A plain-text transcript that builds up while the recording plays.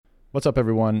What's up,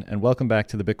 everyone, and welcome back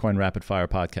to the Bitcoin Rapid Fire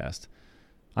podcast.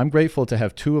 I'm grateful to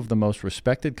have two of the most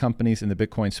respected companies in the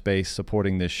Bitcoin space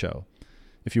supporting this show.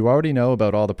 If you already know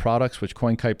about all the products which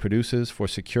CoinKite produces for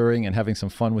securing and having some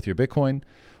fun with your Bitcoin,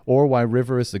 or why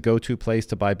River is the go-to place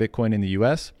to buy Bitcoin in the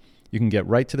US, you can get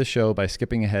right to the show by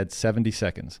skipping ahead 70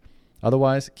 seconds.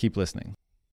 Otherwise, keep listening.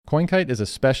 CoinKite is a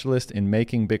specialist in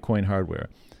making Bitcoin hardware.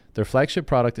 Their flagship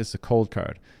product is the Cold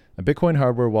Card, a Bitcoin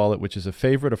hardware wallet which is a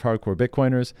favorite of hardcore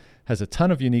Bitcoiners, has a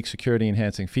ton of unique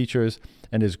security-enhancing features,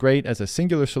 and is great as a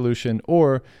singular solution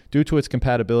or, due to its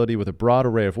compatibility with a broad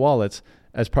array of wallets,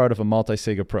 as part of a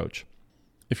multi-sig approach.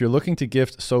 If you're looking to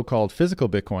gift so-called physical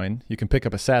Bitcoin, you can pick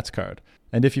up a Sats card.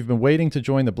 And if you've been waiting to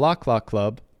join the Block Clock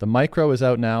Club, the Micro is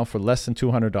out now for less than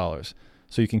 $200,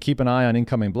 so you can keep an eye on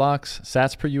incoming blocks,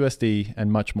 Sats per USD,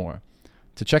 and much more.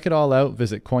 To check it all out,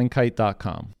 visit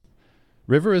coinkite.com.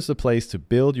 River is the place to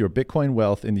build your Bitcoin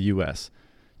wealth in the US.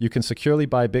 You can securely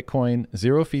buy Bitcoin,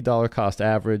 zero fee dollar cost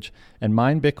average, and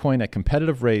mine Bitcoin at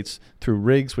competitive rates through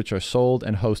rigs which are sold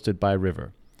and hosted by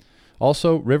River.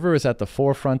 Also, River is at the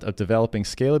forefront of developing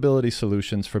scalability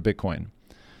solutions for Bitcoin.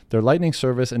 Their Lightning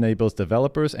service enables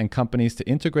developers and companies to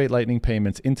integrate Lightning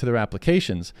payments into their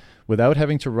applications without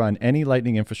having to run any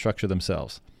Lightning infrastructure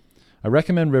themselves. I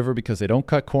recommend River because they don't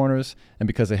cut corners and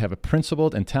because they have a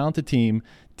principled and talented team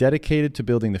dedicated to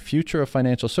building the future of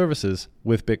financial services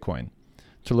with Bitcoin.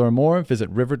 To learn more, visit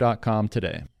river.com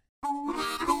today.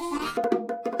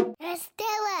 Let's do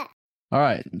it. All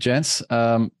right, gents.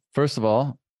 First of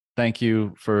all, thank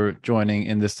you for joining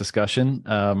in this discussion.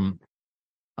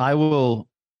 I will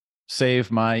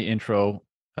save my intro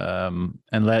and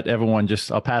let everyone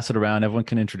I'll pass it around. Everyone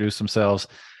can introduce themselves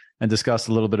and discuss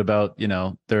a little bit about,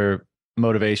 their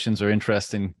motivations or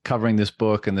interest in covering this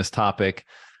book and this topic.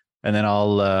 And then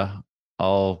I'll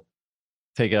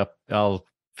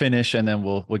finish, and then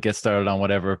we'll get started on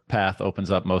whatever path opens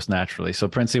up most naturally. So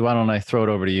Princey, why don't I throw it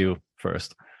over to you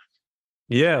first?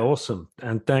 Yeah, awesome.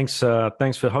 And thanks for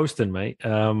hosting, mate.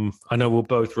 I know we'll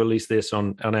both release this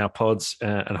on our pods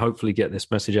and hopefully get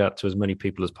this message out to as many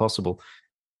people as possible.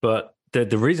 But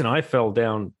the reason I fell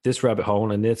down this rabbit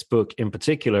hole and this book in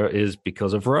particular is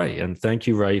because of Ray. And thank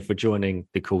you, Ray, for joining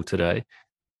the call today.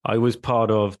 I've been part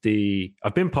of the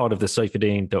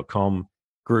saferdean.com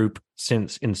group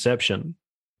since inception.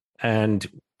 And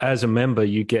as a member,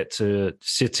 you get to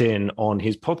sit in on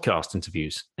his podcast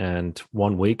interviews. And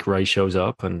one week, Ray shows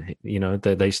up and,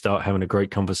 they start having a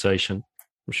great conversation.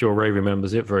 I'm sure Ray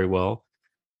remembers it very well.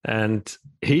 And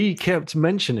he kept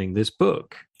mentioning this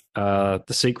book, The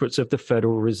Secrets of the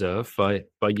Federal Reserve by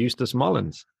Eustace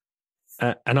Mullins.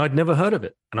 And I'd never heard of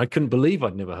it. And I couldn't believe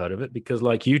I'd never heard of it because,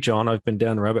 like you, John, I've been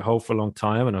down the rabbit hole for a long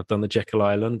time, and I've done the Jekyll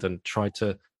Island and tried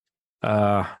to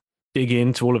dig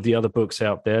into all of the other books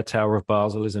out there. Tower of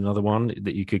Basel is another one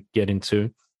that you could get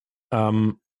into.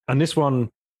 And this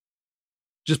one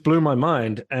just blew my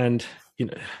mind. And,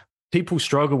 people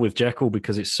struggle with Jekyll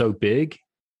because it's so big.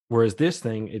 Whereas this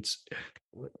thing,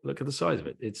 look at the size of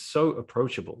it. It's so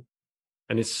approachable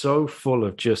and it's so full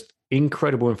of just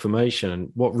incredible information.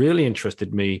 And what really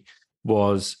interested me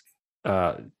was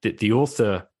that the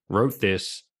author wrote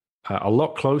this a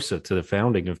lot closer to the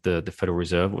founding of the Federal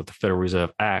Reserve, or the Federal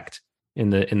Reserve Act in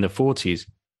the 40s.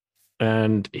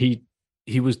 And he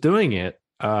was doing it.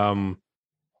 Well,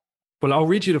 I'll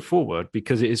read you the foreword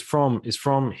because it is from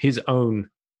his own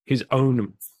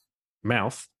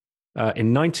mouth.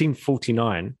 In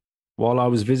 1949, while I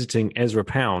was visiting Ezra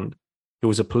Pound, who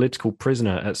was a political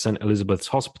prisoner at St. Elizabeth's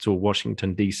Hospital,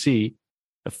 Washington, D.C.,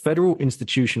 a federal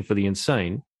institution for the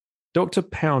insane, Dr.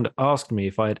 Pound asked me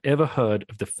if I had ever heard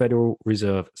of the Federal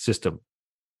Reserve System.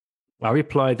 I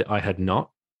replied that I had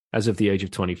not, as of the age of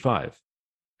 25.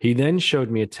 He then showed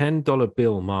me a $10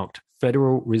 bill marked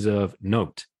Federal Reserve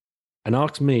Note and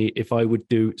asked me if I would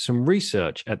do some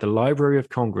research at the Library of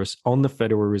Congress on the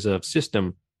Federal Reserve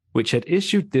System, which had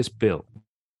issued this bill.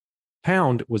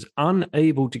 Pound was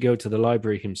unable to go to the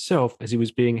library himself as he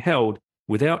was being held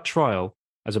without trial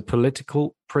as a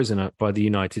political prisoner by the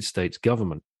United States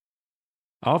government.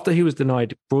 After he was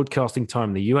denied broadcasting time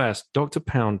in the US, Dr.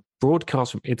 Pound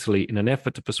broadcast from Italy in an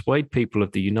effort to persuade people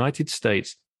of the United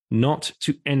States not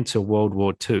to enter World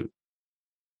War II.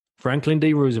 Franklin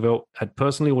D. Roosevelt had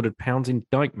personally ordered Pound's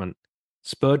indictment,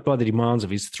 spurred by the demands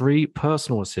of his three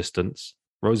personal assistants,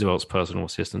 Roosevelt's personal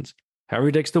assistants,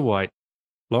 Harry Dexter White,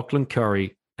 Lachlan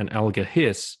Curry, and Alger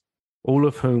Hiss, all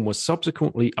of whom were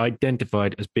subsequently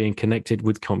identified as being connected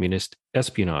with communist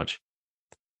espionage.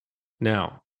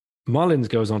 Now, Mullins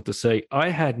goes on to say, I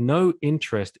had no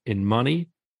interest in money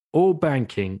or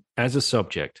banking as a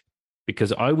subject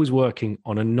because I was working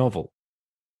on a novel.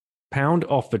 Pound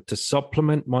offered to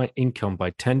supplement my income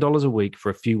by $10 a week for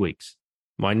a few weeks.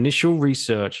 My initial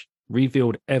research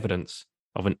revealed evidence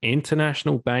of an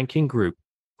international banking group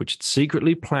which had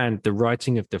secretly planned the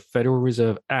writing of the Federal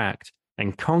Reserve Act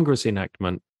and Congress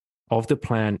enactment of the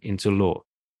plan into law.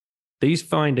 These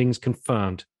findings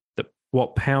confirmed that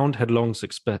what Pound had long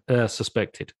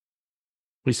suspected.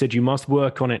 He said, you must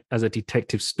work on it as a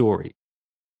detective story.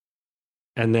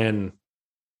 And then,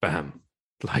 bam,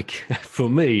 like for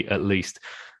me at least,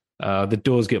 the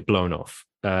doors get blown off.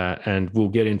 And we'll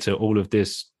get into all of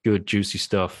this good, juicy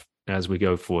stuff as we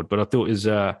go forward. But I thought it was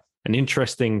an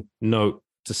interesting note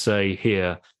to say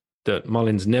here that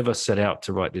Mullins never set out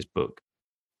to write this book.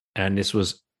 And this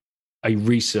was a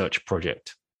research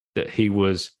project that he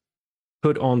was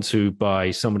put onto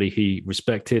by somebody he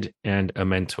respected and a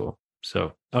mentor.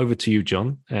 So over to you,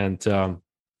 John. And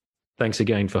thanks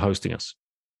again for hosting us.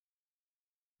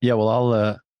 Yeah, well,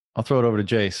 I'll throw it over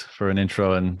to Jace for an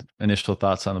intro and initial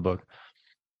thoughts on the book.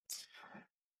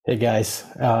 Hey guys.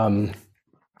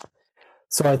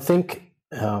 So I think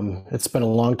it's been a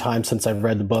long time since I've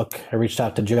read the book. I reached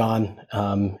out to John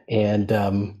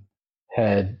and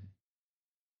had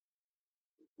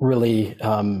really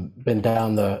been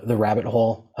down the rabbit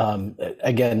hole.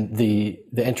 Again, the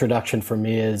introduction for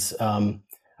me is, I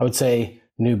would say,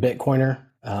 new Bitcoiner,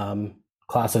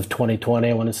 class of 2020,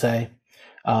 I want to say.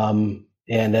 And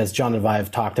as John and I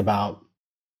have talked about,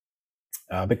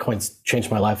 Bitcoin's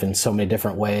changed my life in so many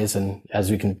different ways. And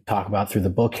as we can talk about through the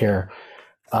book here,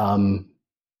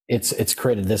 it's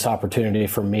created this opportunity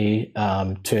for me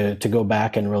to go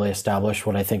back and really establish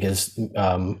what I think is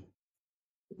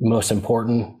most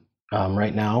important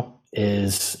right now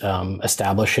is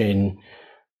establishing,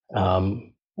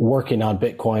 working on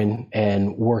Bitcoin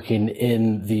and working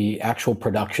in the actual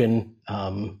production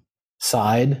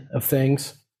side of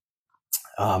things.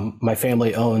 My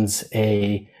family owns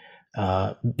a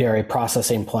dairy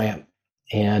processing plant,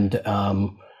 and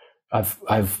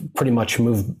I've pretty much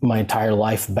moved my entire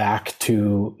life back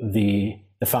to the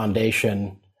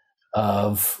foundation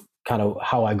of kind of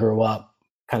how I grew up,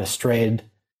 kind of strayed,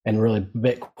 and really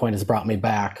Bitcoin has brought me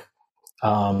back.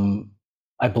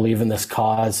 I believe in this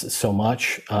cause so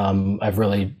much. I've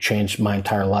really changed my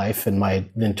entire life and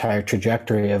the entire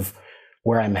trajectory of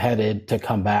where I'm headed to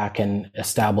come back and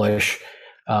establish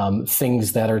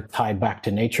things that are tied back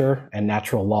to nature and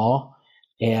natural law.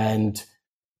 And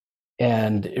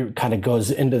it kind of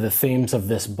goes into the themes of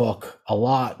this book a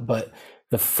lot, but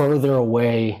the further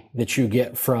away that you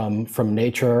get from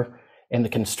nature and the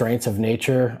constraints of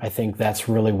nature, I think that's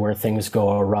really where things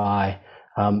go awry.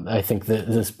 I think that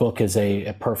this book is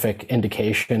a perfect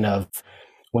indication of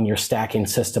when you're stacking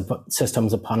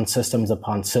systems upon systems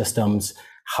upon systems,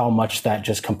 how much that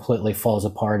just completely falls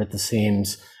apart at the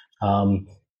seams.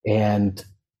 And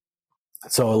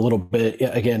so a little bit,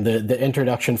 again, the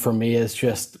introduction for me is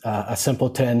just a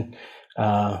simpleton,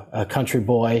 a country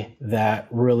boy that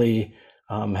really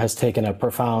has taken a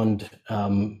profound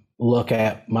look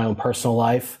at my own personal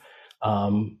life.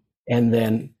 And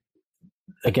then,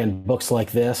 again, books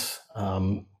like this,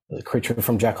 The Creature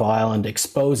from Jekyll Island,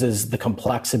 exposes the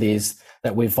complexities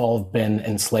that we've all been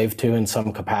enslaved to in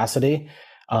some capacity,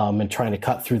 and trying to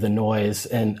cut through the noise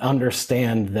and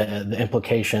understand the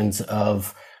implications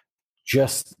of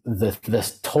just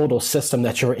this total system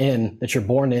that you're in, that you're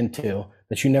born into,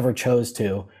 that you never chose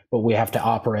to, but we have to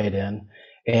operate in.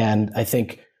 And I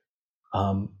think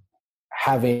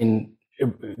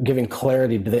giving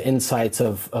clarity to the insights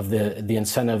of the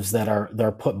incentives that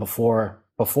are put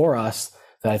before us,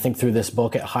 that I think through this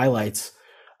book it highlights,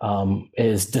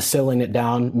 is distilling it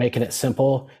down, making it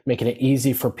simple, making it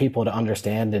easy for people to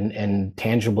understand and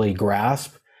tangibly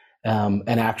grasp,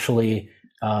 and actually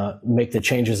make the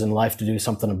changes in life to do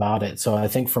something about it. So I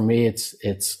think for me, it's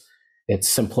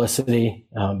simplicity,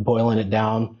 boiling it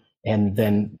down, and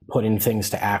then putting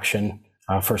things to action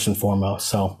first and foremost.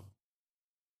 So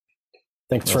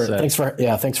thanks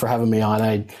for having me on.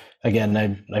 I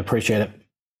appreciate it.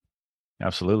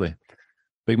 Absolutely.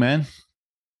 Big man.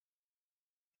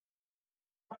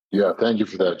 Yeah, thank you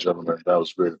for that, gentlemen. That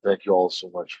was great. Thank you all so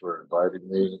much for inviting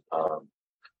me.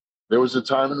 There was a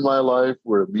time in my life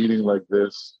where a meeting like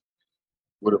this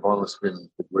would have almost been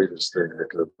the greatest thing that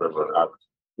could have ever happened.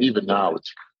 Even now,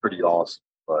 it's pretty awesome.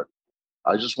 But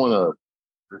I just want to,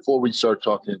 before we start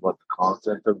talking about the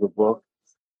content of the book,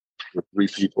 with three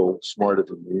people smarter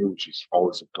than me, which is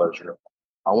always a pleasure,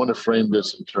 I want to frame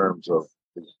this in terms of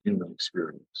the human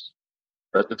experience.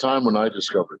 At the time when I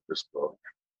discovered this book,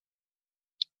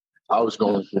 I was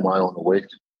going through my own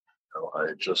awakening. I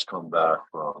had just come back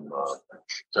from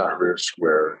Tahrir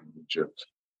Square in Egypt.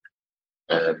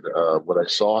 And what I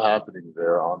saw happening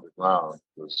there on the ground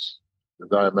was the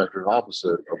diametric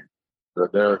opposite of the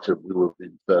narrative we were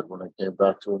being fed when I came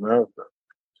back to America.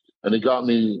 And it got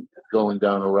me going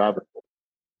down a rabbit hole.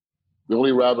 The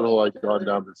only rabbit hole I'd gone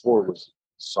down before was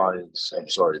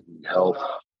the health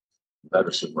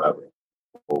medicine rabbit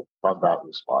hole. Found that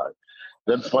was fine.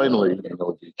 Then finally,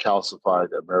 the calcified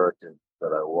American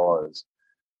that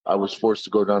I was forced to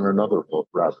go down another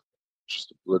rabbit hole, just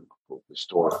the political,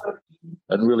 historical,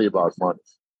 and really about money.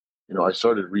 I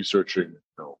started researching,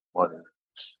 money.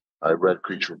 I read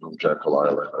Creature from Jekyll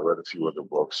Island. I read a few other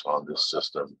books on this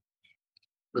system.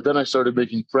 But then I started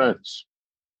making friends.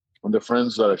 And the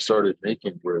friends that I started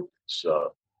making were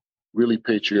really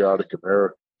patriotic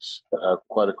Americans that have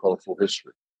quite a colorful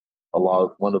history.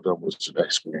 One of them was an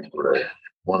ex-Green Beret.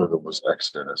 One of them was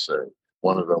ex-NSA.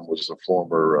 One of them was the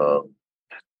former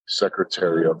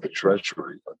Secretary of the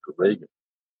Treasury under Reagan.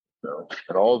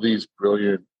 And all these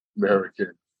brilliant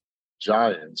American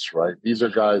giants, right? These are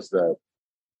guys that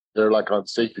they're like on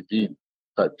Safety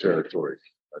type territory.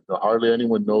 Hardly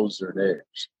anyone knows their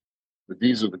names. But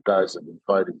these are the guys that have been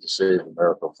fighting to save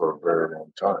America for a very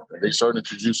long time. And they started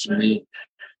introducing me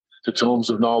to tomes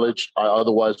of knowledge I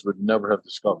otherwise would never have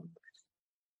discovered.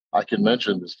 I can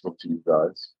mention this book to you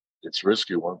guys. It's a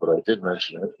risky one, but I did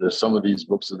mention it. There's some of these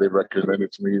books that they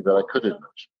recommended to me that I couldn't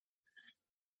mention.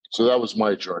 So that was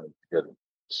my journey to get into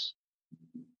this.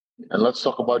 And let's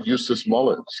talk about Eustace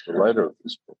Mullins, the writer of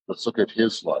this book. Let's look at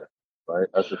his life, right?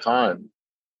 At the time,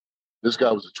 this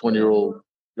guy was a 20-year-old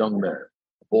young man,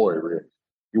 a boy, really.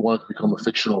 He wanted to become a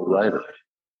fictional writer,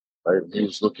 right? And he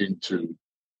was looking to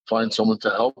find someone to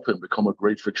help him become a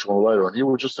great fictional writer. And he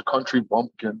was just a country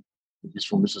bumpkin. He's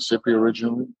from Mississippi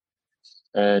originally.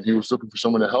 And he was looking for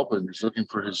someone to help him. He's looking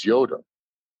for his Yoda.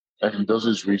 And he does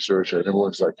his research, and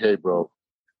everyone's like, hey, bro,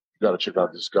 you got to check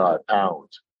out this guy, Pound.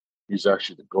 He's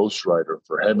actually the ghostwriter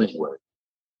for Hemingway,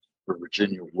 for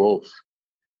Virginia Woolf,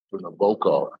 for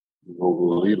Nabokov,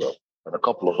 Lolita, and a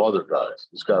couple of other guys.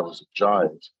 This guy was a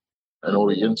giant, and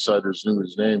only insiders knew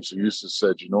his name. So Eustace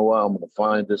said, you know what, I'm going to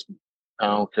find this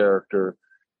Pound character.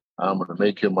 I'm going to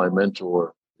make him my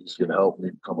mentor. He's going to help me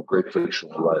become a great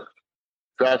fictional writer.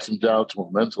 Tracks him down to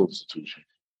a mental institution,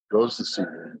 goes to see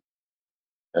him.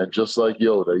 And just like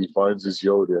Yoda, he finds his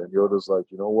Yoda, and Yoda's like,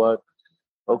 you know what?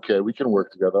 Okay, we can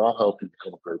work together. I'll help you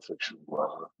become a great fictional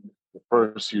writer. But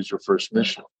first, here's your first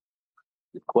mission.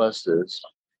 The quest is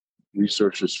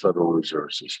research his federal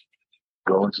reserve system.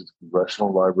 Go into the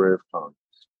Congressional Library of Congress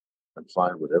and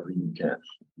find whatever you can.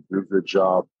 If you do a good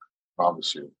job, I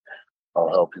promise you, I'll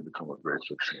help you become a great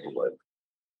fictional writer.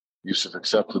 Youssef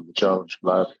accepted the challenge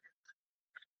gladly.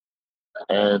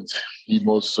 And he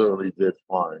most certainly did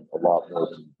find a lot more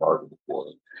than he bargained for.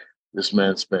 This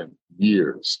man spent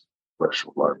years in the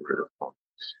Congressional Library of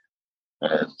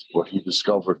Congress. And what he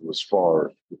discovered was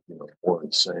far more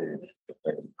insane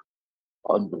and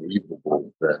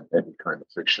unbelievable than any kind of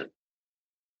fiction.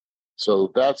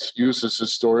 So that's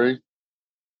Youssef's story.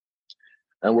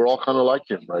 And we're all kind of like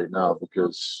him right now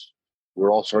because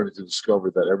we're all starting to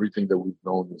discover that everything that we've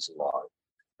known is a lie.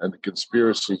 And the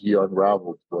conspiracy he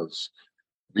unraveled was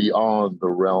beyond the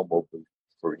realm of belief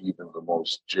for even the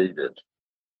most jaded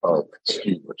of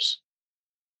schemers.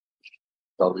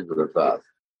 I'll leave it at that.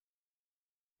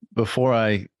 Before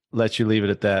I let you leave it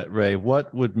at that, Ray,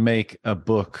 what would make a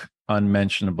book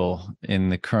unmentionable in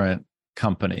the current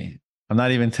company? I'm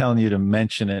not even telling you to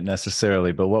mention it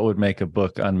necessarily, but what would make a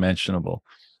book unmentionable?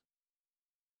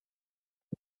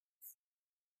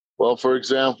 Well, for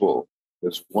example,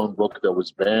 there's one book that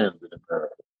was banned in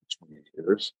America for 20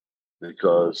 years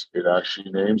because it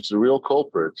actually names the real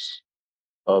culprits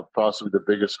of possibly the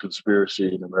biggest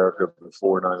conspiracy in America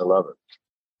before 9/11,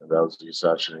 and that was the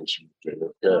assassination of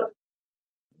JFK.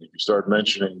 If you start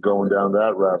mentioning going down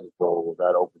that rabbit hole,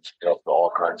 that opens you up to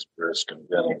all kinds of risk. And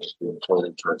again, I'm just being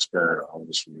totally transparent on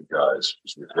this for you guys.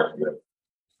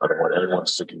 I don't want anyone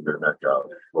sticking their neck out.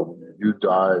 But when you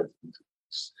dive into the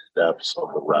steps of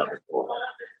the rabbit hole,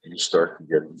 you start to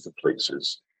get into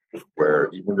places where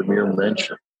even the mere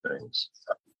mention of things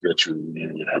get you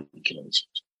immediate cancers.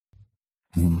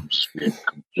 Just being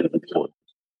completely important.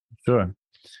 Sure.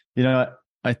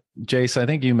 Jace, I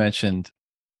think you mentioned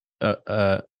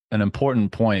an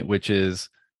important point, which is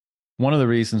one of the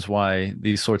reasons why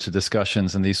these sorts of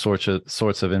discussions and these sorts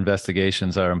of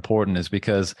investigations are important is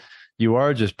because you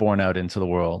are just born out into the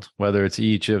world, whether it's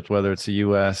Egypt, whether it's the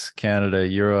US, Canada,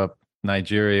 Europe,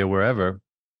 Nigeria, wherever.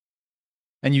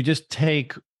 And you just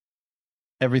take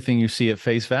everything you see at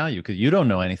face value because you don't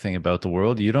know anything about the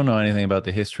world. You don't know anything about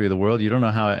the history of the world. You don't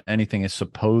know how anything is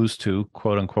supposed to,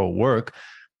 quote unquote, work.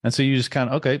 And so you just kind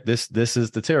of, okay, this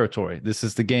is the territory. This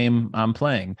is the game I'm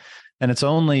playing. And it's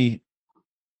only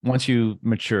once you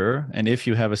mature and if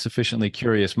you have a sufficiently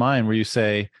curious mind where you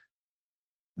say,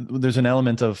 there's an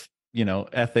element of,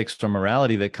 ethics or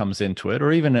morality that comes into it,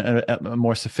 or even a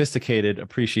more sophisticated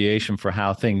appreciation for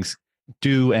how things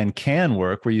do and can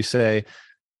work, where you say,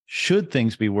 should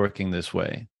things be working this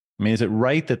way? I mean, is it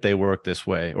right that they work this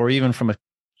way? Or even from a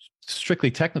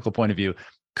strictly technical point of view,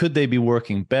 could they be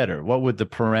working better? What would the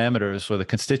parameters or the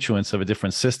constituents of a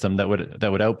different system that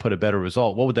would output a better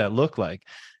result? What would that look like?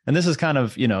 And this is kind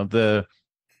of, the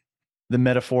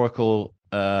metaphorical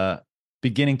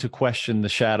beginning to question the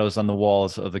shadows on the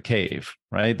walls of the cave,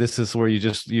 right? This is where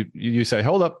you say,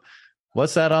 hold up,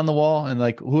 what's that on the wall? And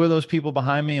like, who are those people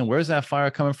behind me? And where's that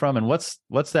fire coming from? And what's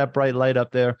that bright light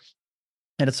up there?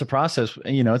 And it's a process,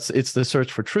 it's the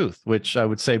search for truth, which I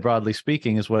would say, broadly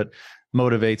speaking, is what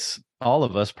motivates all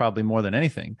of us probably more than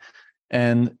anything.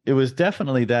 And it was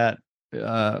definitely that.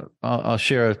 I'll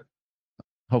share,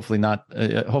 hopefully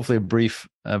a brief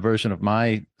version of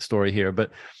my story here, but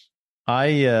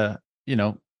I,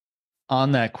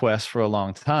 on that quest for a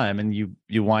long time, and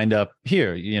you wind up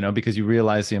here, because you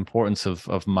realize the importance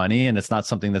of money, and it's not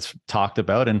something that's talked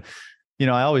about. And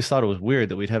I always thought it was weird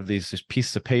that we'd have these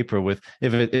pieces of paper with,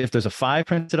 if there's a 5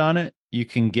 printed on it, you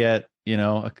can get,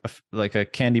 like a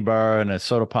candy bar and a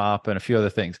soda pop and a few other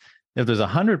things. If there's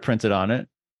 100 printed on it,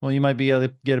 well, you might be able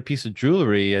to get a piece of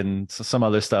jewelry and some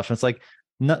other stuff. And it's like,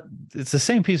 it's the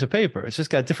same piece of paper. It's just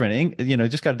got different ink,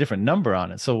 just got a different number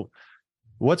on it. So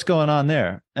what's going on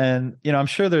there? And, I'm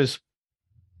sure it's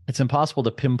impossible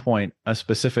to pinpoint a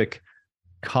specific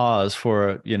cause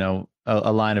for,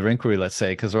 a line of inquiry, let's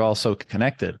say, because they're all so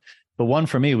connected. But one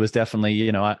for me was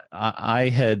definitely, I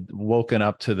had woken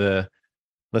up to the,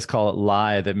 let's call it,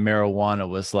 lie that marijuana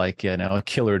was like, a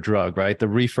killer drug, right? The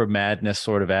reefer madness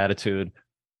sort of attitude.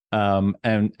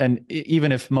 And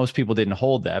even if most people didn't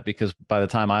hold that, because by the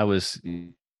time I was,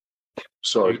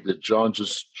 sorry, did John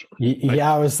just?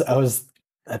 Yeah,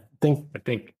 I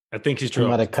think he's dropped.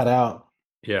 Might have cut out.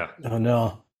 Yeah. Oh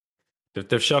no.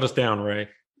 They've shut us down, Ray.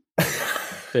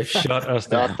 They've shut us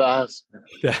down. Not fast.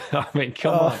 Yeah, I mean,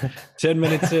 come on. 10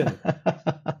 minutes in.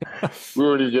 We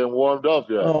weren't even getting warmed up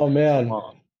yet. Oh man.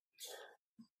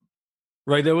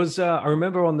 Right. There was I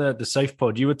remember on the Safe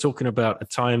Pod, you were talking about a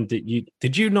time that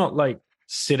did you not like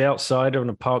sit outside on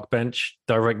a park bench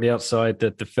directly outside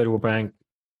the Federal Bank,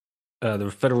 the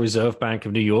Federal Reserve Bank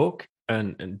of New York,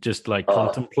 and just like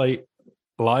contemplate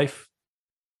life?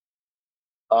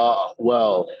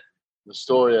 Well, the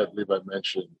story I believe I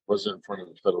mentioned wasn't in front of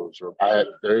the Federal Reserve.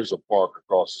 There is a park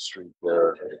across the street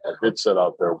there. I did sit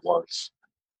out there once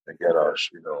and get a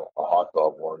hot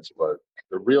dog once, but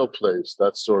the real place,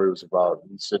 that story was about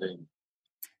me sitting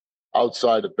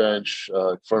outside a bench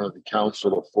in front of the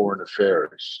Council of Foreign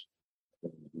Affairs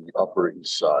in the Upper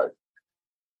East Side.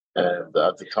 And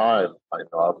at the time, I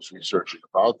was researching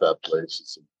about that place.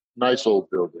 It's a nice old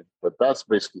building, but that's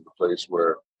basically the place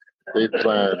where they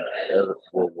planned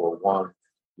World War I,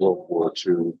 World War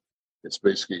II. It's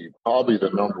basically probably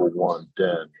the number one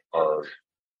den of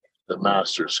the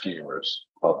master schemers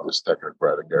of this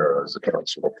technocratic era as the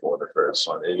Council of Foreign Affairs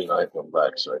on 89th and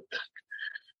Backside.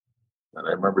 And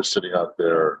I remember sitting out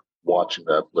there watching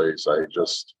that place. I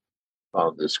just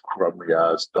found this crummy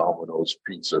ass Domino's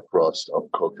pizza crust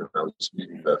uncooked, and I was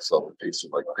eating that stuff and tasting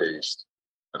like paste.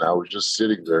 And I was just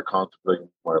sitting there contemplating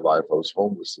my life. I was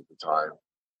homeless at the time.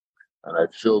 And I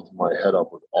filled my head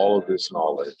up with all of this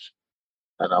knowledge.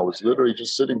 And I was literally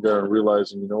just sitting there and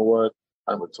realizing, you know what?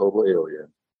 I'm a total alien.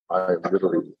 I am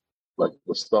literally, like,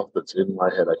 the stuff that's in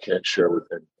my head I can't share with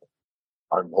anyone.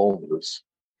 I'm homeless.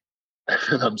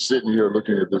 And I'm sitting here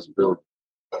looking at this building.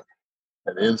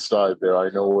 And inside there,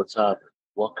 I know what's happening.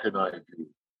 What can I do?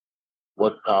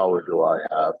 What power do I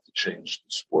have to change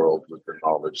this world with the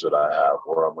knowledge that I have?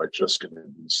 Or am I just going to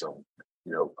be some,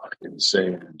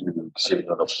 insane dude sitting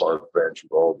on a park bench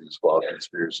with all these wild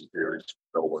conspiracy theories,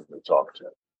 no one to talk to?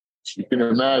 You can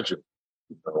imagine,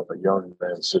 a young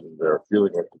man sitting there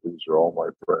feeling like these are all my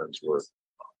friends were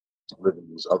living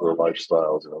these other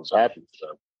lifestyles, and I was happy for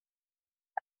them.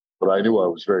 But I knew I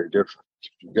was very different.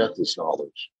 If you get this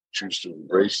knowledge, choose to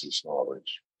embrace this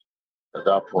knowledge, at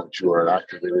that point you are an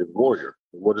activated warrior.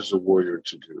 What is a warrior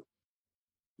to do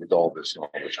with all this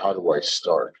knowledge? How do I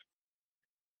start?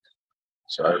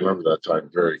 So I remember that time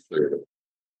very clearly,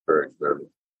 very clearly.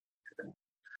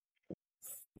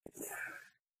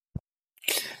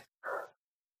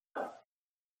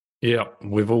 Yeah,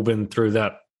 we've all been through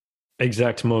that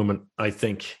exact moment, I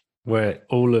think, where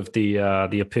all of the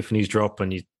epiphanies drop,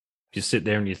 and you sit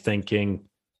there and you're thinking,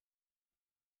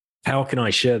 how can I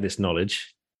share this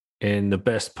knowledge? in the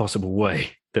best possible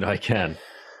way that I can.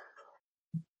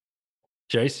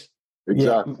 Jace? Exactly.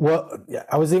 Yeah, well,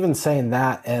 I was even saying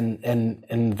that, and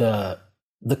the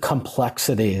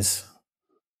complexities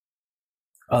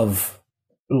of,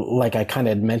 like I kind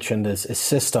of mentioned, is a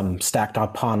system stacked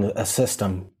upon a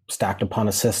system,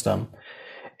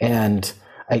 and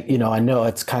I know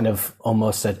it's kind of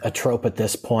almost a trope at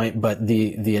this point, but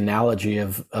the analogy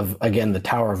of again the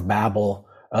Tower of Babel,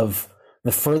 of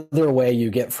the further away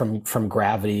you get from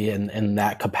gravity and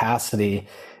that capacity,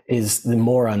 is the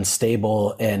more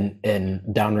unstable and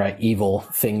downright evil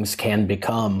things can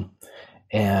become.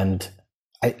 And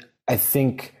I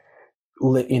think,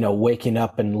 waking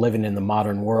up and living in the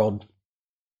modern world,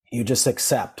 you just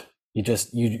accept,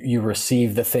 you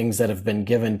receive the things that have been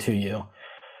given to you.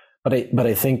 But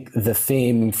I think the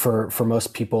theme for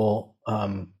most people,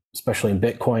 especially in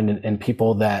Bitcoin, and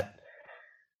people that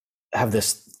have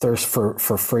this thirst for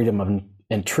freedom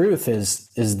and truth, is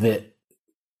that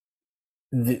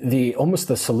the almost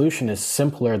the solution is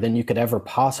simpler than you could ever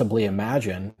possibly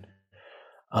imagine.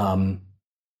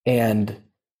 And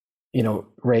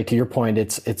Ray, to your point,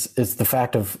 it's the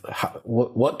fact of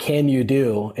what can you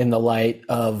do in the light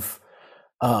of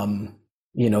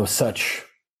such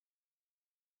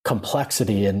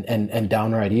complexity and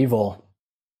downright evil.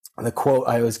 The quote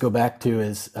I always go back to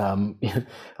is a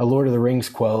Lord of the Rings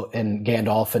quote, and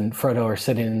Gandalf and Frodo are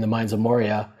sitting in the mines of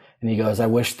Moria, and he goes, "I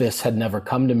wish this had never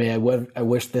come to me. I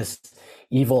wish this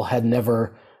evil had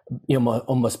never,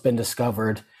 almost been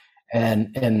discovered."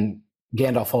 And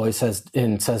Gandalf always says to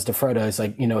Frodo, he's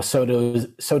like,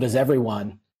 so does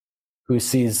everyone who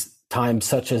sees times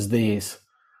such as these.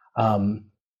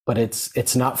 But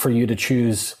it's not for you to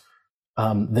choose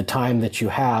the time that you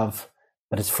have,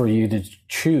 but it's for you to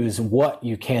choose what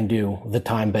you can do the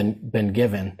time been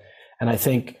given. And I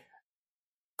think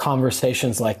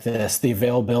conversations like this, the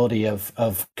availability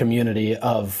of community,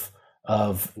 of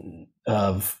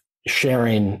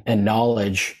sharing and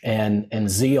knowledge and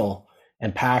zeal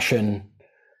and passion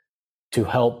to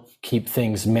help keep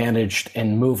things managed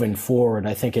and moving forward,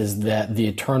 I think is that the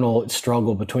eternal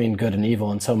struggle between good and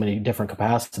evil in so many different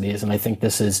capacities. And I think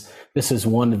this is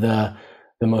one of the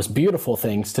most beautiful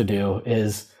things to do.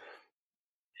 Is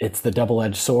it's the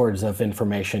double-edged swords of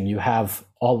information. You have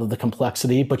all of the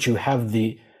complexity, but you have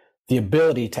the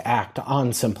ability to act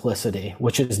on simplicity,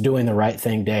 which is doing the right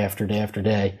thing day after day after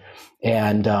day.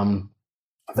 And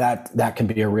that can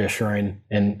be a reassuring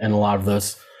in a lot of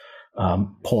those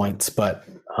points. But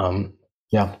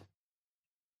yeah.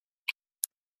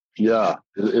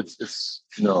 It's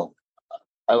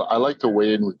I like to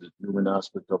weigh in with the human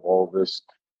aspect of all this,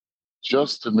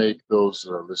 just to make those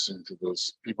listening to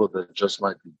those people that just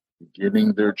might be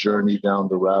beginning their journey down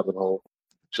the rabbit hole,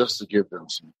 just to give them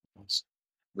some things.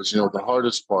 Because the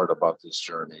hardest part about this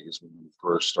journey is when you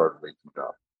first start waking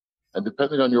up, and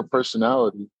depending on your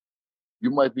personality, you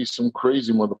might be some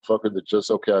crazy motherfucker that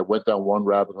just, okay, I went down one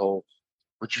rabbit hole,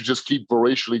 but you just keep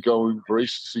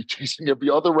voraciously chasing every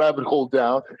other rabbit hole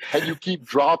down, and you keep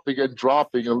dropping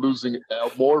and losing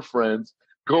more friends,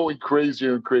 going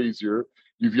crazier and crazier.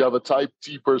 If you have a type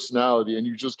T personality and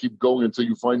you just keep going until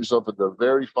you find yourself at the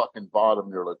very fucking bottom,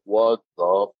 you're like, what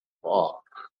the fuck?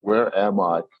 Where am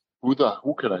I? Who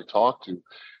can I talk to?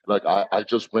 Like, I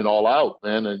just went all out,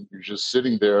 man. And you're just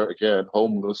sitting there again,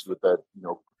 homeless with that,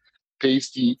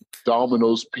 pasty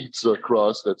Domino's pizza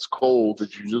crust that's cold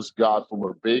that you just got from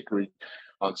a bakery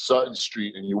on Sutton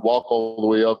Street, and you walk all the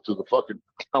way up to the fucking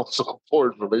Council of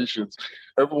Foreign Relations.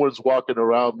 Everyone's walking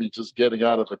around me just getting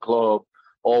out of the club,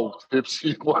 all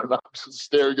tipsy, and I'm just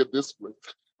staring at this place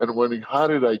and wondering, how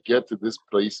did I get to this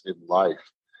place in life?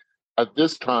 At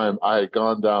this time, I had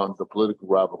gone down the political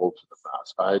rabbit hole to the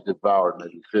max. I had devoured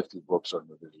maybe 50 books on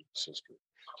religious history,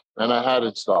 and I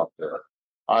hadn't stopped there.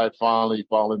 I had finally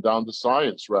fallen down the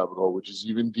science rabbit hole, which is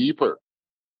even deeper.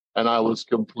 And I was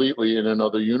completely in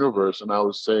another universe. And I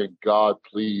was saying, God,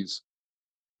 please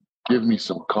give me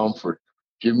some comfort.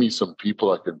 Give me some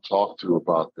people I can talk to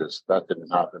about this. That didn't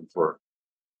happen for,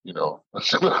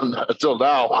 until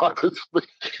now.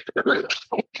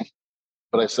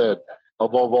 But I said,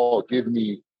 above all, give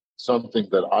me something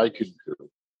that I can do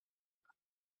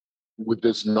with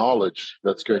this knowledge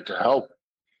that's going to help.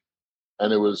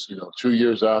 And it was, 2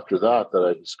 years after that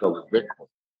I discovered Bitcoin.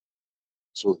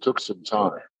 So it took some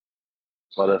time,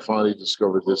 but I finally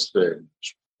discovered this thing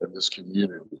and this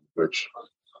community, which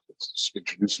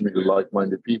introduced me to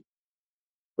like-minded people.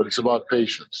 But it's about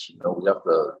patience. We have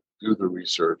to do the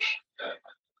research,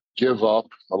 give up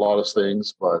a lot of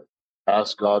things, but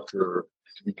ask God to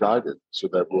be guided so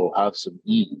that we'll have some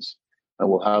ease. and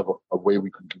we'll have a way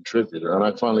we can contribute. And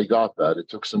I finally got that. It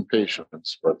took some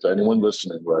patience, but to anyone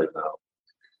listening right now,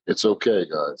 it's okay,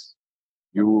 guys.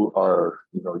 You are,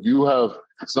 you have,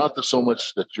 it's not so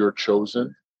much that you're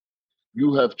chosen.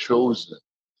 You have chosen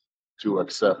to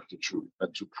accept the truth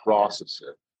and to process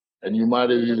it. And you might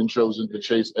have even chosen to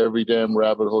chase every damn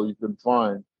rabbit hole you can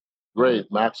find.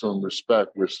 Great, maximum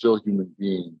respect. We're still human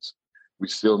beings. We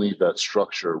still need that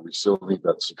structure. We still need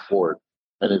that support.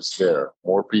 And it's there.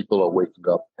 More people are waking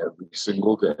up every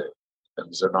single day. And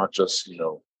these are not just,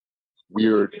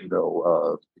 weird,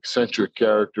 eccentric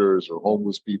characters or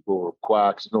homeless people or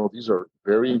quacks. No, these are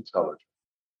very intelligent,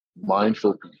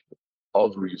 mindful people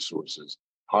of resources,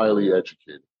 highly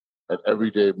educated. And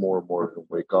every day more and more can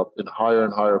wake up in higher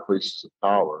and higher places of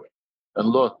power. And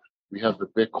look, we have the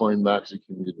Bitcoin maxi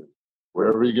community.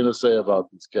 Whatever you're going to say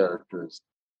about these characters,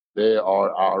 they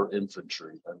are our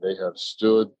infantry, and they have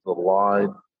stood the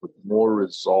line with more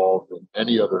resolve than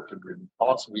any other community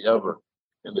possibly ever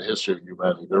in the history of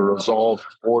humanity. Their resolve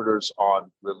borders on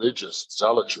religious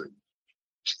zealotry,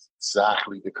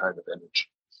 exactly the kind of energy.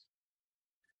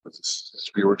 It's a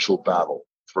spiritual battle,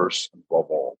 first and above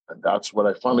all. And that's what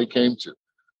I finally came to.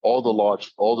 All the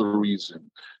logic, all the reason,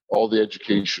 all the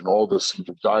education, all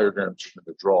the diagrams you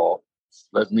can draw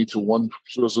led me to one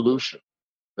resolution.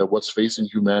 That what's facing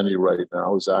humanity right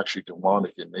now is actually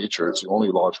demonic in nature. It's the only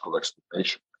logical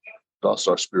explanation. Thus,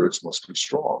 our spirits must be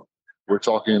strong. We're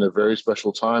talking in a very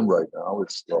special time right now.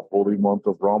 It's the holy month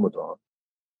of Ramadan,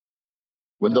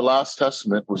 when the last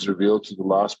testament was revealed to the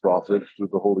last prophet through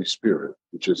the Holy Spirit,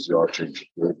 which is the Archangel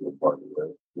Gabriel, by the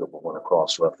way. You don't want to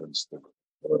cross-reference the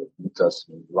New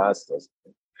Testament, the last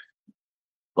testament.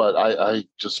 But I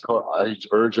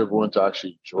urge everyone to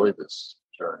actually enjoy this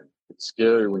journey. It's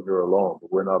scary when you're alone,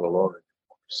 but we're not alone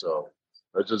anymore. So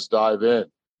let's just dive in.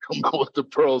 Come go with the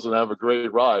pearls and have a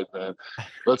great ride, man.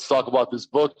 Let's talk about this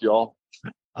book, y'all.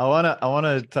 I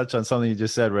wanna touch on something you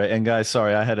just said, Ray. And guys,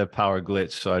 sorry, I had a power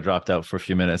glitch, so I dropped out for a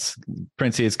few minutes.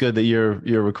 Princey, it's good that you're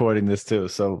recording this too.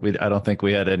 So I don't think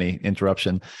we had any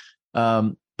interruption.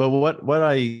 But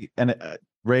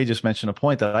Ray just mentioned a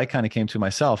point that I kind of came to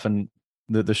myself, and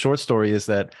the short story is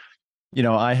that,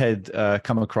 I had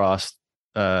come across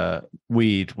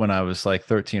weed when I was like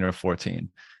 13 or 14.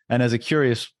 And as a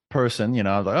curious person,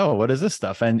 I was like, oh, what is this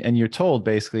stuff? And you're told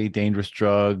basically dangerous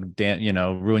drug,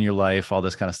 ruin your life, all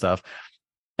this kind of stuff.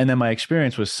 And then my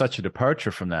experience was such a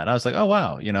departure from that. I was like, oh,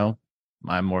 wow,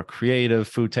 I'm more creative,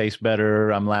 food tastes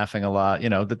better, I'm laughing a lot.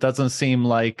 That doesn't seem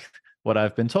like what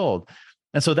I've been told.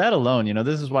 And so that alone,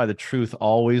 this is why the truth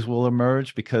always will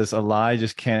emerge, because a lie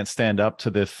just can't stand up to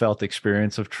the felt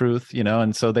experience of truth,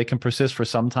 and so they can persist for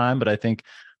some time. But I think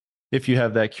if you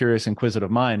have that curious, inquisitive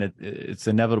mind, it's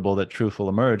inevitable that truth will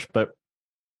emerge. But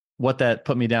what that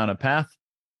put me down a path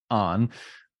on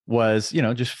was,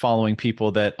 just following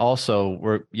people that also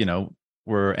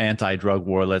were anti-drug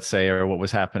war, let's say, or what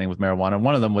was happening with marijuana. And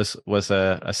one of them was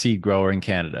a seed grower in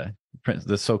Canada,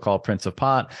 the so-called Prince of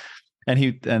Pot.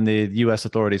 And the U.S.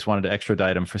 authorities wanted to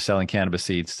extradite him for selling cannabis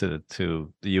seeds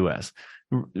to the U.S.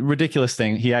 Ridiculous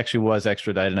thing. He actually was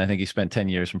extradited, and I think he spent 10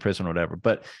 years in prison or whatever.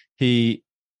 But he,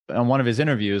 on one of his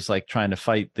interviews, like trying to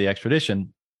fight the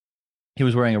extradition, he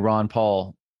was wearing a Ron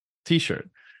Paul T-shirt.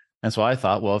 And so I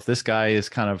thought, well, if this guy is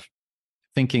kind of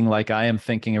thinking like I am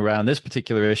thinking around this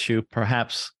particular issue,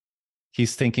 perhaps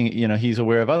he's thinking, he's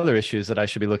aware of other issues that I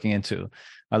should be looking into.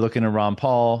 I look into Ron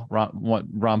Paul.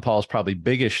 Ron Paul's probably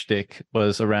biggest shtick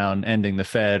was around ending the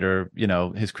Fed, or,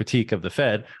 his critique of the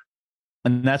Fed.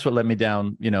 And that's what led me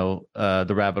down,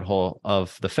 the rabbit hole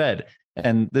of the Fed.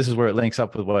 And this is where it links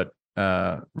up with what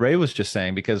Ray was just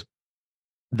saying, because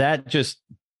that just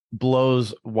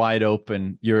blows wide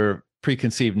open your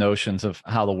preconceived notions of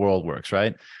how the world works,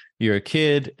 right? You're a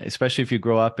kid, especially if you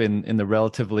grow up in the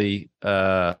relatively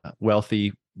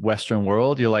wealthy Western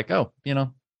world, you're like, oh,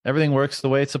 everything works the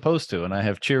way it's supposed to. And I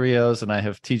have Cheerios and I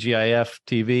have TGIF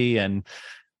TV and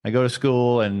I go to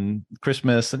school and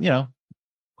Christmas and, of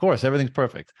course, everything's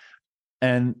perfect.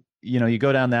 And, you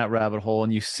go down that rabbit hole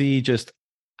and you see just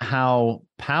how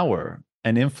power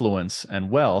and influence and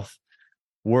wealth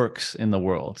works in the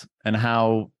world, and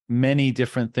how many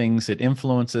different things it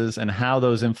influences, and how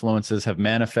those influences have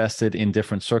manifested in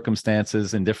different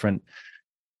circumstances, in different,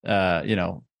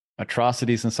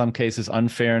 atrocities in some cases,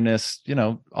 unfairness,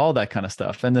 all that kind of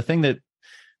stuff. And the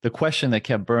question that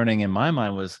kept burning in my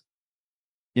mind was,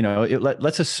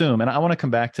 let's assume, and I want to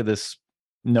come back to this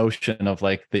notion of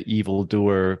like the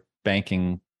evildoer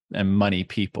banking and money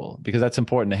people, because that's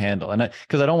important to handle. And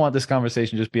because I don't want this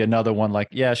conversation just be another one like,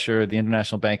 yeah, sure, the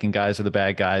international banking guys are the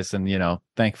bad guys, and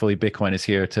thankfully Bitcoin is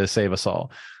here to save us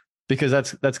all. because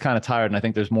that's kind of tired, and I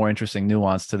think there's more interesting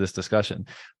nuance to this discussion.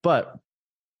 But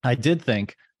I did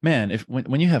think, man, if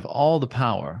when you have all the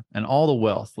power and all the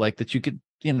wealth, like that you could,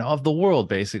 of the world,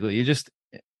 basically, you just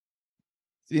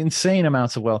insane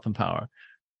amounts of wealth and power.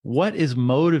 What is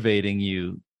motivating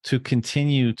you to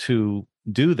continue to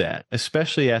do that,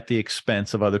 especially at the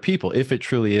expense of other people, if it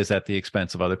truly is at the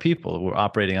expense of other people? We're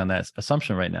operating on that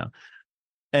assumption right now.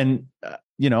 And,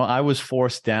 I was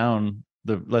forced down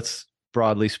let's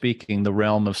broadly speaking, the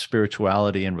realm of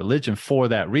spirituality and religion for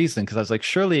that reason, because I was like,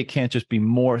 surely it can't just be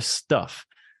more stuff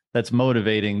that's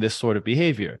motivating this sort of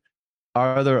behavior.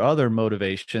 Are there other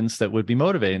motivations that would be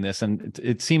motivating this? And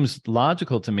it seems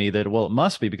logical to me that, well, it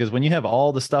must be, because when you have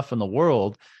all the stuff in the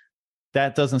world,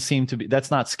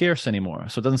 that's not scarce anymore.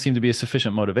 So it doesn't seem to be a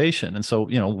sufficient motivation. And so,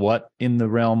 what in the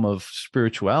realm of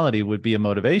spirituality would be a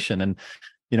motivation? And,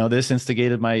 this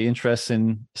instigated my interest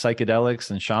in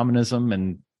psychedelics and shamanism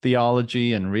and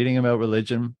theology and reading about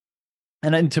religion.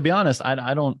 And to be honest,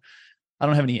 I don't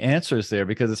have any answers there,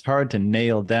 because it's hard to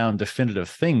nail down definitive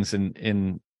things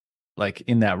in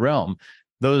that realm.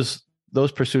 Those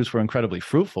pursuits were incredibly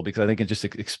fruitful, because I think it just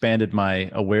expanded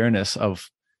my awareness of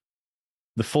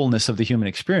the fullness of the human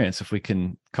experience, if we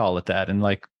can call it that, and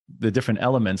like the different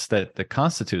elements that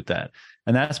constitute that.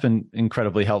 And that's been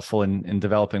incredibly helpful in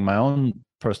developing my own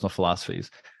personal philosophies.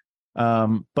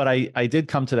 But I did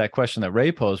come to that question that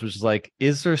Ray posed, which is like,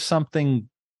 is there something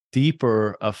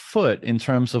deeper afoot in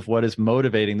terms of what is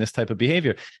motivating this type of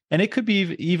behavior? And it could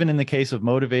be even in the case of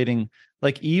motivating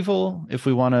like evil, if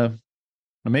we want to,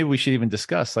 or maybe we should even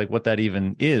discuss like what that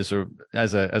even is, or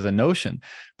as a notion.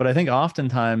 But I think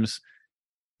oftentimes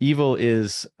evil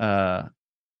is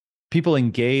people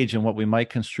engage in what we might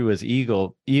construe as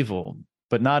evil,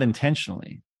 but not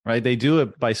intentionally, right? They do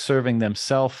it by serving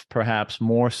themselves, perhaps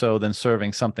more so than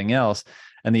serving something else.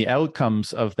 And the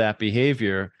outcomes of that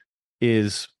behavior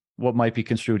is what might be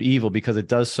construed evil, because it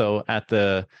does so at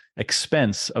the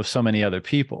expense of so many other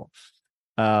people.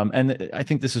 And I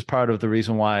think this is part of the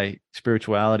reason why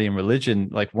spirituality and religion,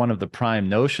 like one of the prime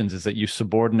notions, is that you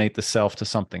subordinate the self to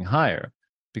something higher,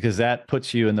 because that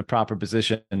puts you in the proper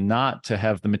position not to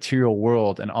have the material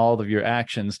world and all of your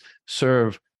actions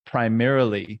serve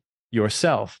primarily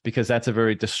yourself, because that's a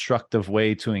very destructive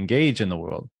way to engage in the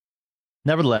world.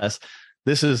 Nevertheless,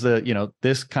 this is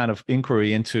this kind of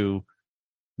inquiry into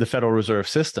the Federal Reserve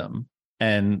System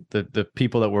and the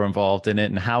people that were involved in it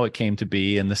and how it came to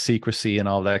be and the secrecy and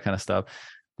all that kind of stuff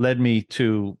led me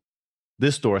to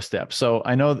this doorstep. So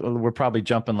I know we're probably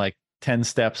jumping like 10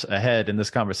 steps ahead in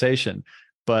this conversation,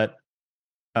 but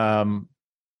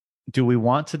do we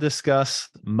want to discuss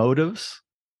motives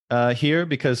here?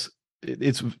 Because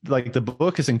it's like the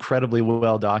book is incredibly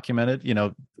well documented.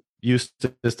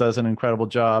 Youssef does an incredible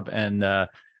job, and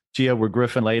Gia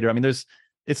Griffin later. I mean,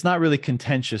 it's not really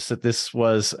contentious that this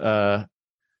was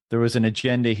there was an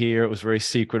agenda here. It was very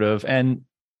secretive, and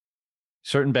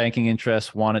certain banking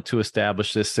interests wanted to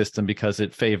establish this system because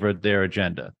it favored their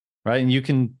agenda, right? And you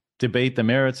can debate the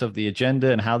merits of the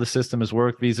agenda and how the system has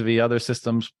worked vis-a-vis other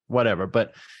systems, whatever.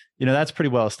 But that's pretty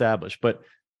well established. But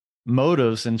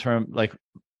motives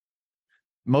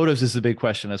motives is the big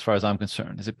question as far as I'm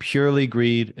concerned. Is it purely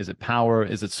greed? Is it power?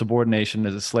 Is it subordination?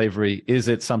 Is it slavery? Is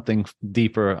it something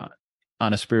deeper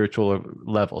on a spiritual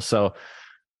level? So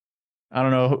I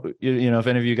don't know, if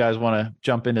any of you guys want to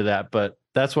jump into that, but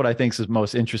that's what I think is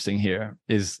most interesting here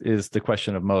is the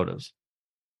question of motives.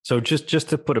 So just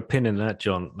to put a pin in that,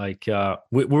 John, like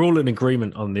we're all in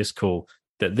agreement on this call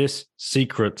that this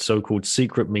so-called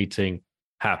secret meeting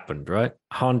happened, right?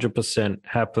 100%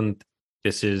 happened.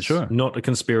 This is not a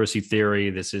conspiracy theory.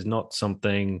 This is not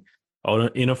something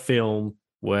in a film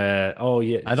where,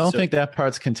 I don't think that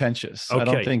part's contentious. Okay. I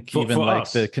don't think for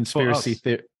us, the conspiracy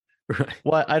theory. Right.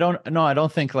 Well, I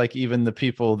don't think like even the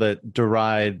people that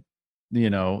deride,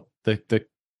 the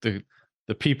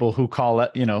people who call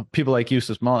it, people like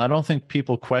Youssef Mullen, I don't think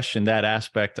people question that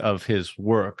aspect of his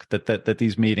work, that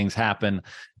these meetings happen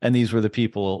and these were the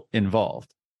people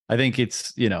involved. I think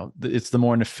it's the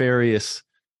more nefarious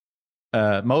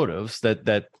motives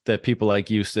that people like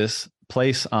Eustace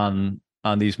place on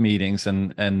these meetings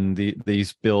and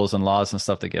these bills and laws and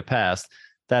stuff that get passed.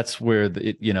 That's where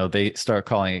they start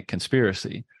calling it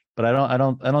conspiracy. But I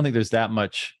don't think there's that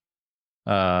much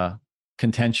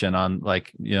contention on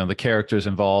the characters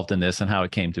involved in this and how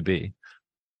it came to be.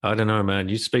 I don't know, man.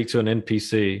 You speak to an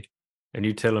NPC and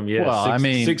you tell them,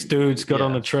 six dudes got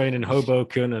on a train in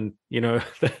Hoboken and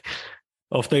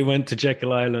off they went to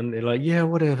Jekyll Island. They're like, yeah,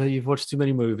 whatever. You've watched too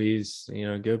many movies.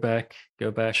 Go back.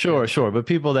 Sure. But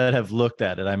people that have looked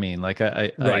at it, I mean, like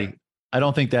I I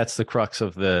don't think that's the crux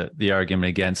of the argument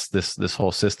against this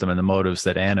whole system and the motives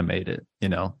that animate it,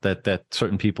 that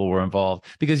certain people were involved,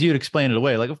 because you'd explain it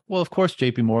away. Like, well, of course,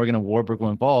 JP Morgan and Warburg were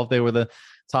involved. They were the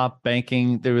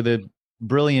they were the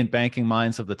brilliant banking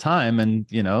minds of the time. And,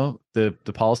 the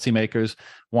policymakers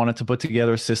wanted to put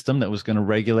together a system that was going to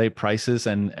regulate prices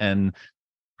and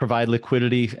provide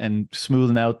liquidity and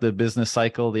smoothen out the business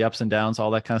cycle, the ups and downs,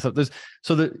 all that kind of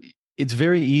stuff. It's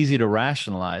very easy to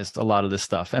rationalize a lot of this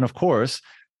stuff. And of course,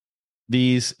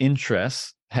 these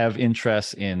interests have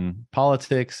interests in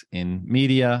politics, in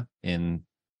media, in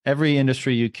every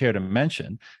industry you care to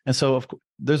mention. And so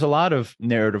there's a lot of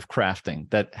narrative crafting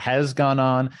that has gone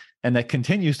on and that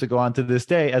continues to go on to this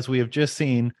day, as we have just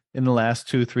seen in the last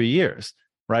 2-3 years,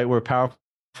 right? Where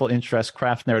powerful interests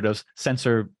craft narratives,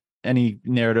 censor any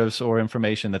narratives or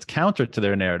information that's counter to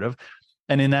their narrative.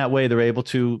 And in that way, they're able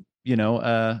to,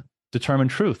 determine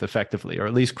truth effectively, or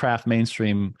at least craft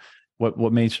mainstream what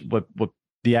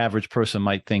the average person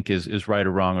might think is right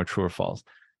or wrong or true or false.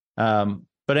 But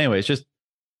anyways, just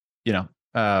back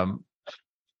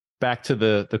to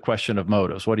the question of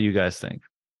motives. What do you guys think?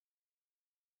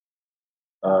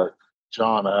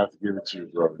 John, I have to give it to you,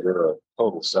 bro. You're a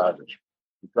total savage.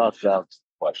 We got down to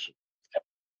the question: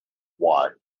 why?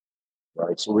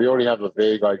 Right. So we already have a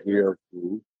vague idea of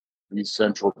who these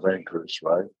central bankers,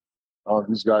 right?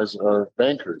 These guys are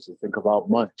bankers. They think about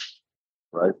money,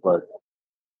 right? But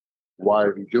why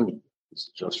are they doing it? Is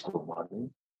it just for money?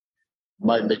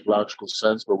 Might make logical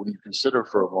sense, but when you consider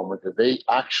for a moment that they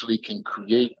actually can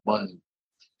create money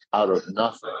out of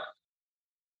nothing,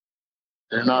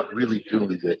 they're not really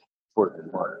doing it for the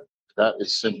money. That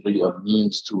is simply a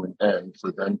means to an end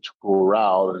for them to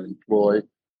corral and employ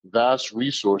vast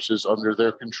resources under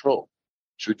their control.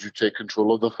 Should you take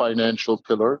control of the financial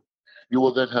pillar, you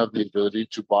will then have the ability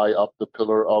to buy up the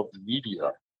pillar of the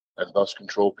media and thus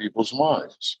control people's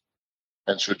minds.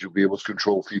 And should you be able to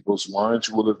control people's minds,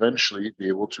 you will eventually be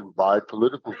able to provide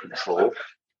political control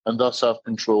and thus have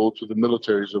control to the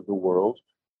militaries of the world.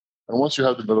 And once you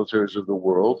have the militaries of the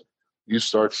world, you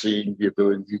start seeing the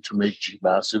ability to make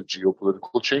massive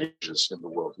geopolitical changes in the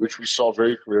world, which we saw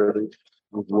very clearly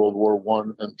with World War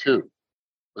I and II.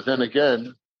 But then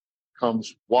again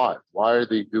comes why? Why are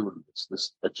they doing this?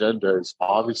 This agenda is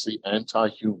obviously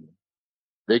anti-human.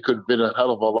 They could have been a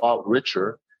hell of a lot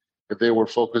richer if they were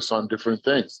focused on different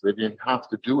things. They didn't have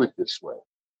to do it this way.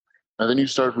 And then you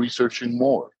start researching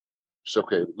more. So,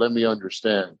 okay, let me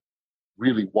understand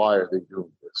really why are they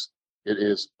doing this? It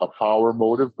is a power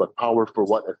motive, but power for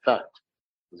what effect?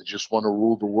 Do they just want to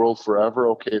rule the world forever?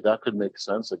 Okay, that could make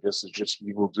sense. I guess it's just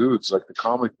evil dudes like the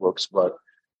comic books, but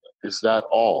is that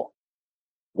all?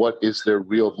 What is their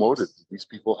real motive? Do these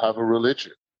people have a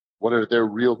religion? What are their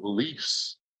real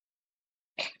beliefs?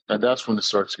 And that's when it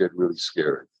starts to get really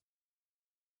scary.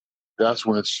 That's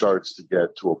when it starts to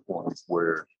get to a point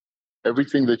where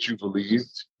everything that you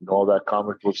believed, all that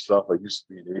comic book stuff, I used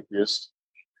to be an atheist,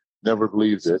 never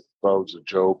believed it, thought it was a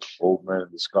joke, old man in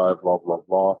the sky, blah, blah,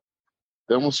 blah.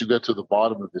 Then once you get to the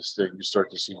bottom of this thing, you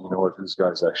start to see, what, these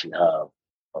guys actually have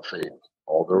a faith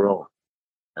all their own.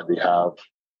 And they have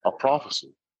a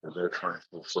prophecy that they're trying to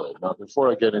fulfill. Now,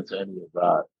 before I get into any of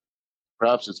that,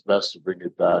 perhaps it's best to bring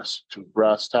it back to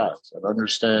brass tacks and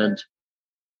understand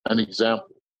an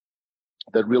example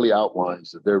that really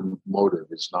outlines that their motive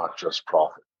is not just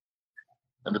profit.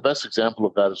 And the best example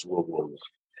of that is World War I.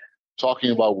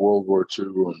 Talking about World War II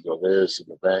and this and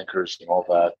the bankers and all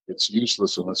that, it's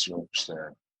useless unless you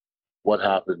understand what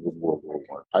happened in World War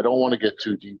I. I don't want to get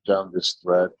too deep down this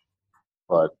thread,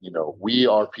 but we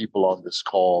are people on this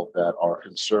call that are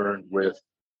concerned with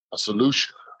a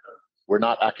solution. We're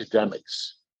not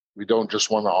academics. We don't just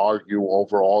want to argue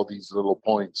over all these little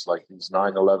points like these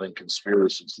 9/11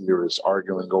 conspiracy theorists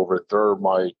arguing over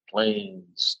thermite,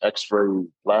 planes, X-ray,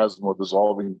 plasma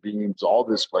dissolving beams, all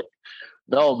this. Like,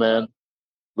 no, man,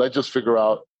 let's just figure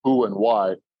out who and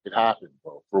why it happened,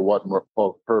 bro, for what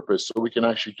purpose, so we can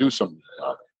actually do something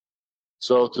about it.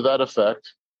 So to that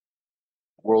effect,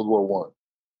 World War I,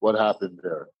 what happened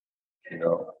there?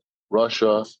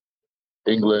 Russia,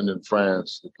 England, and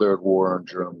France declared war on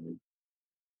Germany.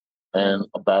 And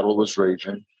a battle was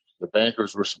raging. The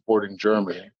bankers were supporting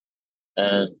Germany.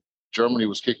 And Germany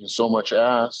was kicking so much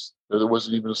ass that there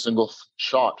wasn't even a single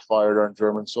shot fired on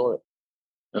German soil.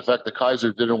 In fact, the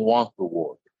Kaiser didn't want the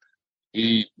war.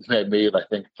 He had made, I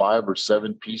think, 5 or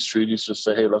 7 peace treaties to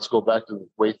say, hey, let's go back to the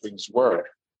way things were.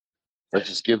 Let's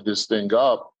just give this thing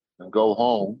up and go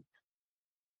home.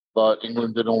 But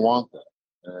England didn't want that.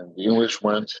 And the English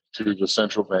went to the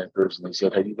central bankers and they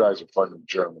said, hey, you guys are funding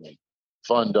Germany.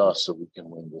 Fund us so we can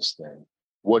win this thing.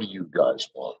 What do you guys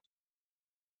want?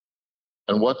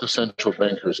 And what the central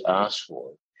bankers asked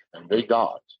for, and they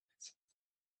got,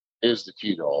 is the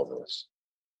key to all this.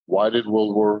 Why did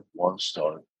World War I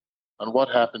start? And what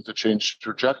happened to change the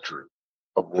trajectory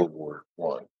of World War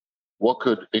I? What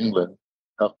could England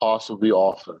have possibly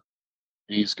offered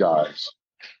these guys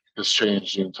to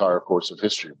change the entire course of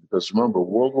history? Because remember,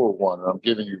 World War I, and I'm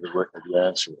giving you the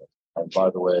answer. And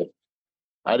by the way,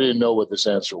 I didn't know what this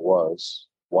answer was,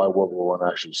 why World War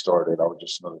I actually started. I was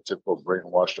just another typical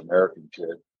brainwashed American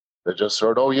kid that just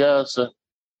heard, oh, yeah,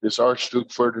 this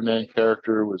Archduke Ferdinand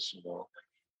character was,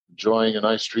 enjoying a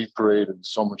nice street parade and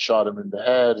someone shot him in the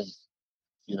head, and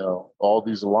all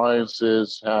these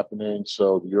alliances happening.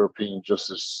 So the European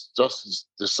justice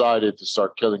decided to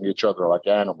start killing each other like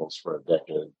animals for a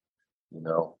decade,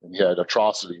 and you had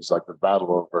atrocities like the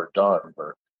Battle of Verdun,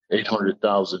 where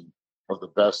 800,000 of the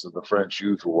best of the French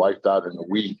youth were wiped out in a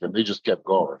week, and they just kept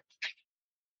going.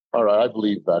 All right, I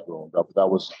believe that growing up, but that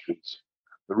wasn't the reason.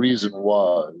 The reason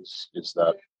is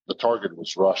that the target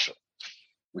was Russia,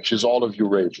 which is all of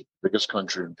Eurasia, the biggest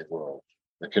country in the world,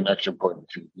 the connection point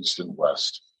between East and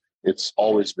West. It's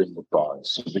always been the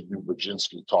prize. Zbigniew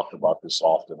Brzezinski talked about this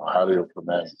often. I highly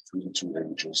recommend Between Two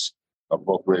Ages, a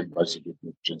book written by Zbigniew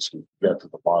Brzezinski, to get to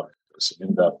the bottom of this.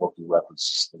 And in that book, he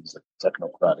references things like the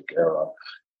technocratic era,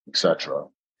 etc.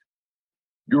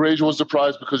 Eurasia was the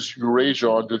prize because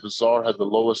Eurasia, under the Tsar, had the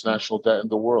lowest national debt in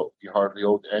the world. He hardly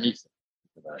owed anything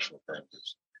to the national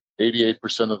bankers.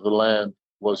 88% of the land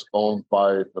was owned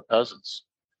by the peasants.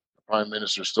 Prime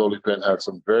Minister Stolypin had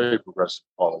some very progressive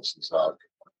policies out.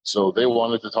 So they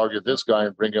wanted to target this guy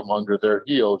and bring him under their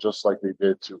heel, just like they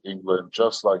did to England,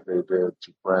 just like they did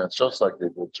to France, just like they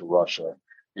did to Russia.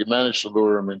 He managed to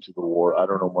lure him into the war. I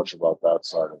don't know much about that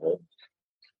side of it.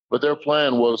 But their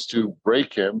plan was to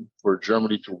break him, for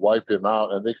Germany to wipe him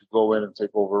out, and they could go in and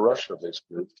take over Russia,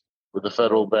 basically, with the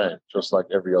federal bank, just like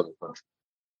every other country.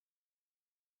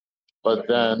 But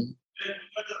then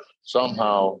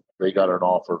somehow they got an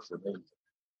offer from England.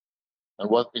 And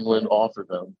what England offered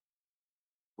them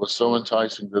was so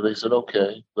enticing that they said,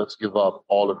 okay, let's give up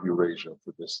all of Eurasia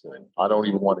for this thing. I don't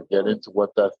even want to get into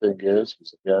what that thing is,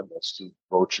 because again, that's too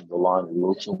approaching the line a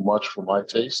little too much for my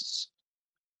tastes.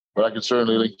 But I can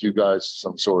certainly link you guys to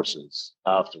some sources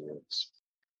afterwards.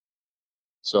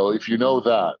 So if you know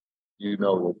that, you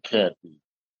know it can't be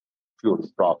purely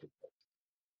profit.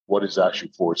 What is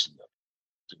actually forcing them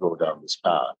to go down this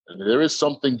path? And there is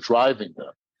something driving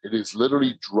them. It is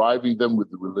literally driving them with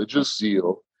the religious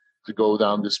zeal to go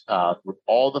down this path with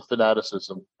all the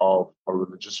fanaticism of a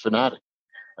religious fanatic.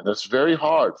 And that's very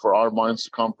hard for our minds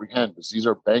to comprehend, because these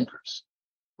are bankers,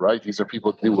 right? These are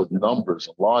people who deal with numbers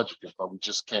and logic, but we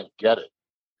just can't get it.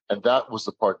 And that was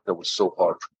the part that was so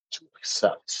hard for me to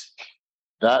accept.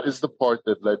 That is the part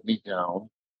that led me down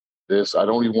this, I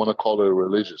don't even want to call it a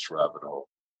religious rabbit hole,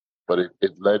 but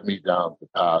it led me down the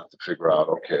path to figure out,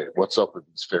 okay, what's up with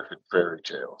these fairy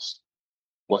tales?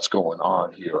 What's going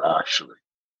on here, actually?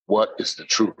 What is the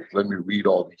truth? Let me read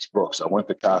all these books. I went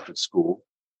to Catholic school,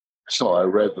 so I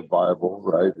read the Bible,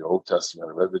 right? The Old Testament,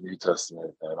 I read the New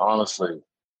Testament, and honestly,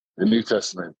 the New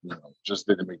Testament, just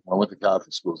didn't make. I went to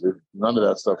Catholic schools. None of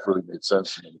that stuff really made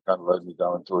sense to me. It kind of led me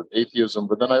down toward atheism,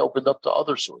 but then I opened up to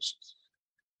other sources,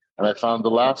 and I found the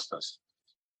Last Testament,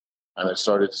 and I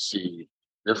started to see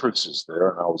differences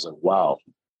there, and I was like, wow,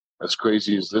 as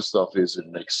crazy as this stuff is, it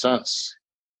makes sense.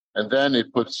 And then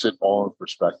it puts it all in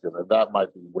perspective, and that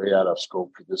might be way out of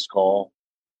scope for this call,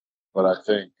 but I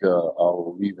think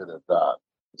I'll leave it at that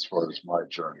as far as my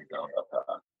journey down that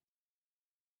path.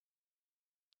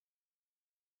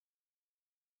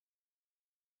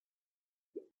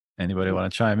 Anybody want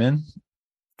to chime in?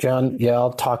 John, yeah,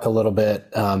 I'll talk a little bit.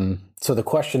 So the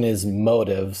question is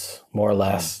motives, more or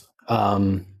less.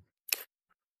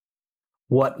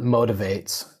 What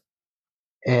motivates?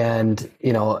 And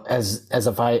as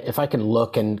if I can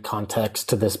look in context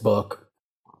to this book,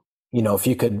 if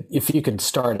you could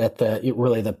start at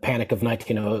the Panic of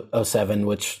 1907,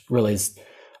 which really is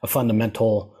a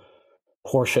fundamental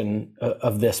portion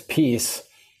of this piece,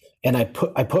 and I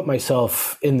put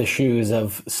myself in the shoes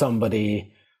of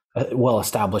somebody well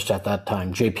established at that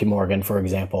time, J.P. Morgan, for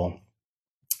example.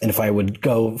 And if I would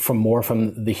go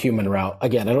from the human route,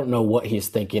 again, I don't know what he's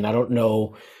thinking. I don't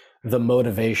know the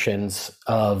motivations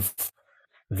of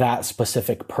that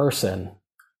specific person.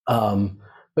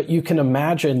 But you can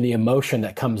imagine the emotion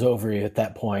that comes over you at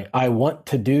that point. I want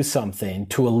to do something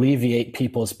to alleviate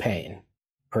people's pain,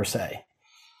 per se.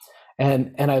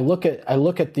 And I look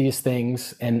at these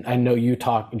things, and I know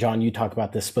John, you talk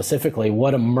about this specifically,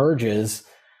 what emerges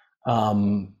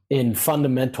in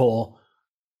fundamental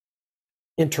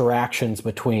interactions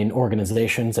between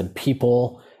organizations and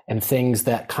people and things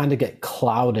that kind of get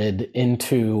clouded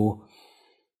into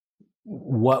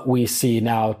what we see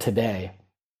now today.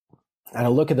 And I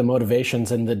look at the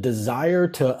motivations, and the desire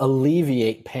to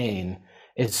alleviate pain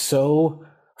is so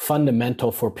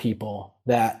fundamental for people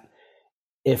that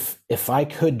if I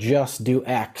could just do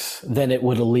X, then it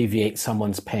would alleviate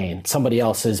someone's pain, somebody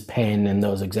else's pain in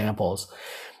those examples.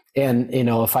 And, you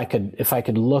know, if I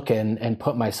could look and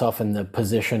put myself in the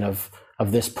position of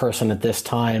this person at this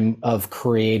time of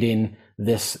creating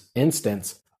this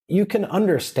instance, you can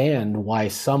understand why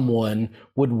someone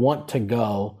would want to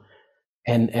go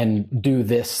and do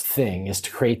this thing, is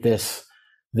to create this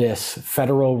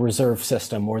Federal Reserve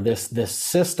System, or this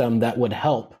system that would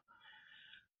help.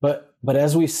 But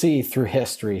as we see through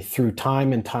history, through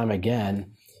time and time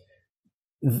again,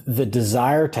 the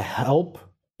desire to help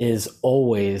is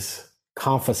always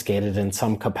confiscated in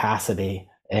some capacity,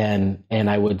 and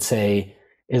I would say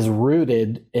is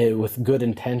rooted with good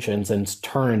intentions and it's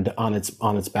turned on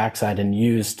its backside and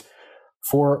used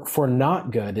for not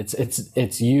good.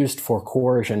 It's used for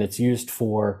coercion. It's used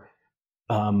for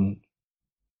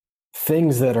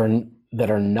things that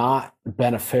are not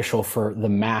beneficial for the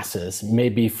masses,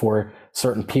 maybe for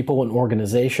certain people and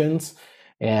organizations.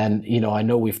 And, you know, I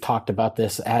know we've talked about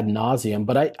this ad nauseum,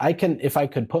 but I can, if I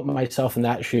could put myself in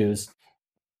that shoes,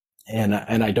 and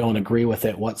I don't agree with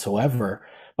it whatsoever,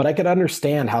 but I could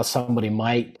understand how somebody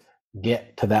might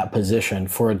get to that position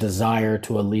for a desire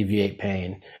to alleviate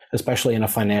pain, especially in a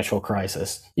financial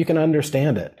crisis. You can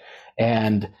understand it.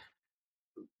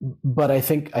 But I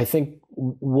think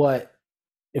what,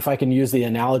 if I can use the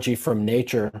analogy from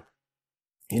nature,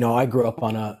 you know, I grew up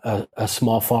on a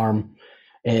small farm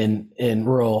in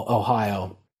rural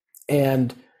Ohio,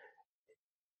 and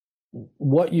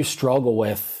what you struggle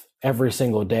with every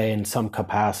single day in some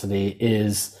capacity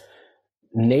is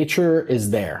nature is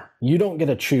there. You don't get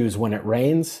to choose when it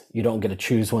rains. You don't get to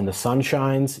choose when the sun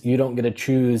shines. You don't get to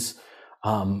choose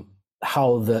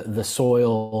how the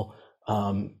soil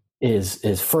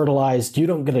is fertilized. You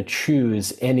don't get to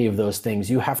choose any of those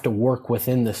things. You have to work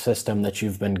within the system that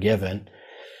you've been given.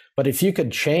 But if you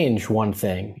could change one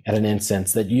thing at an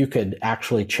instance, that you could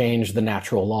actually change the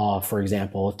natural law, for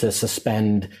example, to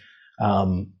suspend,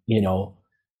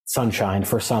 sunshine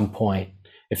for some point,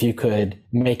 if you could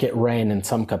make it rain in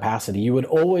some capacity, you would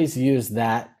always use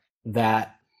that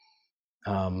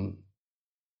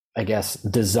I guess,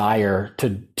 desire to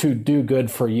do good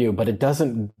for you, but it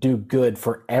doesn't do good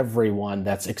for everyone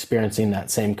that's experiencing that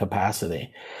same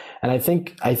capacity. And I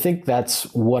think that's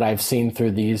what I've seen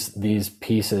through these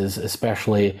pieces,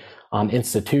 especially on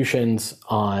institutions,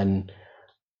 on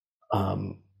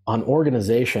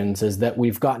organizations, is that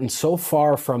we've gotten so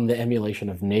far from the emulation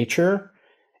of nature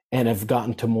and have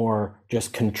gotten to more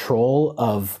just control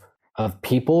of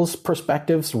people's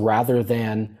perspectives rather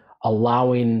than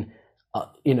allowing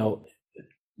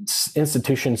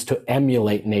institutions to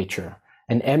emulate nature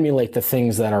and emulate the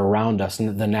things that are around us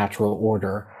in the natural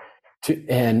order,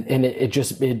 and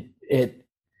it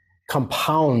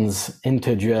compounds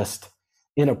into just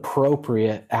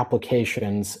inappropriate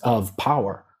applications of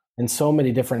power in so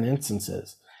many different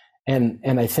instances. And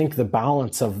I think the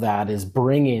balance of that is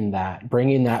bringing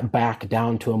that back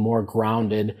down to a more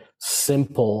grounded,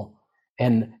 simple,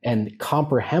 and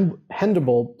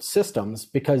comprehensible systems,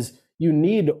 because you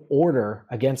need order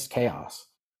against chaos.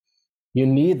 You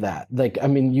need that.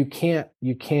 You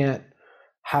can't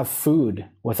have food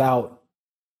without,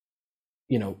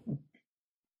 you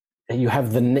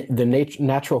have the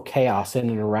natural chaos in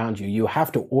and around you. You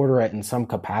have to order it in some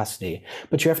capacity,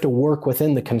 but you have to work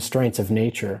within the constraints of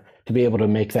nature to be able to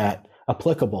make that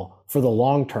applicable for the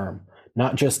long term,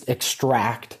 not just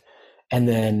extract and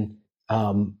then,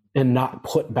 and not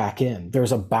put back in.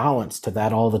 There's a balance to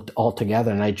that all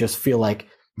together. And I just feel like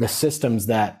the systems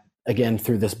that, again,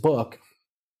 through this book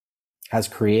has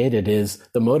created is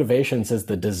the motivations is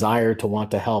the desire to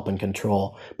want to help and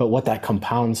control. But what that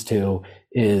compounds to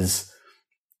is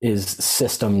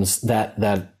systems that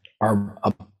are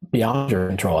beyond your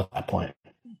control at that point.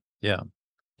 Yeah.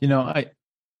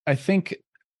 I think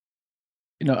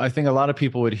a lot of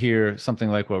people would hear something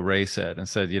like what Ray said and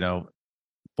said,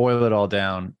 boil it all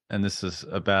down, and this is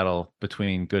a battle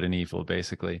between good and evil,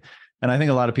 basically. And I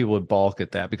think a lot of people would balk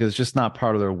at that because it's just not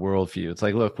part of their worldview. It's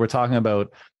like, look, we're talking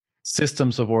about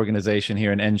systems of organization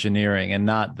here and engineering, and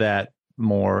not that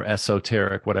more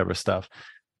esoteric, whatever stuff.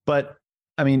 But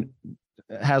I mean,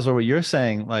 Hartzler, what you're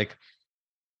saying, like,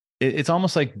 it's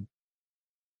almost like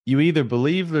you either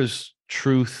believe there's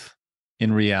truth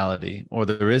in reality or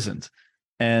there isn't.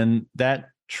 And that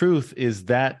truth is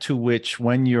that to which,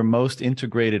 when you're most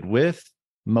integrated with,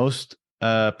 most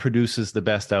produces the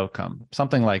best outcome,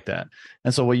 something like that.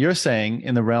 And so what you're saying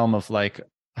in the realm of like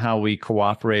how we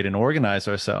cooperate and organize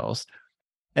ourselves,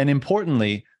 and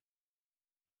importantly,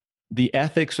 the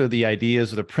ethics or the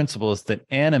ideas or the principles that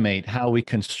animate how we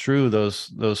construe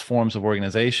those forms of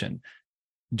organization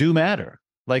do matter.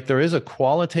 Like there is a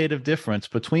qualitative difference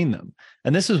between them.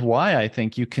 And this is why I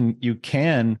think you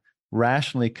can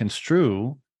rationally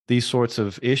construe these sorts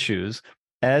of issues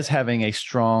as having a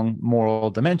strong moral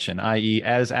dimension, i.e.,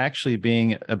 as actually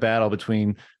being a battle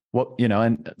between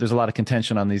and there's a lot of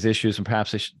contention on these issues, and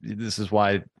perhaps this is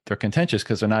why they're contentious,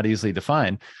 because they're not easily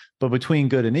defined, but between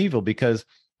good and evil. Because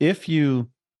if you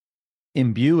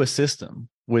imbue a system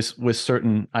with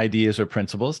certain ideas or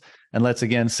principles, and let's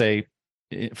again say,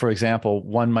 for example,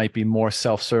 one might be more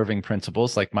self-serving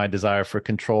principles, like my desire for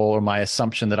control or my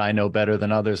assumption that I know better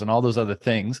than others and all those other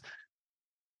things,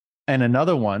 and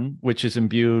another one which is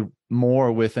imbued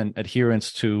more with an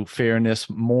adherence to fairness,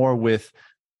 more with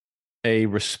a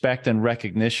respect and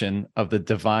recognition of the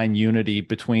divine unity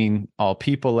between all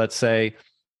people, let's say,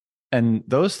 and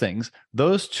those things,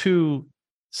 those two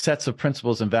sets of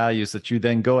principles and values that you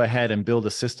then go ahead and build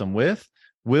a system with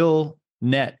will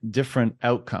net different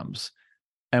outcomes.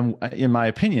 And in my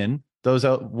opinion,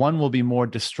 one will be more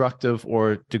destructive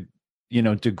or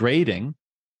degrading,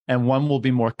 and one will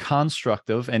be more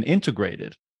constructive and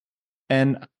integrated.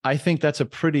 And I think that's a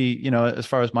pretty, as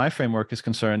far as my framework is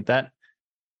concerned,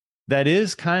 that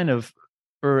is kind of,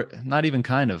 or not even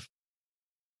kind of,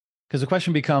 because the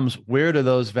question becomes, where do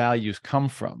those values come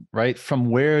from, right? From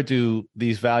where do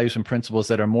these values and principles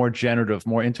that are more generative,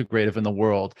 more integrative in the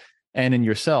world and in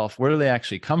yourself, where do they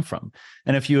actually come from?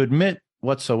 And if you admit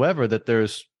whatsoever that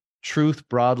there's truth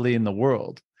broadly in the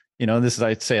world, this is,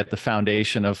 I'd say, at the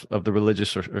foundation of the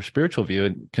religious or spiritual view,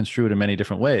 and construed in many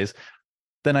different ways,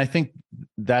 then I think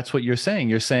that's what you're saying.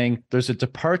 You're saying there's a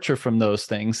departure from those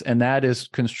things, and that is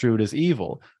construed as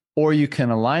evil. Or you can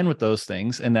align with those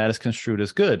things, and that is construed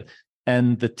as good.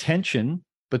 And the tension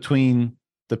between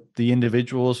the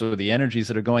individuals or the energies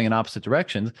that are going in opposite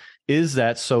directions is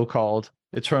that so-called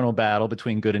eternal battle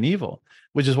between good and evil,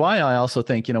 which is why I also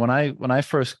think, when I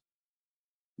first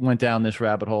went down this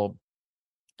rabbit hole,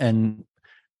 and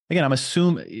again, I'm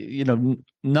assuming,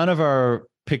 none of our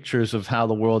pictures of how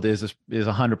the world is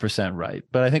 100% right,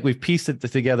 but I think we've pieced it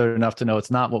together enough to know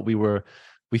it's not what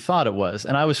we thought it was.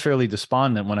 And I was fairly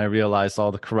despondent when I realized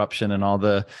all the corruption and all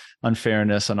the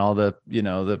unfairness and all the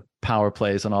the power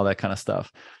plays and all that kind of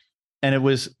stuff. And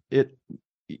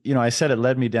I said it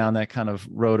led me down that kind of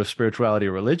road of spirituality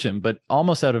or religion, but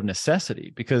almost out of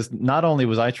necessity, because not only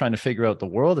was I trying to figure out the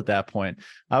world at that point,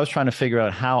 I was trying to figure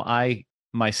out how I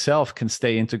myself can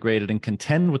stay integrated and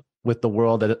contend with the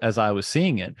world as I was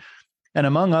seeing it. And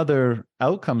among other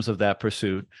outcomes of that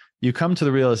pursuit, you come to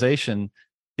the realization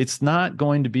it's not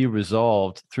going to be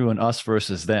resolved through an us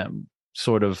versus them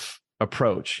sort of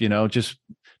approach, just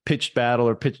pitched battle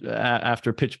or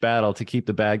after pitched battle to keep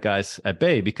the bad guys at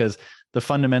bay, because the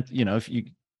fundamental, if you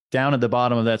down at the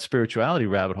bottom of that spirituality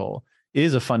rabbit hole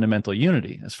is a fundamental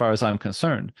unity as far as I'm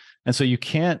concerned. And so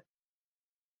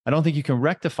I don't think you can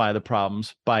rectify the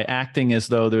problems by acting as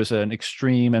though there's an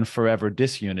extreme and forever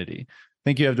disunity. I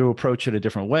think you have to approach it a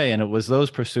different way. And it was those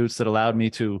pursuits that allowed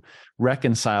me to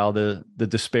reconcile the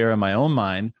despair in my own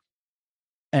mind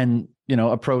and,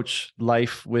 approach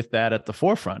life with that at the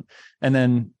forefront. And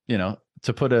then,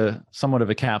 to put somewhat of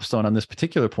a capstone on this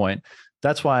particular point,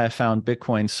 that's why I found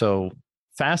Bitcoin so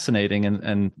fascinating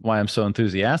and why I'm so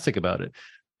enthusiastic about it.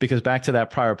 Because back to that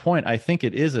prior point, I think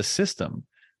it is a system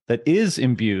that is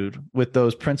imbued with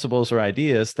those principles or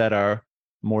ideas that are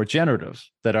more generative,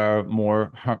 that are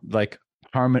more that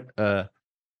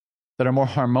are more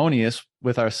harmonious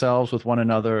with ourselves, with one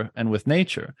another, and with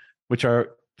nature, which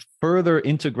are further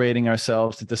integrating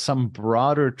ourselves into some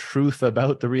broader truth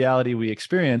about the reality we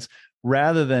experience,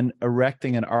 rather than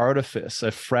erecting an artifice,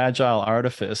 a fragile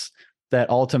artifice that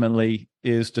ultimately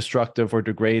is destructive or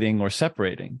degrading or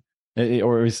separating,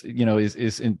 or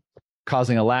is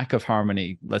causing a lack of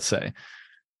harmony, let's say.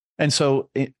 And so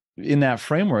in that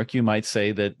framework, you might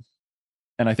say that,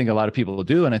 and I think a lot of people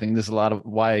do, and I think there's a lot of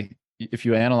why, if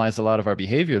you analyze a lot of our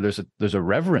behavior, there's a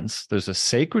reverence, there's a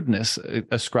sacredness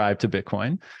ascribed to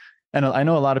Bitcoin. And I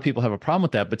know a lot of people have a problem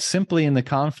with that, but simply in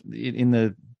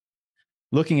the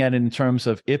looking at it in terms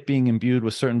of it being imbued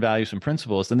with certain values and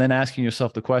principles, and then asking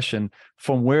yourself the question,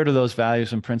 from where do those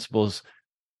values and principles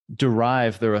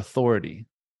derive their authority,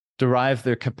 derive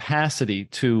their capacity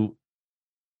to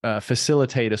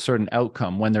facilitate a certain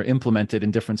outcome when they're implemented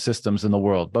in different systems in the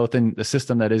world, both in the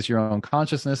system that is your own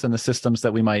consciousness and the systems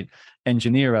that we might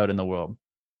engineer out in the world.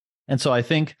 And so I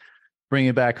think,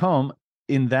 bringing it back home,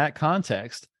 in that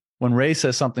context, when Ray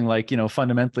says something like,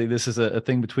 fundamentally, this is a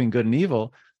thing between good and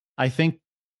evil, I think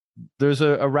there's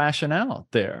a rationale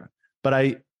there.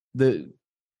 But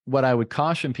what I would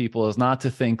caution people is not to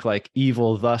think like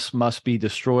evil thus must be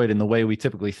destroyed in the way we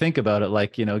typically think about it,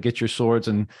 like, get your swords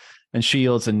and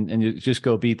shields and you just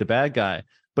go beat the bad guy.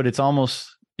 But it's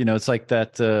almost, it's like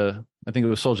that, I think it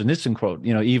was Solzhenitsyn quote,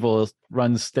 evil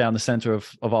runs down the center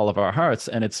of all of our hearts.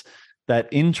 And it's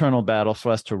that internal battle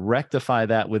for us to rectify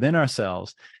that within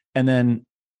ourselves. And then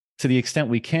to the extent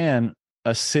we can,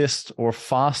 assist or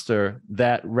foster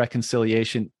that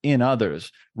reconciliation in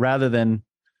others rather than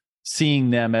seeing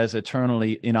them as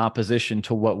eternally in opposition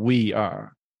to what we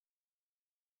are.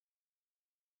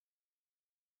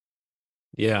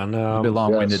 Yeah, no, a bit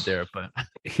long-winded there, but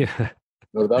yeah.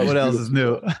 No, what else is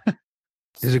new?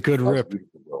 It's a good rip.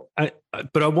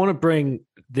 But I want to bring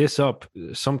this up,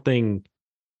 something,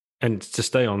 and to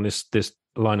stay on this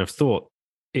line of thought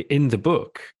in the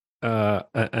book.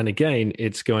 And again,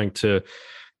 it's going to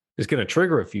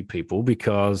trigger a few people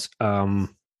because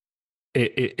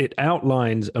it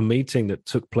outlines a meeting that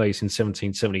took place in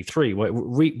 1773.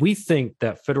 We think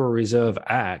that Federal Reserve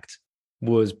Act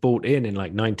was brought in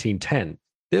like 1910.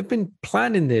 They've been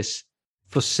planning this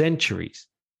for centuries.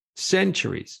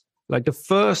 Like the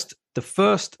first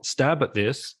stab at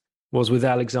this was with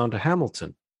Alexander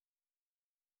Hamilton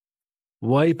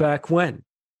way back when.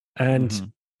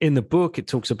 And in the book, it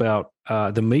talks about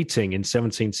the meeting in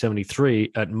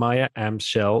 1773 at Meyer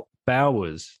Amschel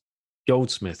Bauer's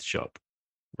goldsmith shop,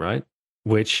 right?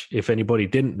 Which, if anybody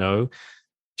didn't know,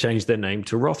 changed their name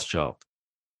to Rothschild.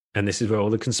 And this is where all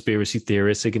the conspiracy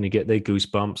theorists are going to get their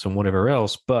goosebumps and whatever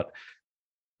else. But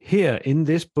here in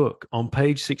this book on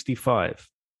page 65,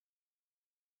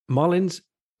 Mullins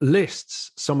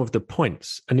lists some of the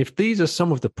points. And if these are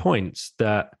some of the points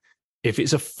that, if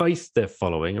it's a faith they're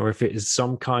following, or if it is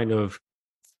some kind of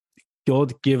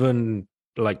God-given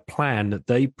like plan that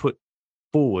they put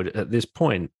forward at this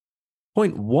point,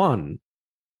 point one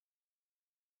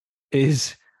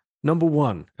is number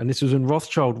one. And this was when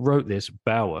Rothschild wrote this,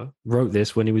 Bauer wrote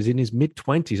this when he was in his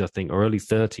mid-20s, I think, or early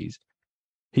 30s.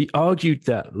 He argued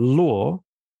that law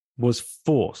was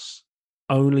force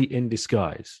only in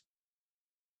disguise.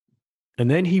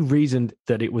 And then he reasoned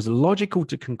that it was logical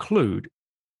to conclude,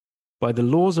 by the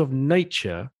laws of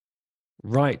nature,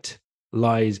 right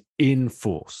lies in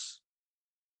force.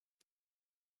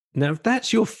 Now, if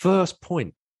that's your first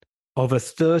point of a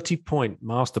 30-point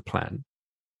master plan,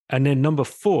 and then number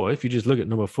four, if you just look at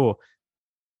number four,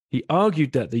 he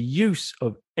argued that the use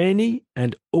of any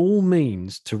and all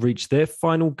means to reach their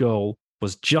final goal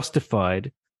was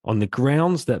justified on the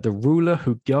grounds that the ruler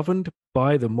who governed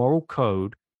by the moral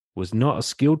code was not a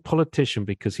skilled politician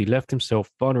because he left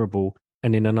himself vulnerable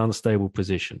and in an unstable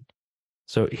position.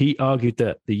 So he argued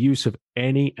that the use of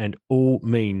any and all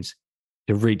means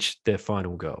to reach their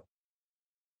final goal.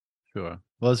 Sure.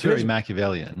 Well, it's very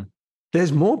Machiavellian.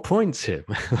 There's more points here.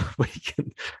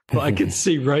 But I can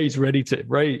see Ray's ready.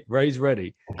 Ray's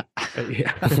ready.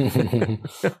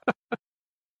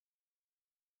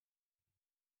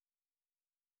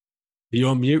 You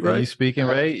on mute, Ray? Are you speaking,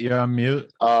 Ray? You're on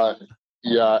mute.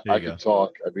 Yeah, I can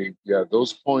talk. I mean, yeah,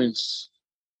 those points.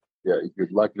 Yeah, you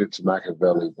could liken it to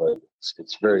Machiavelli, but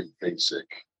it's very basic.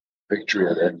 Victory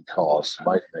at any cost,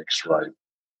 might makes right.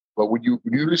 But when you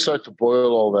decide to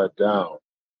boil all that down,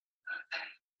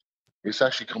 it's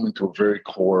actually coming to a very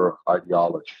core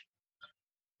ideology.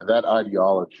 And that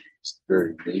ideology is the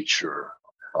very nature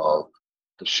of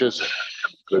the schism.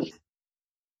 Good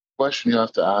question you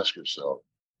have to ask yourself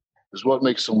is, what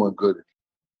makes someone good?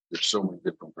 There's so many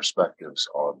different perspectives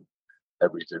on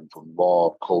everything from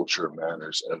law, culture,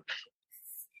 manners, and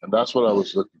that's what I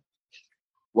was looking for.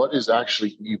 What is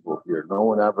actually evil here? No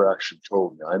one ever actually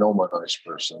told me. I know I'm a nice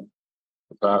person.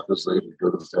 The path is laid with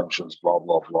good intentions, blah,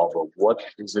 blah, blah, blah. What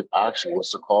is it actually?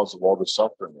 What's the cause of all the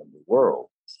suffering in the world?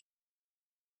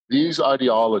 These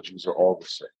ideologies are all the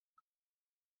same.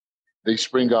 They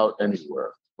spring out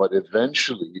anywhere, but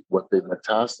eventually what they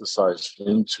metastasize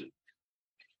into,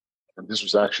 and this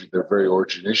was actually their very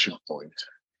origination point,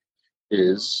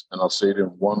 is, and I'll say it in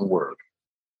one word,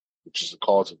 which is the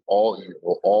cause of all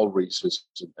evil, all racism,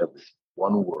 everything.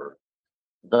 One word.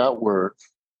 That word,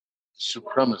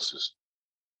 supremacism.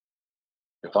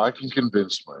 If I can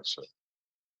convince myself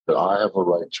that I have a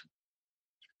right to,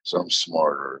 because I'm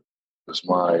smarter, because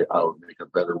I would make a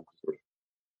better word,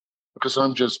 because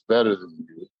I'm just better than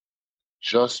you,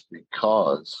 just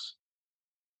because,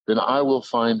 then I will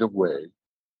find a way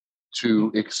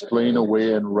to explain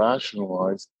away and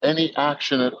rationalize any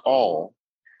action at all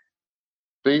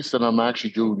based on I'm actually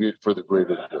doing it for the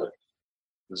greater good.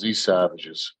 because these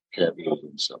savages can't heal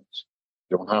themselves.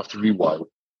 You don't have to be white.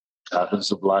 It happens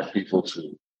to Black people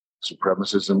too.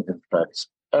 Supremacism infects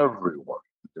everyone.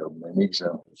 There are many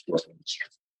examples throughout history.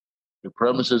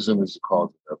 Supremacism is the cause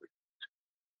of everything.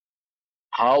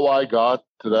 How I got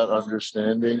to that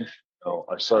understanding,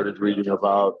 I started reading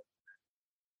about,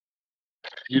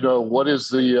 what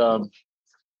is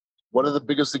one of the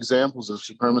biggest examples of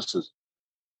supremacism,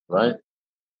 right?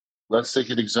 Let's take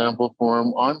an example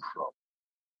from I'm from.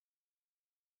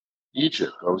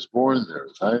 Egypt. I was born there,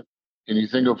 right? Can you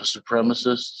think of a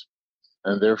supremacist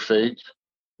and their fate?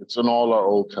 It's in all our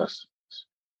Old Testaments.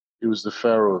 He was the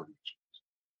Pharaoh of Egypt.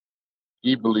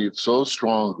 He believed so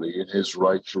strongly in his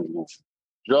right to rule,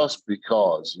 just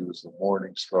because he was the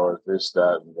morning star, this,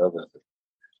 that, and the other thing,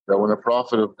 that when a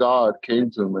prophet of God came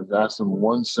to him and asked him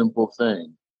one simple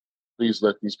thing, please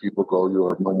let these people go, you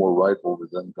are no more right over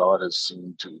them, God has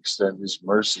seemed to extend his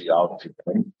mercy out to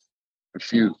him,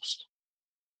 refused.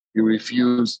 He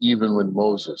refused even when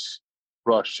Moses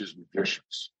crushed his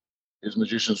magicians. His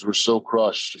magicians were so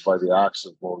crushed by the acts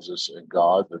of Moses and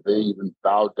God that they even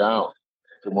bowed down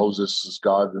to Moses'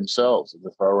 God themselves. And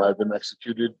the Pharaoh had them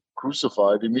executed,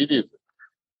 crucified immediately.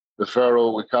 The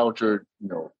Pharaoh encountered,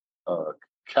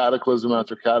 cataclysm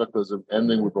after cataclysm,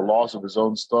 ending with the loss of his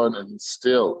own son, and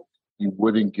still he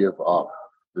wouldn't give up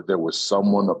that there was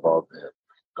someone above him,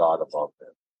 God above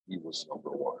him. He was number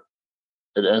one.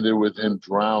 It ended with him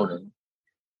drowning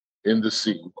in the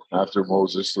sea after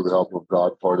Moses, through the help of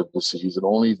God, parted the seas. And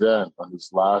only then, on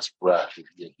his last breath, did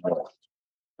he acknowledge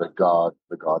that God,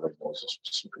 the God of Moses,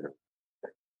 was superior.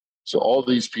 So all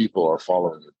these people are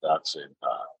following that same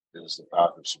path. It is the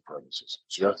path of supremacism.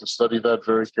 So you have to study that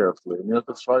very carefully, and you have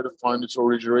to try to find its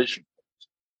origination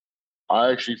point.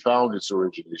 I actually found its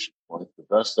origination point the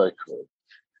best I could,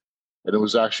 and it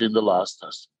was actually in the Last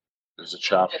Testament. There's a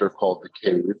chapter called The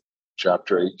Cave,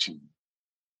 chapter 18.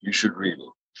 You should read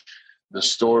it. The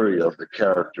story of the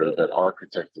character that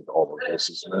architected all of this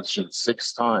is mentioned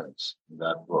 6 times in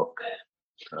that book.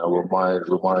 And I will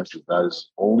remind you, that is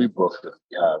the only book that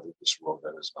we have in this world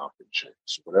that has not been changed.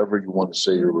 So whatever you want to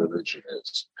say your religion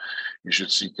is, you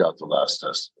should seek out the Last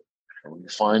Testament. And when you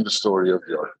find the story of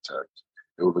the architect,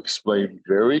 it will explain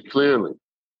very clearly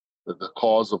that the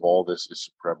cause of all this is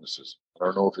supremacism. I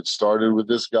don't know if it started with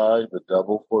this guy, the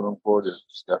devil, quote unquote,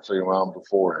 is definitely around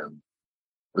before him.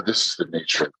 But this is the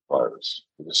nature of the virus.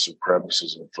 It is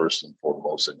supremacism first and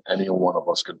foremost, and any one of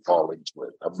us can fall into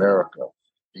it. America,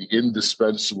 the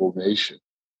indispensable nation.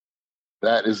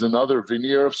 That is another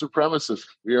veneer of supremacism.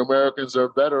 We Americans are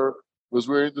better because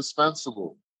we're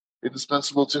indispensable.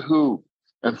 Indispensable to who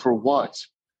and for what?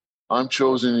 I'm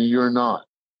chosen and you're not.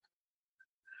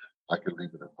 I could leave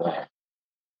it at that.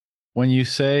 When you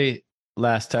say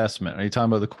Last Testament, are you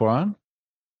talking about the Quran?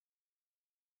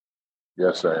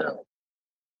 Yes, I am.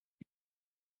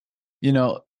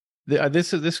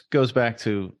 This goes back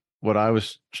to what I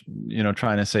was,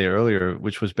 trying to say earlier,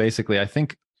 which was basically, I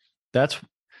think that's,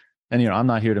 and I'm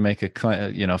not here to make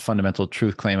a fundamental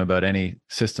truth claim about any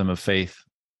system of faith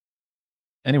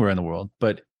anywhere in the world,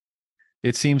 but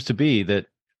it seems to be that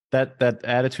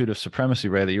attitude of supremacy,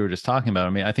 Ray, that you were just talking about. I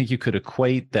mean, I think you could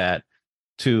equate that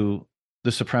to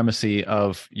the supremacy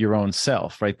of your own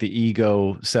self, right? The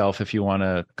ego self, if you want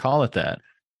to call it that,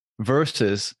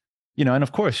 versus, and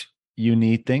of course, you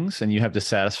need things and you have to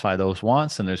satisfy those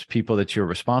wants, and there's people that you're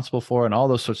responsible for and all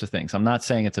those sorts of things. I'm not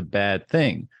saying it's a bad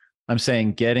thing. I'm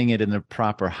saying getting it in the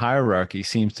proper hierarchy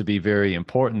seems to be very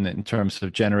important in terms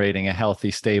of generating a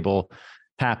healthy, stable,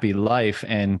 happy life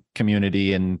and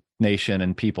community and nation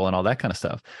and people and all that kind of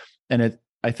stuff. And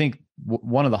I think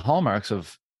one of the hallmarks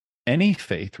of any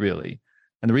faith, really,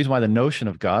 and the reason why the notion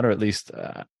of God, or at least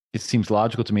it seems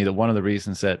logical to me that one of the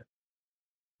reasons that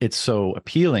it's so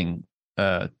appealing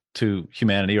to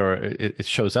humanity, or it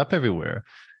shows up everywhere,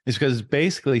 is because it's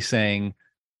basically saying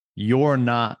you're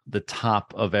not the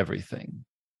top of everything,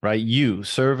 right? You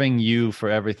serving you for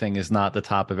everything is not the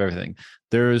top of everything.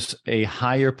 There's a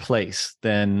higher place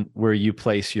than where you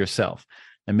place yourself.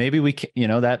 And maybe we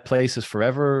can, that place is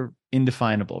forever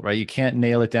indefinable, right? You can't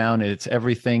nail it down. It's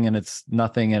everything and it's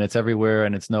nothing and it's everywhere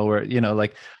and it's nowhere,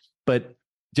 but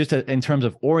just in terms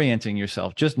of orienting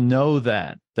yourself, just know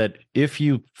that if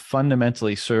you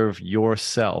fundamentally serve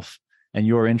yourself and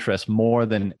your interests more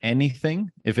than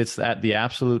anything, if it's at the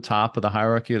absolute top of the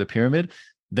hierarchy of the pyramid,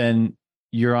 then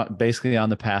you're basically on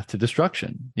the path to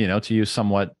destruction, to use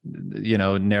somewhat,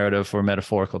 narrative or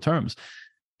metaphorical terms.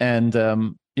 And,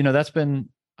 that's been,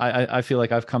 I feel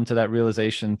like I've come to that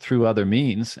realization through other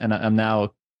means, and I'm now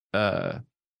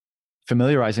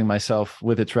familiarizing myself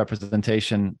with its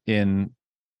representation in,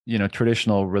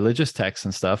 traditional religious texts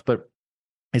and stuff. But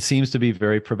it seems to be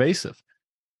very pervasive.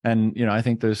 And, I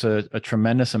think there's a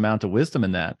tremendous amount of wisdom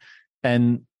in that.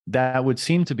 And that would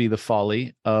seem to be the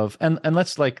folly of, and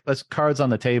let's cards on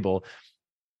the table.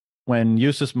 When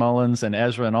Eustace Mullins and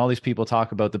Ezra and all these people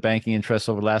talk about the banking interests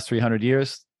over the last 300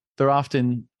 years, they're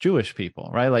often Jewish people,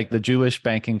 right? Like the Jewish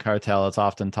banking cartel, it's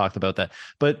often talked about that.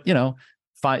 But,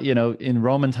 in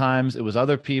Roman times, it was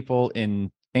other people.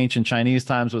 In ancient Chinese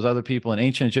times, it was other people. In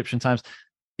ancient Egyptian times,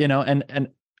 and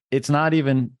it's not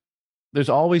even, there's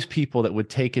always people that would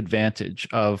take advantage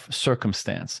of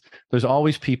circumstance. There's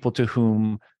always people to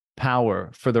whom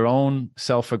power for their own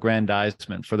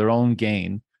self-aggrandizement, for their own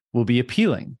gain, will be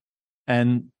appealing.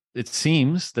 And it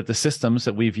seems that the systems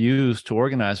that we've used to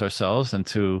organize ourselves and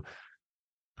to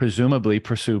presumably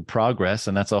pursue progress,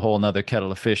 and that's a whole nother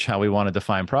kettle of fish, how we want to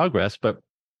define progress, but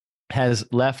has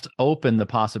left open the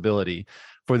possibility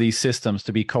for these systems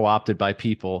to be co-opted by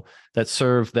people that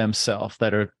serve themselves,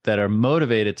 that are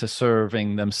motivated to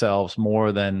serving themselves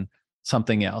more than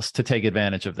something else, to take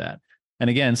advantage of that. And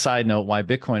again, side note, why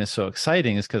Bitcoin is so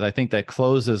exciting is because I think that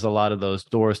closes a lot of those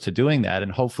doors to doing that.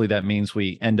 And hopefully that means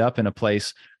we end up in a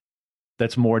place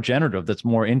that's more generative, that's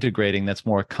more integrating, that's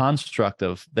more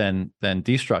constructive than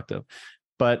destructive.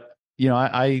 But,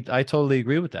 I totally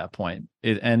agree with that point.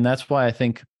 And that's why I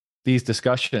think these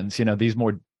discussions, these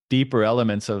more deeper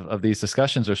elements of these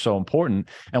discussions are so important,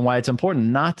 and why it's important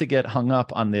not to get hung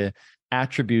up on the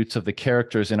attributes of the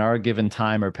characters in our given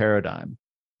time or paradigm.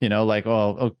 Like,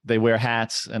 they wear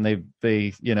hats and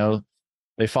they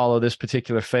follow this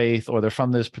particular faith, or they're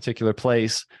from this particular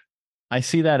place. I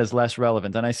see that as less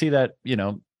relevant. And I see that,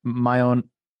 my own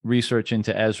research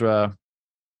into Ezra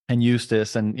and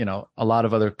Eustace and, a lot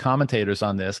of other commentators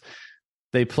on this,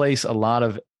 they place a lot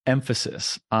of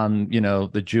emphasis on,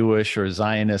 the Jewish or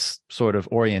Zionist sort of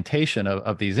orientation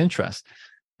of these interests.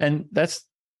 And that's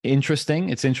interesting.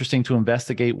 It's interesting to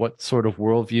investigate what sort of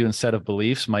worldview and set of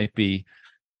beliefs might be,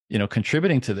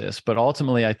 contributing to this. But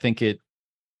ultimately, I think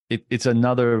it's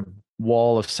another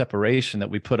wall of separation that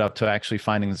we put up to actually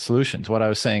finding the solutions. What I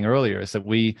was saying earlier is that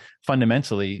we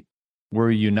fundamentally,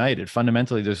 we're united.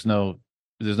 Fundamentally, there's no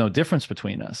difference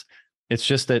between us. It's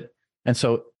just that, and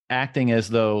so acting as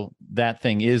though that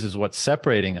thing is what's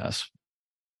separating us,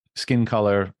 skin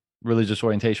color, religious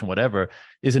orientation, whatever,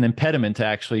 is an impediment to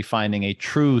actually finding a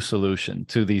true solution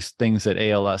to these things that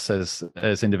ail us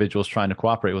as individuals trying to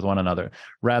cooperate with one another,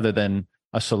 rather than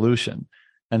a solution.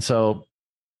 And so,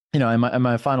 and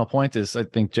my final point is, I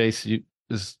think, Jace,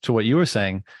 is to what you were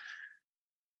saying,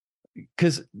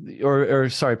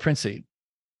 sorry, Princey.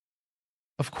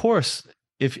 Of course,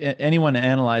 if anyone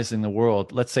analyzing the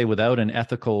world, let's say without an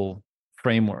ethical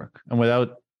framework and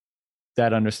without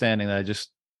that understanding that I just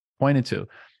pointed to,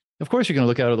 of course you're going to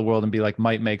look out at the world and be like,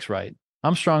 might makes right.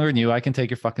 I'm stronger than you. I can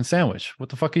take your fucking sandwich. What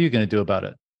the fuck are you going to do about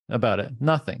it?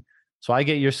 Nothing. So I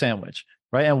get your sandwich,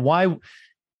 right? And why,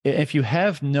 if you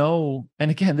have no,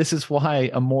 and again, this is why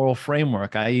a moral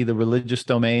framework, i.e. the religious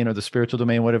domain or the spiritual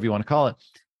domain, whatever you want to call it,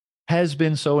 has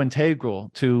been so integral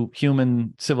to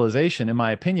human civilization, in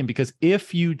my opinion, because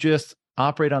if you just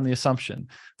operate on the assumption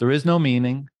there is no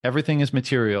meaning, everything is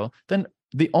material, then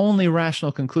the only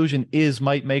rational conclusion is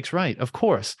might makes right. Of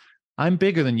course, I'm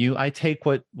bigger than you. I take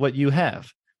what you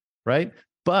have, right?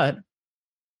 But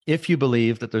if you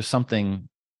believe that there's something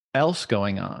else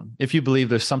going on, if you believe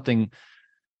there's something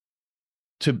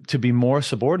to be more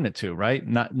subordinate to, right?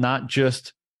 Not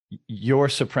just your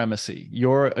supremacy,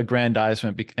 your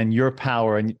aggrandizement, and your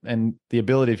power, and the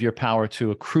ability of your power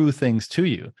to accrue things to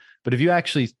you. But if you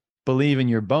actually believe in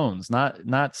your bones,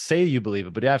 not say you believe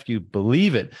it, but after you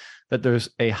believe it, that there's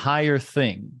a higher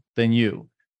thing than you,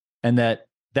 and that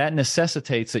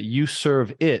necessitates that you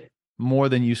serve it more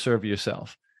than you serve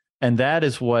yourself. And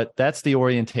that's the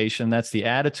orientation, that's the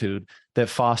attitude that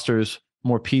fosters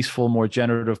more peaceful, more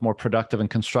generative, more productive and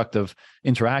constructive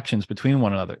interactions between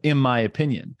one another, in my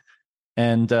opinion.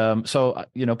 And so,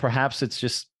 perhaps it's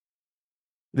just,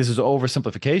 this is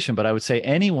oversimplification, but I would say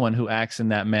anyone who acts in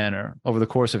that manner over the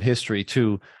course of history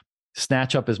to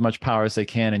snatch up as much power as they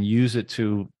can and use it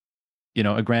to,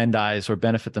 aggrandize or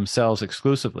benefit themselves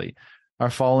exclusively,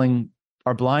 are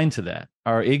blind to that,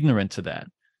 are ignorant to that.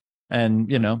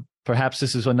 And, perhaps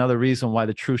this is another reason why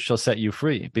the truth shall set you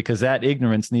free, because that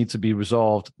ignorance needs to be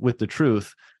resolved with the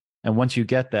truth. And once you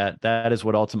get that, that is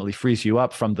what ultimately frees you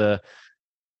up from the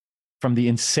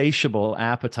insatiable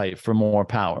appetite for more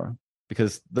power,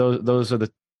 because those are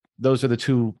the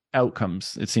two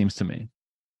outcomes, it seems to me.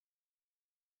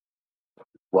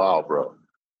 Wow, bro.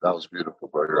 That was beautiful,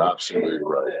 bro. You're absolutely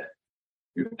right.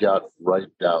 You got right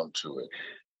down to it.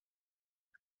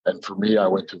 And for me, I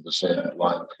went through the same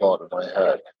line of thought in my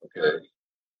head. Okay.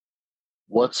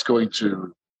 what's going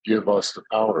to give us the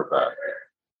power back?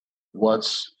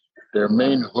 What's their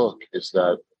main hook is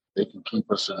that they can keep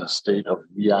us in a state of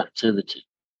reactivity.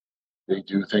 They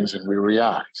do things and we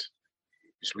react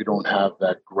because we don't have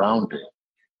that grounding,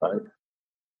 right?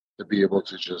 To be able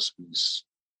to just be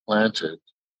planted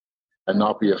and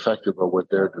not be affected by what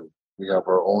they're doing. We have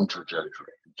our own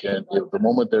trajectory. We can't, if the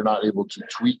moment they're not able to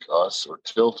tweak us or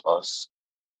tilt us,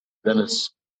 then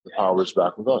it's the power is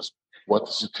back with us. What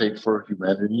does it take for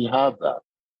humanity to have that?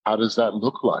 How does that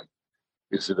look like?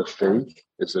 Is it a faith?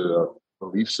 Is it a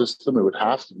belief system? It would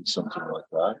have to be something like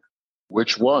that.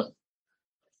 Which one?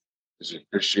 Is it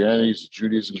Christianity? Is it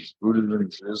Judaism? Is it Buddhism?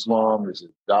 Is it Islam? Is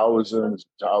it Taoism? Is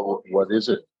it Tao? What is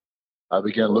it? I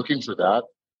began looking for that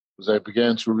because I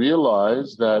began to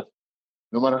realize that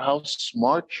no matter how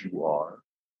smart you are,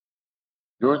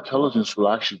 your intelligence will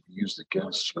actually be used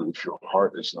against you if your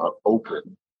heart is not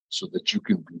open so that you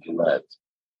can be led.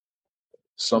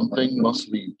 Something must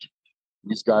lead you.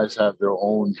 These guys have their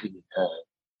own hidden hand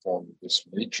forming this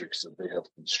matrix that they have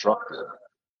constructed,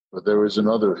 but there is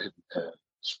another hidden hand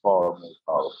that's far more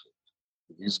powerful.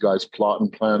 These guys plot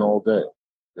and plan all day.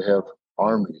 They have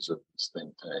armies of these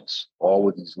think tanks, all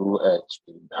with these little eggs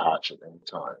being hatched at any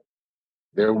time.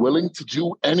 They're willing to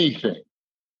do anything,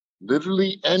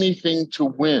 literally anything to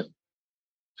win.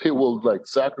 They will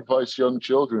sacrifice young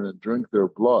children and drink their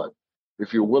blood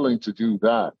if you're willing to do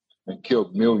that and kill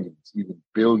millions, even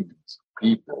billions of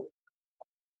people.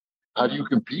 How do you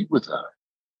compete with that?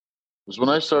 Because when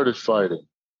I started fighting,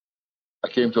 I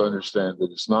came to understand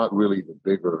that it's not really the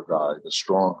bigger guy, the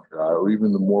stronger guy, or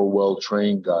even the more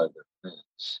well-trained guy that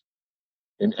wins.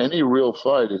 In any real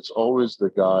fight, it's always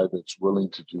the guy that's willing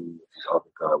to do what the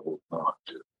other guy will not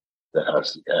do, that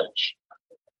has the edge.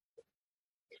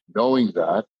 Knowing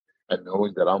that, and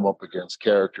knowing that I'm up against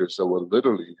characters that will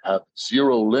literally have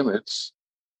zero limits,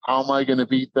 how am I going to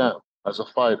beat them? As a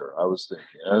fighter, I was thinking,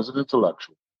 as an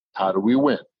intellectual, how do we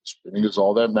win? Winning is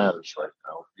all that matters right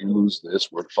now. If we lose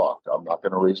this, we're fucked. I'm not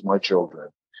going to raise my children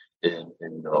in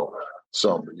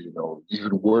some,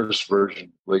 even worse version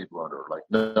of Blade Runner.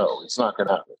 No, it's not going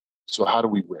to happen. So how do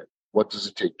we win? What does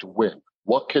it take to win?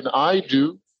 What can I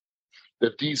do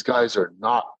that these guys are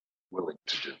not willing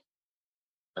to do?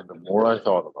 And the more I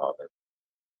thought about it,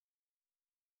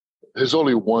 there's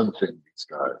only one thing these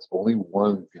guys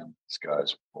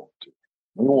won't do.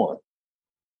 Only one.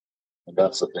 And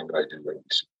that's the thing I do every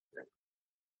single day.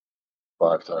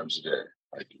 5 times a day,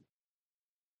 I do.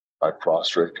 I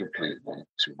prostrate completely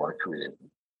to my Creator.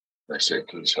 I say,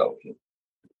 please help me.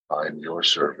 I am your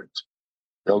servant.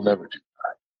 They'll never do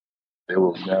that. They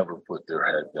will never put their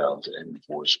head down to any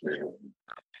force greater than them,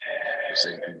 because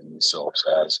they view themselves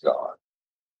as God.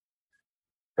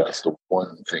 That's the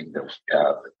one thing that we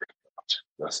have that they don't.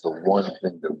 That's the one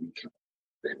thing that we can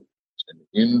do. And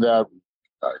in that,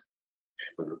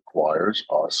 it requires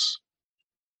us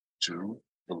to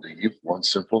believe one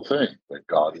simple thing, that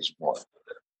God is one.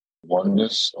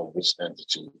 Oneness of this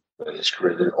entity that has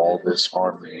created all this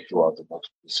harmony throughout the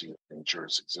multiplicity of nature.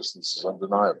 Its existence is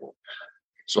undeniable.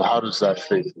 So how does that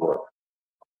faith work?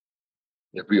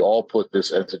 If we all put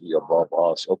this entity above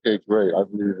us, okay, great, I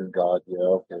believe in God, yeah,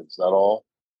 okay, is that all?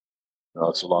 No,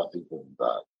 it's a lot deeper than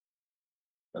that.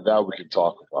 And that we can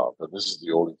talk about, but this is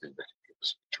the only thing that can give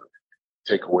us truth.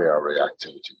 Take away our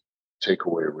reactivity, take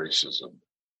away racism,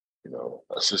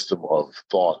 a system of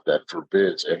thought that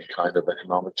forbids any kind of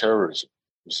economic terrorism.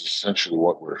 This is essentially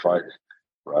what we're fighting,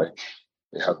 right?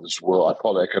 They have this world, I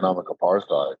call it economic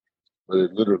apartheid, but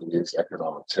it literally is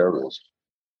economic terrorism,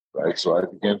 right? So I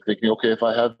began thinking, okay, if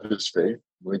I have this faith,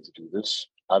 I'm willing to do this,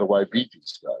 how do I beat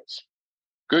these guys?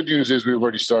 Good news is we've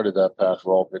already started that path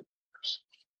for all victims.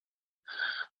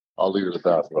 I'll leave it at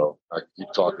that, bro. I can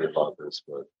keep talking about this,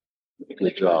 but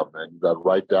good job, man. You got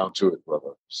right down to it,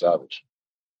 brother. Savage.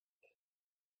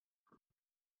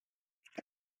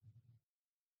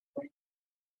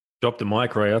 Drop the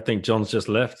mic, Ray. I think John's just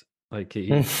left. Mic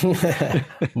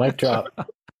drop.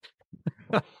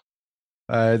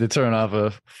 I had to turn off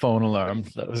a phone alarm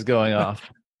that was going off.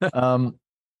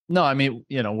 No, I mean,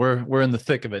 we're in the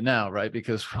thick of it now, right?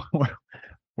 Because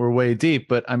we're way deep.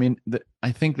 But I mean,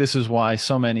 I think this is why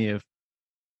so many of.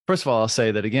 First of all, I'll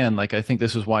say that again. I think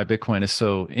this is why Bitcoin is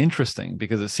so interesting,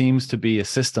 because it seems to be a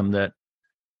system that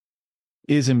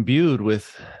is imbued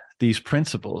with these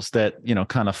principles that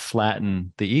kind of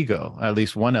flatten the ego, at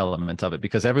least one element of it,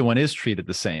 because everyone is treated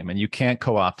the same, and you can't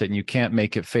co-opt it, and you can't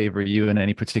make it favor you in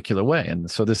any particular way.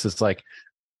 And so this is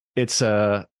it's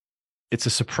a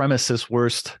supremacist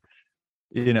worst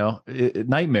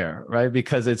nightmare, right?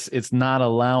 Because it's not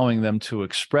allowing them to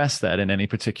express that in any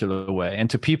particular way. And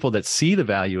to people that see the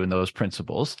value in those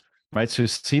principles, right? So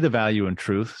see the value in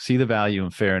truth, see the value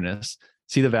in fairness,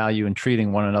 see the value in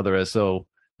treating one another as though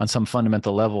on some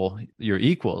fundamental level you're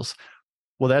equals.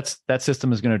 Well, that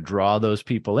system is going to draw those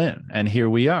people in. And here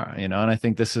we are, and I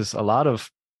think this is a lot of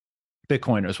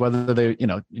Bitcoiners, whether they're,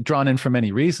 drawn in for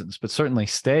many reasons, but certainly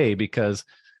stay because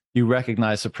you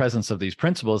recognize the presence of these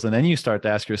principles. And then you start to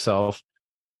ask yourself,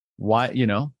 why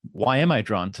am I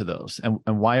drawn to those? And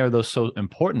why are those so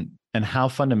important? And how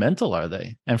fundamental are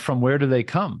they? And from where do they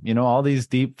come? All these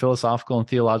deep philosophical and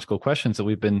theological questions that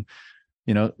we've been,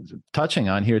 touching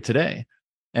on here today.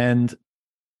 And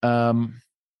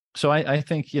so I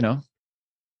think,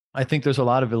 I think there's a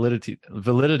lot of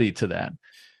validity to that.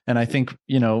 And I think,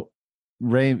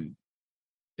 Ray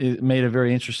made a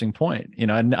very interesting point.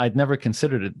 I'd never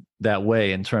considered it that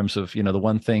way in terms of, the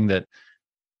one thing that,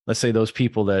 let's say, those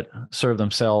people that serve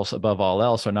themselves above all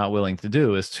else are not willing to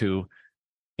do is to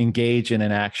engage in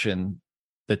an action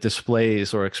that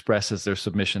displays or expresses their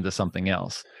submission to something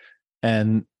else.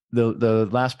 And the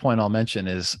last point I'll mention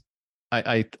is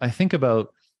I think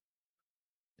about,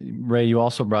 Ray, you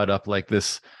also brought up like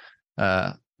this,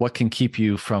 what can keep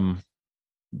you from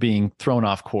being thrown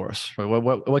off course,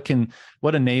 right?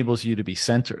 What enables you to be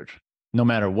centered no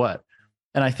matter what?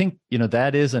 And I think,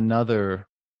 that is another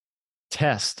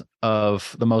test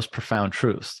of the most profound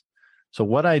truths. So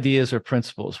what ideas or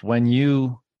principles, when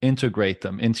you integrate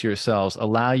them into yourselves,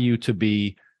 allow you to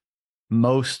be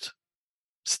most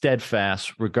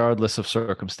steadfast regardless of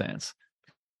circumstance?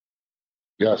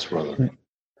 Yes, brother.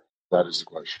 That is the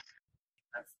question.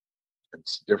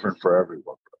 It's different for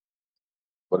everyone.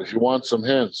 But if you want some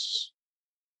hints,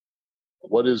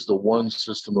 what is the one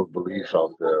system of belief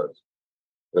out there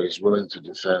that is willing to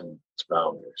defend its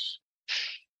boundaries?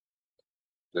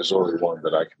 There's only one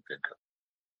that I can think of.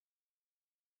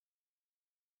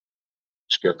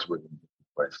 Just get to it in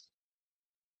a place.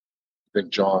 I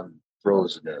think John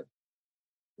froze again.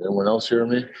 Anyone else hear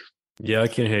me? Yeah, I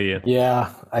can hear you.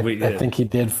 Yeah, I think he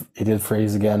did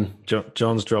freeze again.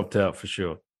 John's dropped out for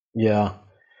sure. Yeah.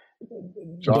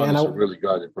 John is a really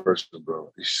godly person,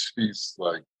 bro. He's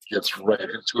like gets right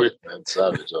into it, man.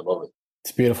 Savage. I love it.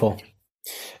 It's beautiful.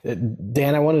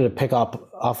 Dan, I wanted to pick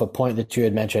up off a point that you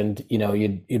had mentioned.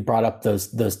 You brought up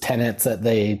those tenets that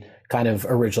they kind of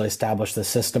originally established the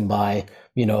system by.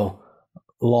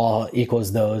 Law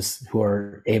equals those who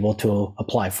are able to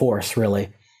apply force.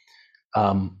 Really,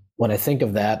 when I think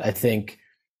of that, I think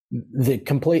the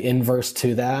complete inverse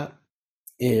to that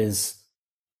is,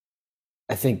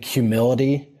 I think,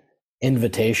 humility,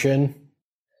 invitation,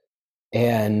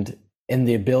 and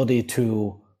the ability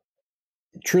to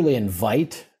truly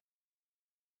invite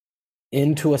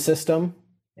into a system,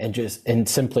 and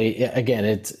simply, again,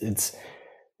 it's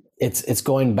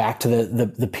going back to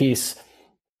the piece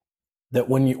that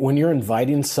when you're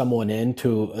inviting someone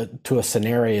into a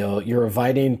scenario, you're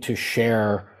inviting to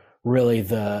share really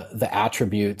the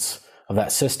attributes of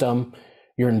that system.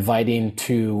 You're inviting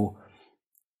to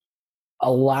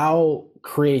allow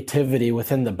creativity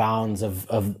within the bounds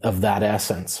of that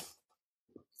essence.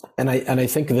 And I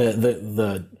think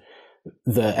the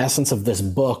essence of this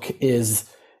book is,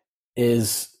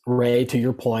 Ray, to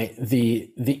your point,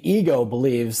 the ego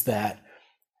believes that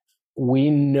we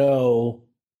know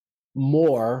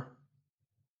more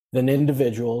than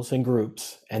individuals and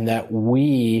groups, and that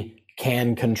we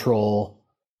can control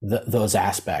those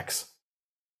aspects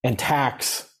and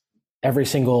tax every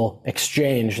single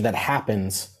exchange that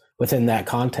happens within that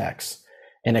context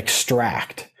and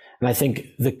extract. And I think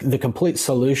the complete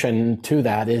solution to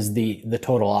that is the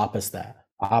total opposite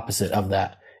of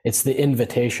that. It's the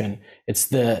invitation. It's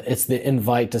the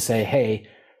invite to say, hey,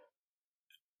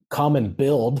 come and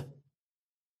build,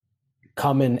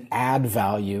 come and add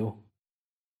value,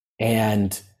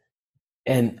 and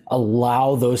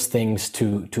allow those things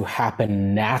to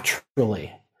happen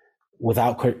naturally,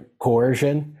 without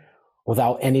coercion,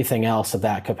 without anything else of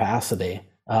that capacity.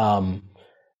 And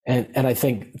I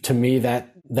think, to me,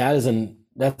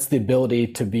 that's the ability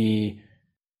to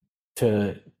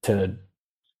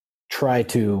try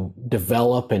to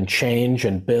develop and change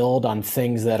and build on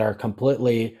things that are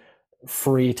completely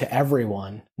free to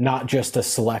everyone, not just a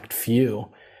select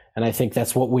few. And I think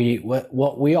that's what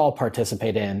we all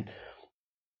participate in.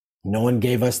 No one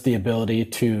gave us the ability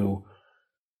to,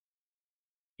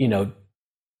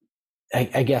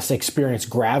 I guess, experience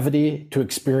gravity, to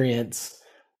experience,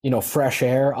 fresh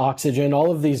air, oxygen,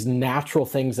 all of these natural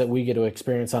things that we get to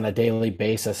experience on a daily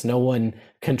basis. No one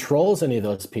controls any of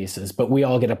those pieces, but we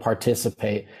all get to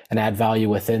participate and add value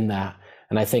within that.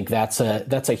 And I think that's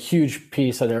a huge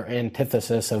piece of their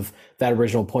antithesis of that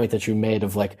original point that you made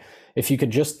of like, if you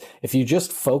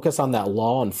just focus on that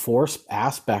law and force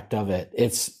aspect of it,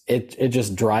 it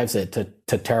just drives it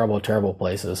to terrible, terrible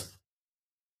places.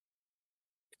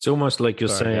 It's almost like you're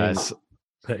saying, guys.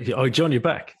 "Oh, John, you're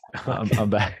back." I'm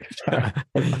back.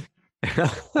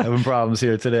 Having problems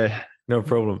here today. No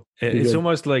problem. It's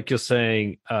almost like you're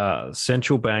saying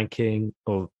central banking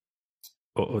or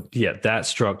that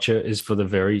structure is for the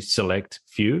very select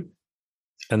few,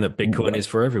 and that Bitcoin is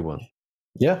for everyone.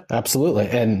 Yeah, absolutely.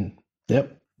 And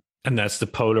yep. And that's the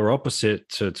polar opposite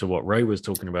to what Ray was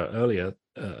talking about earlier,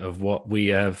 of what we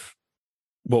have,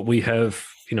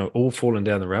 all fallen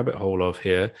down the rabbit hole of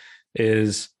here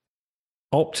is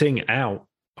opting out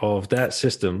of that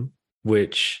system,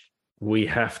 which we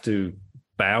have to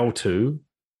bow to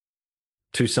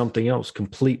something else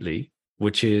completely,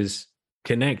 which is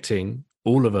connecting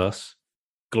all of us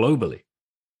globally.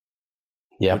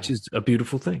 Yeah. Which is a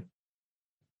beautiful thing.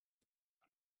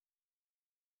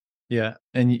 Yeah.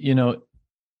 And,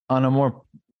 on a more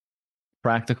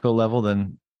practical level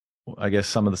than I guess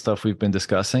some of the stuff we've been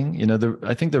discussing,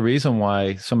 I think the reason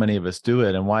why so many of us do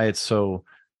it and why it's so,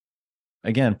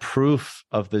 again, proof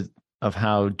of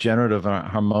how generative and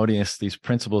harmonious these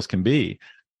principles can be.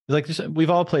 Like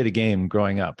we've all played a game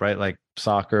growing up, right? Like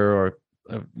soccer or,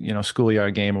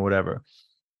 schoolyard game or whatever.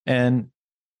 And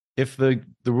if the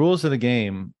rules of the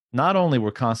game not only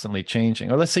were constantly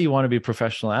changing, or let's say you want to be a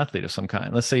professional athlete of some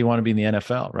kind. Let's say you want to be in the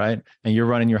NFL, right? And you're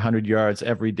running your 100 yards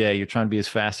every day. You're trying to be as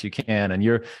fast as you can, and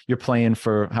you're playing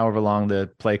for however long the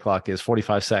play clock is,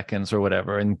 45 seconds or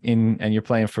whatever, and you're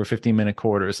playing for 15-minute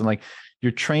quarters, and like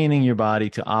you're training your body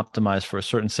to optimize for a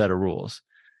certain set of rules.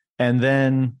 And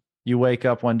then you wake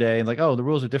up one day and like, oh, the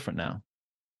rules are different now.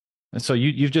 And so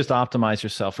you've just optimized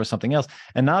yourself for something else.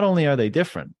 And not only are they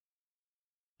different,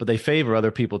 but they favor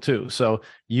other people too. So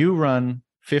you run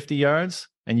 50 yards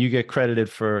and you get credited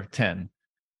for 10.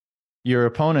 Your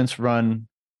opponents run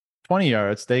 20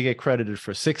 yards, they get credited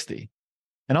for 60.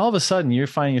 And all of a sudden you're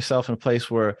finding yourself in a place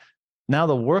where now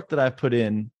the work that I've put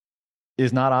in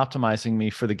is not optimizing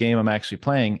me for the game I'm actually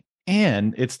playing.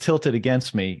 And it's tilted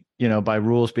against me, by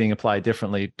rules being applied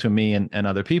differently to me and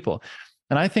other people.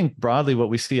 And I think broadly what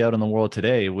we see out in the world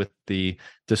today with the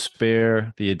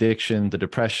despair, the addiction, the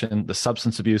depression, the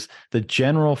substance abuse, the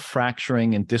general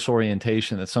fracturing and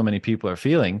disorientation that so many people are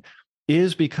feeling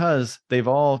is because they've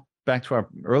all, back to our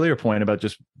earlier point about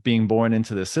just being born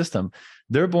into this system,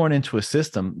 they're born into a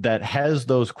system that has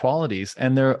those qualities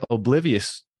and they're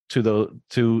oblivious to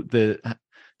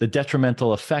the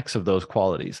detrimental effects of those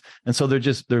qualities. And so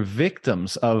they're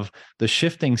victims of the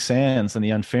shifting sands and the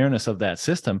unfairness of that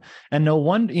system. And no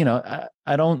wonder,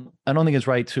 I don't think it's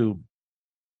right to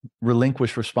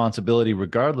relinquish responsibility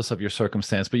regardless of your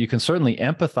circumstance, but you can certainly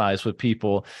empathize with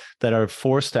people that are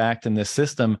forced to act in this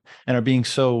system and are being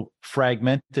so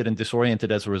fragmented and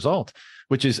disoriented as a result,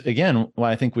 which is, again,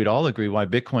 why I think we'd all agree why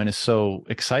Bitcoin is so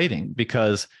exciting,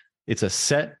 because it's a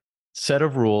set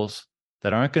of rules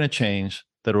that aren't going to change,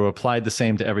 that are applied the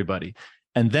same to everybody.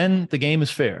 And then the game is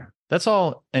fair. That's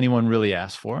all anyone really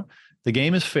asks for. The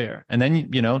game is fair. And then,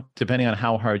 depending on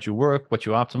how hard you work, what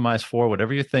you optimize for,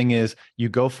 whatever your thing is, you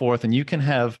go forth and you can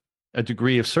have a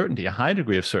degree of certainty, a high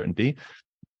degree of certainty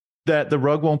that the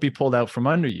rug won't be pulled out from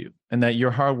under you and that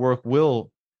your hard work will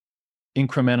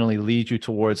incrementally lead you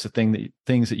towards the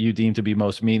things that you deem to be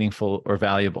most meaningful or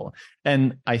valuable.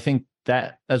 And I think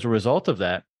that as a result of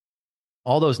that,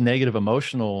 all those negative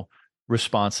emotional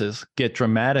responses get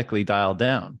dramatically dialed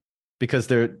down because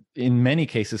they're in many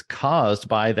cases caused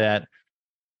by that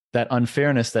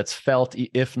unfairness that's felt,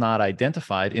 if not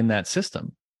identified, in that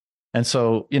system. And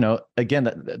so, again,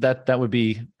 that would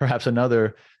be perhaps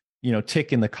another,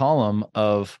 tick in the column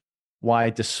of why,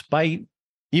 despite,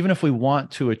 even if we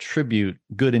want to attribute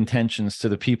good intentions to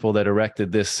the people that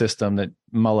erected this system that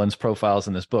Mullins profiles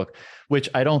in this book, which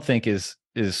I don't think is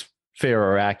fair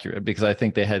or accurate, because I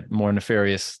think they had more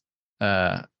nefarious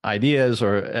ideas,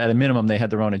 or at a minimum, they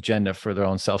had their own agenda for their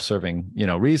own self-serving,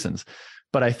 reasons.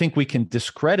 But I think we can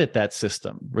discredit that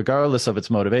system, regardless of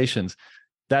its motivations.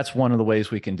 That's one of the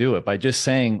ways we can do it, by just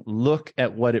saying, look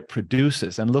at what it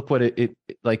produces and look what it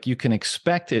like you can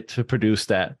expect it to produce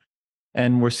that.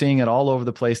 And we're seeing it all over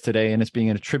the place today, and it's being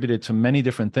attributed to many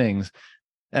different things.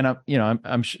 And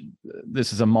I'm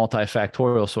this is a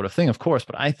multifactorial sort of thing, of course,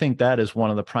 but I think that is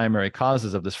one of the primary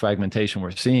causes of this fragmentation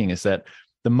we're seeing, is that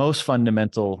the most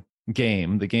fundamental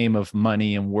game, the game of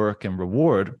money and work and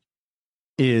reward,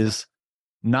 is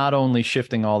not only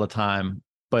shifting all the time,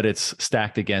 but it's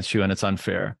stacked against you and it's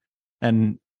unfair.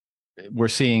 And we're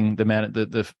seeing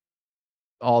the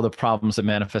all the problems that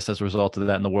manifest as a result of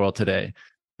that in the world today.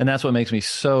 And that's what makes me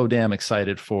so damn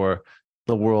excited for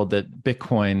the world that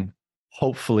Bitcoin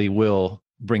hopefully will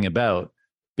bring about,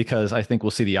 because I think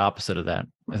we'll see the opposite of that.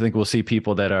 I think we'll see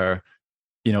people that are,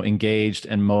 engaged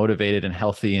and motivated and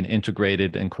healthy and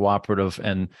integrated and cooperative.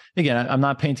 And again, I'm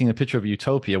not painting a picture of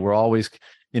utopia. We're always,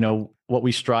 what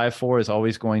we strive for is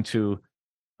always going to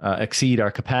exceed our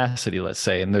capacity, let's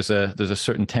say. And there's a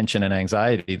certain tension and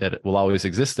anxiety that will always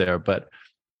exist there. But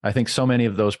I think so many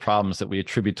of those problems that we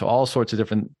attribute to all sorts of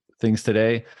different things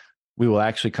today, we will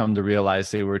actually come to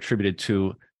realize they were attributed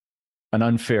to an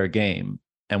unfair game.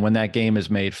 And when that game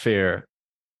is made fair,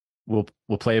 we'll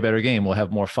play a better game. We'll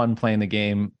have more fun playing the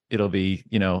game. It'll be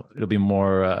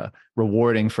more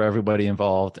rewarding for everybody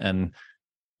involved. And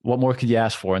what more could you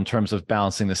ask for in terms of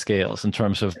balancing the scales, in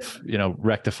terms of,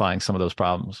 rectifying some of those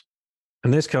problems?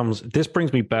 And this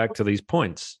brings me back to these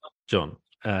points, John.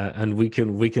 And we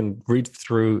can read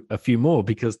through a few more,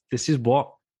 because this is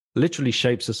what literally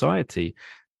shapes society.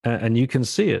 And you can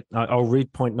see it. I'll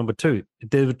read point number 2.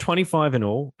 There were 25 in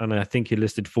all, and I think he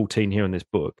listed 14 here in this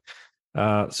book.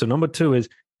 So number 2 is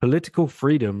political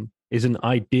freedom is an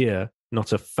idea,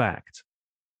 not a fact.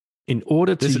 In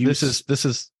order to this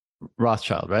is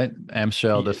Rothschild, right?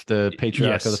 Amschel, the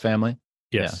patriarch yes. of the family.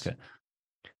 Yes. Yeah,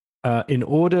 okay. In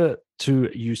order to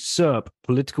usurp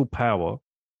political power,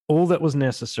 all that was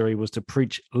necessary was to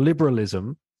preach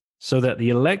liberalism, so that the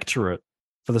electorate,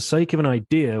 for the sake of an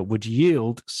idea, would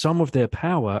yield some of their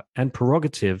power and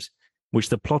prerogatives, which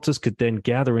the plotters could then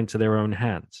gather into their own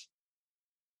hands.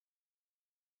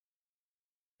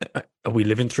 Are we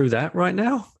living through that right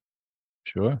now?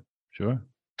 Sure.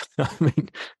 I mean,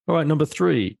 all right, number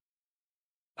 3.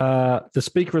 The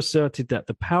speaker asserted that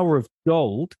the power of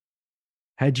gold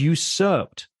had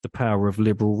usurped the power of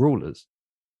liberal rulers.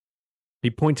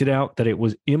 He pointed out that it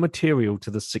was immaterial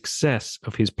to the success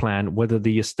of his plan whether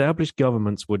the established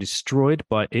governments were destroyed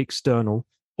by external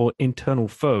or internal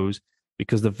foes,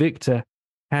 because the victor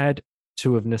had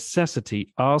to, of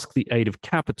necessity, ask the aid of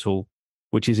capital,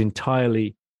 which is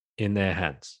entirely in their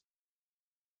hands.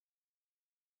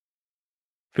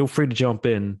 Feel free to jump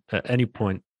in at any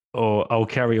point, or I'll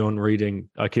carry on reading.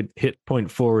 I could hit point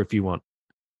 4 if you want.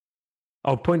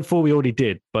 Oh, point 4 we already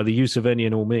did, by the use of any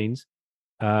and all means.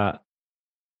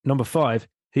 Number 5,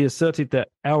 he asserted that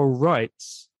our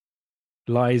rights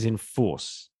lies in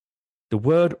force. The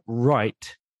word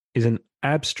right is an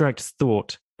abstract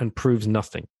thought and proves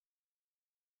nothing.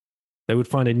 They would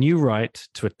find a new right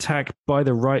to attack by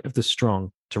the right of the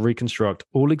strong, to reconstruct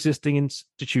all existing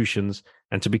institutions,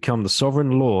 and to become the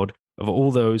sovereign lord of all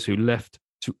those who left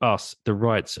to us the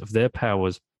rights of their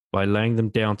powers by laying them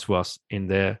down to us in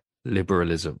their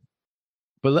liberalism.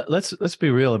 But let's be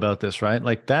real about this, right?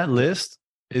 Like, that list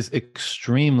is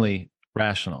extremely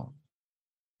rational.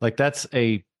 Like, that's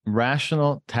a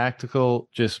rational, tactical,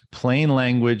 just plain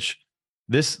language.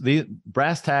 The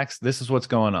brass tacks, this is what's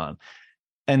going on.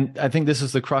 And I think this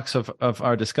is the crux of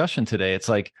our discussion today. It's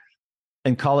like,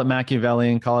 and call it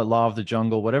Machiavellian, call it law of the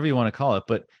jungle, whatever you want to call it.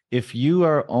 But if you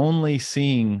are only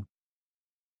seeing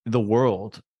the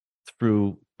world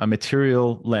through a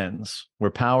material lens,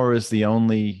 where power is the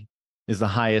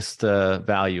highest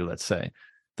value, let's say,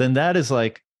 then that is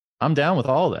like, I'm down with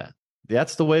all that.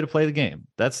 That's the way to play the game.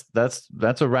 That's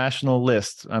a rational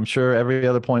list. I'm sure every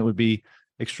other point would be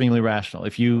extremely rational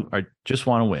if you just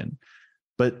want to win.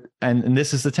 But and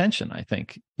this is the tension, I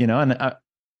think, and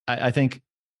I think,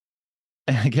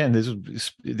 again,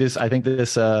 this I think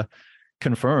this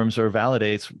confirms or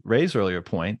validates Ray's earlier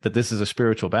point that this is a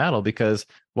spiritual battle, because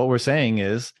what we're saying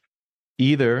is,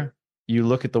 either you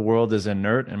look at the world as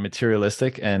inert and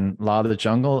materialistic and law of the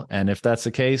jungle, and if that's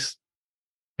the case,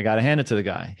 I got to hand it to the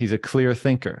guy. He's a clear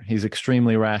thinker. He's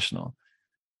extremely rational.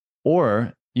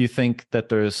 Or you think that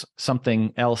there's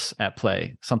something else at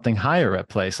play, something higher at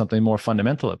play, something more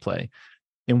fundamental at play,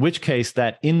 in which case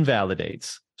that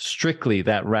invalidates strictly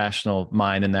that rational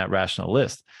mind and that rational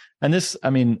list. And this,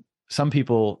 I mean, some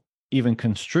people even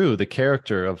construe the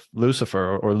character of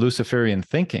Lucifer or Luciferian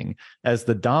thinking as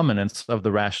the dominance of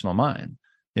the rational mind.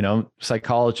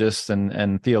 Psychologists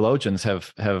and theologians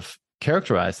have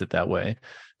characterized it that way,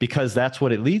 because that's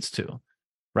what it leads to,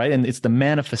 right? And it's the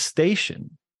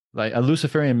manifestation, like a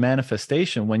Luciferian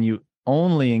manifestation, when you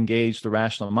only engage the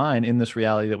rational mind in this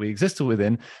reality that we existed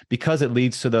within, because it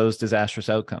leads to those disastrous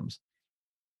outcomes.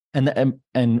 And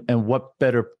what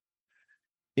better,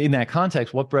 in that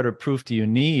context, what better proof do you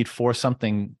need for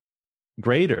something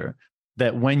greater,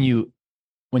 that when you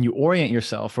orient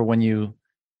yourself, or when you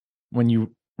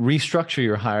restructure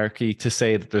your hierarchy to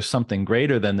say that there's something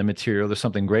greater than the material, there's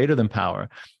something greater than power,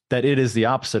 that it is the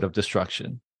opposite of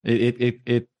destruction.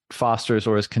 It fosters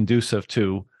or is conducive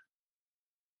to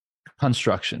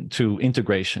construction, to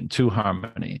integration, to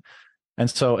harmony. And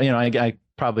so, I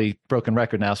probably broken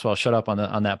record now, so I'll shut up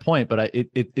on that point. But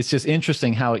it's just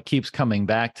interesting how it keeps coming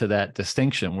back to that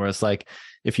distinction, where it's like,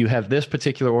 if you have this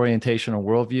particular orientation or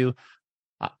worldview,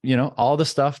 all the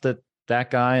stuff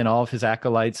that guy and all of his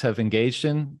acolytes have engaged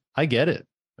in, I get it.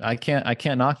 I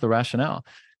can't knock the rationale.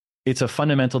 It's a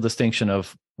fundamental distinction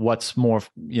of what's more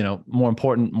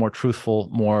important, more truthful,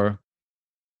 more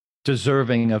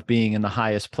deserving of being in the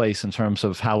highest place in terms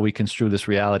of how we construe this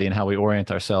reality and how we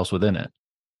orient ourselves within it.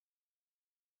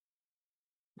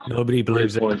 Nobody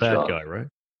believes they're the bad guy, right?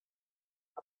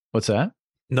 What's that?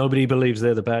 Nobody believes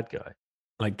they're the bad guy.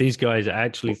 Like, these guys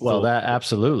actually Well, that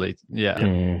absolutely. Yeah.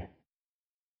 Mm.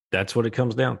 That's what it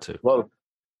comes down to. Well,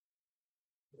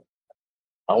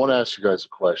 I want to ask you guys a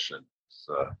question.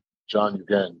 John, you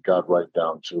again got right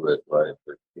down to it, right?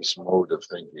 This mode of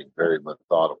thinking, very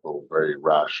methodical, very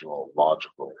rational,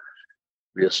 logical.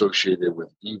 We associate it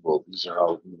with evil. These are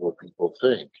how evil people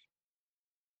think.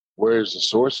 Where is the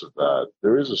source of that?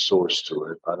 There is a source to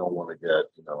it. I don't want to get,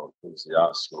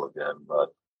 ecclesiastical again, but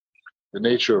the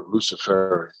nature of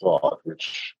Luciferian thought,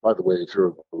 which, by the way, if you're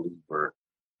a believer,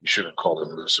 you shouldn't call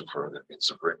him Lucifer. That means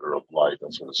the bringer of light.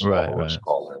 That's what his followers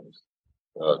call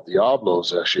him. Diablo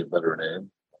is actually a better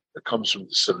name. It comes from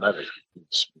the Semitic,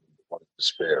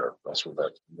 despair. That's where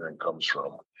that name comes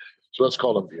from. So let's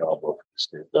call him Diablo.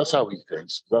 That's how he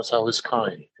thinks. That's how his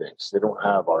kind thinks. They don't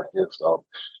have our gift of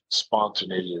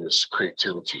spontaneous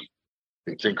creativity.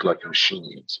 They think like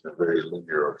machines in a very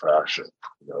linear fashion.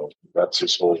 That's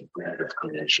his whole breed of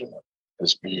creation.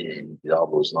 This being,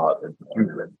 Diablo is not a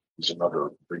human. He's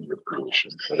another breed of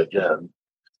creation. But again,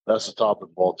 that's the topic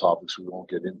of all topics. We won't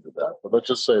get into that. But let's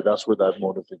just say that's where that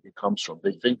mode of thinking comes from.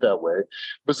 They think that way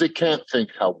because they can't think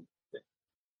how we think.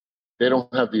 They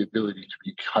don't have the ability to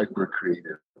be hyper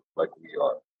creative like we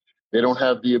are. They don't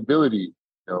have the ability,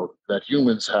 that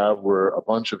humans have, where a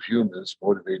bunch of humans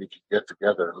motivated can get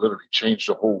together and literally change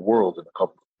the whole world in a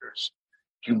couple of years.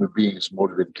 Human beings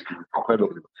motivated to do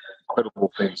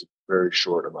incredible things in a very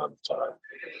short amount of time.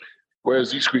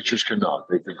 Whereas these creatures cannot.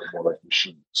 They think more like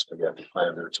machines. They have to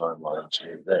plan their timelines in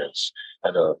advance.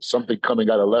 And something coming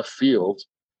out of left field,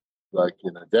 like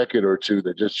in a decade or two,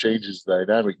 that just changes the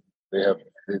dynamic,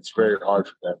 it's very hard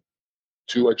for them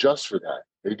to adjust for that.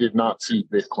 They did not see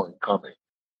Bitcoin coming.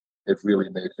 It really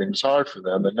made things hard for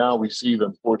them. And now we see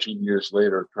them 14 years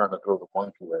later trying to throw the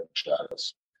monkey wrench at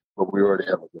us. But we already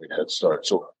have a great head start.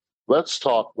 So let's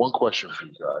talk. One question for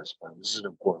you guys, and this is an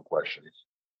important question.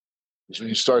 Is when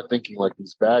you start thinking like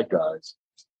these bad guys,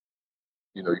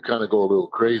 you kind of go a little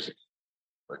crazy.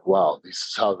 Like, wow, this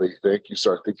is how they think. You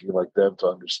start thinking like them to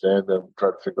understand them,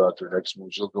 try to figure out their next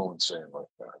moves. You'll go insane like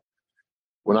that.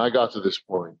 When I got to this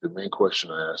point, the main question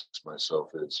I asked myself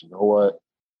is, you know what?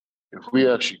 If we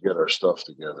actually get our stuff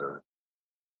together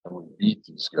and we beat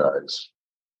these guys,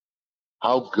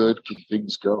 how good can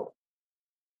things go?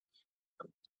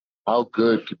 How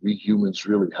good could we humans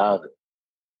really have it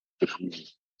if we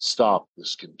stop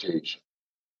this contagion,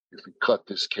 if we cut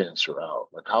this cancer out?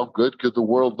 Like, how good could the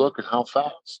world look and how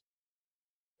fast?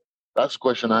 That's a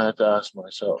question I had to ask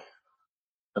myself.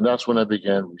 And that's when I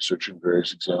began researching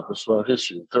various examples throughout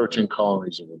history. The 13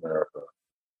 colonies of America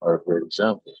are a great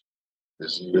example.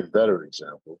 There's an even better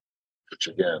example, which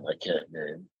again, I can't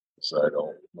name because I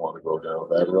don't want to go down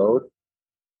that road.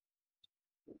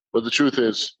 But the truth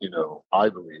is, I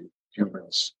believe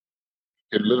humans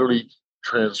can literally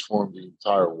transform the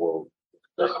entire world,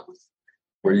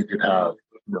 where you can have,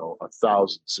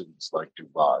 1,000 cities like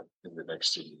Dubai in the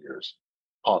next 10 years,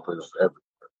 popping up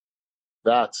everywhere.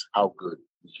 That's how good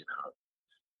we can have.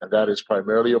 And that is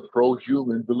primarily a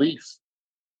pro-human belief.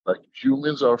 Like,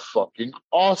 humans are fucking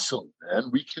awesome,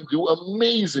 man. We can do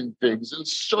amazing things in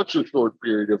such a short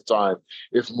period of time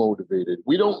if motivated.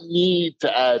 We don't need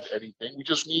to add anything. We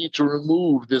just need to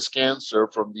remove this cancer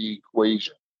from the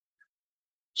equation.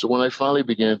 So when I finally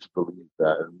began to believe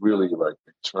that and really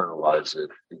internalize it,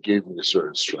 it gave me a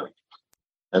certain strength.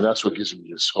 And that's what gives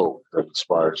me this hope that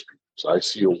inspires people. So I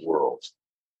see a world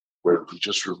where if we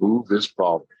just remove this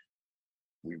problem,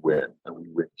 we win, and we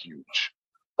win huge.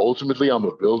 Ultimately, I'm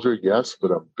a builder, yes, but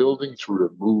I'm building to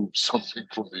remove something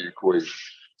from the equation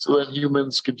so that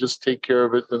humans can just take care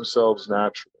of it themselves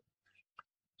naturally.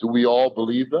 Do we all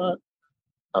believe that?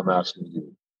 I'm asking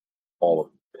you, all of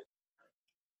you.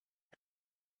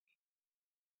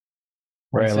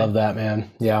 Ray, I love that, man.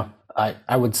 Yeah,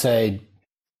 I would say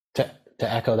to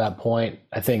echo that point,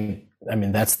 I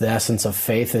mean, that's the essence of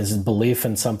faith, is belief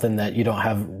in something that you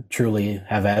don't truly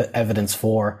have evidence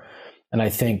for. And I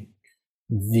think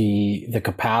the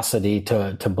capacity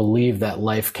to believe that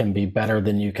life can be better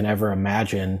than you can ever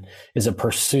imagine is a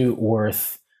pursuit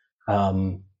worth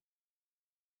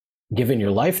giving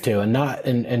your life to,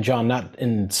 and John, not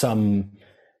in some,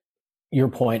 your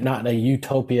point, not in a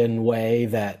utopian way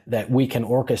that we can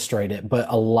orchestrate it, but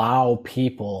allow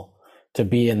people to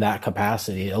be in that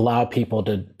capacity, allow people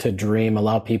to dream,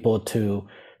 allow people to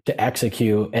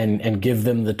execute, and give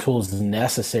them the tools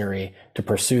necessary to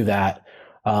pursue that.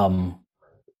 I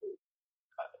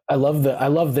love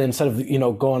the instead of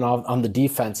going on the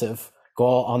defensive, go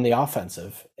on the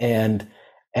offensive and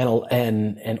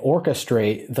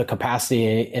orchestrate the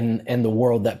capacity in the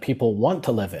world that people want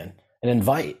to live in and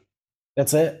invite.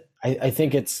 That's it. I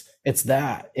think it's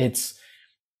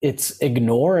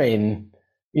ignoring,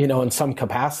 in some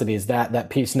capacities that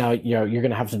piece. Now, you're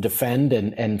going to have to defend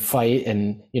and fight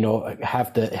and,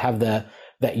 have to have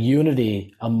that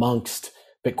unity amongst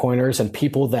Bitcoiners and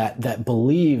people that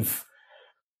believe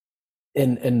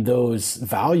in those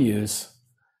values,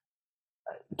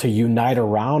 to unite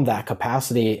around that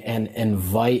capacity and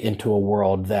invite into a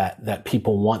world that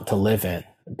people want to live in.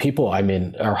 People,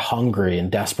 are hungry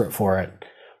and desperate for it.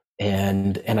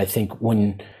 And I think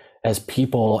as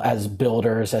people, as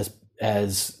builders,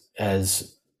 as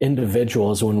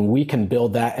individuals, when we can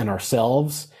build that in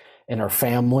ourselves, in our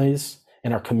families,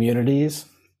 in our communities,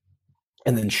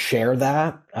 and then share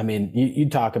that. You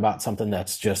talk about something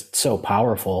that's just so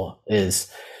powerful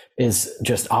is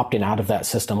just opting out of that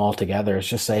system altogether. It's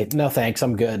just say, no, thanks,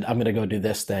 I'm good. I'm going to go do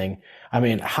this thing.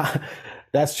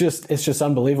 It's just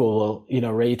unbelievable.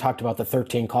 Ray, you talked about the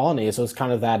 13 colonies. It was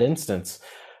kind of that instance.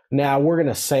 Now we're going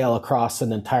to sail across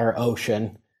an entire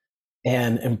ocean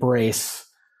and embrace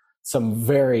some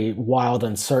very wild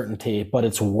uncertainty, but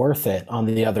it's worth it on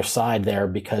the other side there,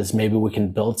 because maybe we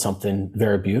can build something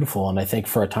very beautiful. And I think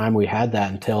for a time we had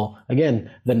that, until, again,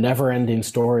 the never ending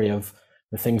story of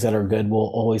the things that are good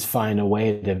will always find a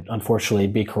way to, unfortunately,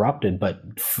 be corrupted. But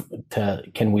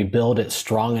can we build it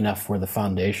strong enough where the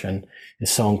foundation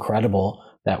is so incredible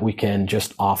that we can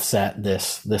just offset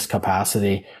this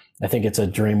capacity? I think it's a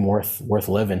dream worth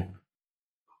living.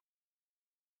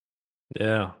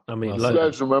 Yeah, you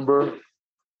guys remember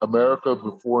America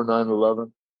before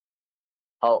 9/11?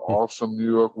 How awesome New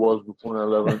York was before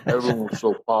 9/11. Everyone was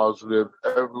so positive.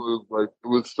 Everyone was it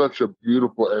was such a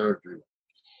beautiful energy.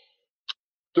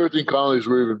 13 colonies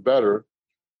were even better,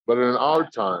 but in our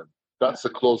time, that's the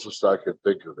closest I can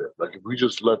think of it. If we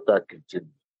just let that continue,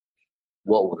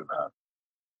 what would have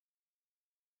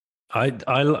happened?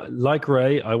 I like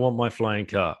Ray. I want my flying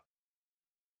car,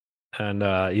 and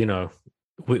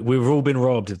we've all been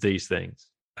robbed of these things.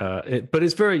 But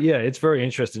it's very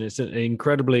interesting. It's an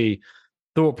incredibly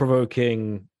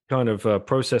thought-provoking kind of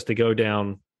process to go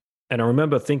down. And I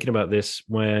remember thinking about this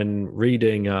when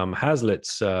reading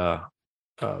Hazlitt's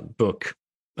book,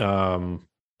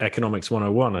 Economics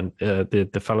 101, and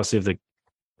the fallacy of the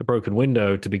broken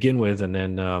window to begin with, and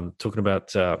then talking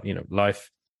about life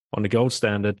on the gold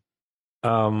standard.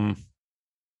 And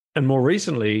more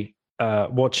recently,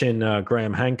 watching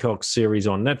Graham Hancock's series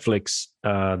on Netflix,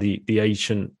 the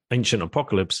Ancient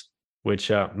Apocalypse,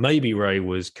 which maybe Ray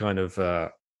was kind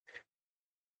of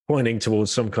pointing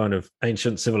towards some kind of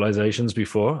ancient civilizations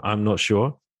before. I'm not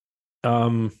sure.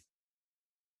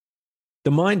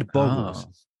 The mind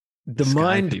boggles. The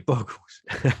mind boggles.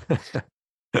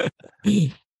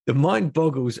 The mind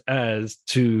boggles as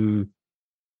to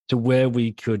where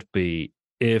we could be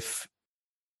if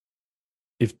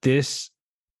this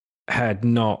had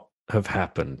not have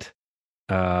happened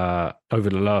over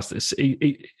the last,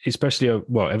 especially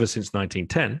ever since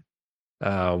 1910,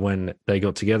 when they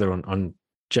got together on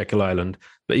Jekyll Island,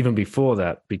 but even before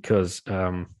that, because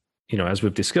as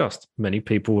we've discussed, many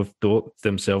people have thought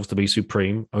themselves to be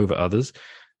supreme over others.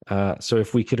 So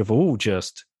if we could have all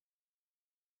just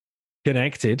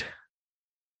connected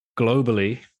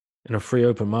globally in a free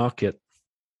open market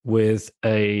with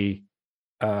a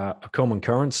common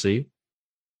currency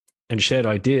and shared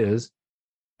ideas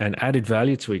and added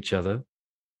value to each other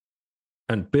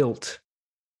and built,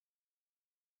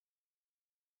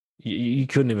 you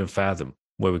couldn't even fathom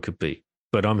where we could be.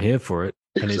 But I'm here for it.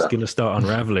 And It's going to start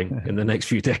unraveling in the next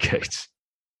few decades.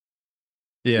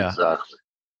 Yeah. Exactly.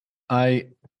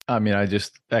 I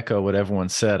just echo what everyone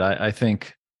said. I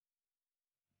think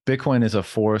Bitcoin is a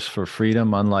force for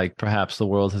freedom, unlike perhaps the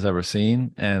world has ever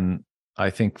seen. And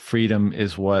I think freedom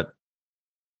is what,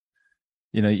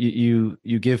 you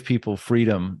give people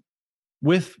freedom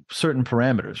with certain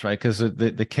parameters, right? Because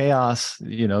the chaos,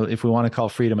 if we want to call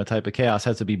freedom a type of chaos,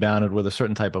 has to be bounded with a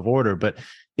certain type of order. But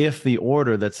if the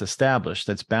order that's established,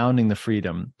 that's bounding the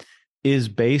freedom, is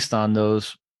based on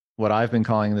those, what I've been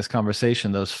calling in this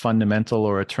conversation, those fundamental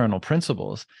or eternal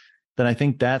principles, then I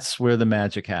think that's where the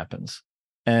magic happens.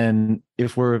 And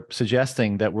if we're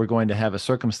suggesting that we're going to have a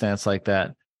circumstance like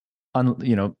that,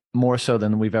 more so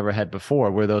than we've ever had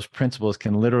before, where those principles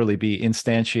can literally be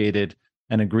instantiated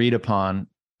and agreed upon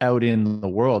out in the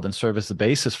world and serve as the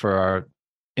basis for our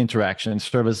interaction,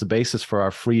 serve as the basis for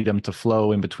our freedom to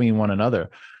flow in between one another,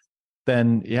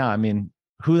 then yeah, I mean,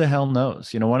 who the hell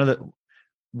knows?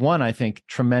 I think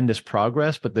tremendous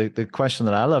progress, but the question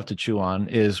that I love to chew on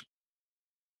is,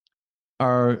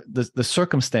 are the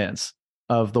circumstance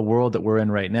of the world that we're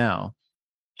in right now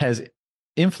has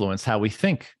influenced how we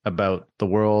think about the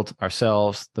world,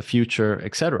 ourselves, the future,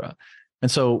 et cetera. And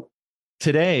so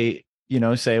today,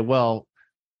 say, well,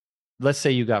 let's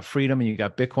say you got freedom and you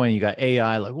got Bitcoin, you got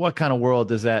AI, like what kind of world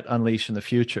does that unleash in the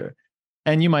future?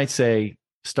 And you might say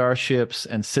starships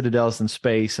and citadels in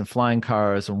space and flying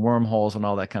cars and wormholes and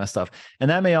all that kind of stuff. And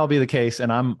that may all be the case.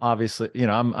 And I'm obviously,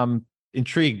 I'm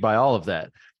intrigued by all of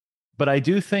that. But I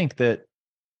do think that,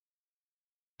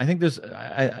 I think there's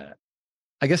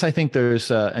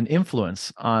an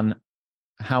influence on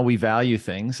how we value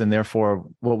things, and therefore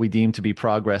what we deem to be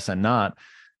progress and not,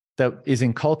 that is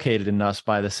inculcated in us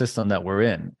by the system that we're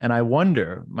in. And I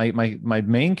wonder, my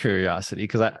main curiosity,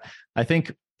 because I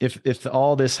think if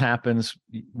all this happens,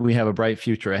 we have a bright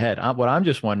future ahead. What I'm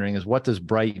just wondering is, what does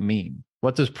bright mean?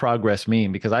 What does progress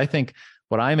mean? Because I think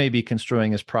what I may be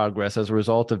construing as progress as a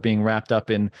result of being wrapped up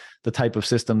in the type of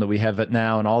system that we have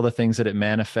now and all the things that it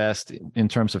manifests in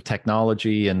terms of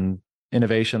technology and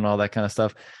innovation and all that kind of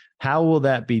stuff. How will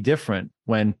that be different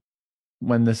when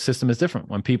the system is different,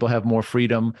 when people have more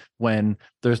freedom, when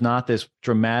there's not this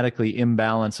dramatically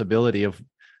imbalanced ability of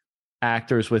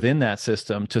actors within that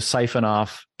system to siphon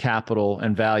off capital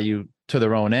and value to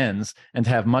their own ends, and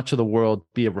to have much of the world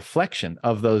be a reflection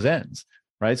of those ends,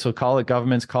 right? So call it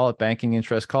governments, call it banking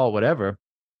interests, call it whatever.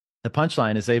 The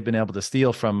punchline is they've been able to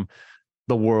steal from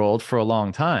the world for a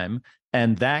long time,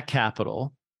 and that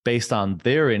capital, based on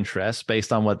their interests,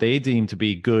 based on what they deem to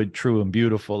be good, true, and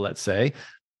beautiful, let's say,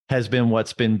 has been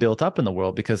what's been built up in the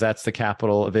world, because that's the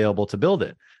capital available to build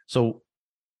it. So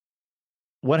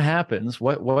what happens,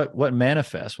 what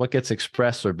manifests, what gets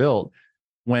expressed or built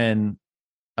when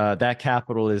that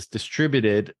capital is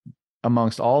distributed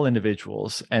amongst all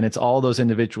individuals, and it's all those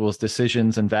individuals'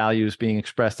 decisions and values being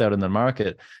expressed out in the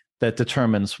market that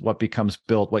determines what becomes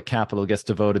built, what capital gets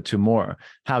devoted to more?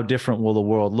 How different will the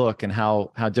world look, and how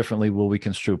differently will we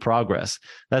construe progress?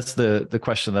 That's the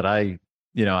question that I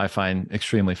find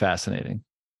extremely fascinating.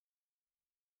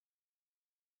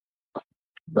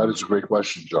 That is a great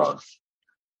question, John.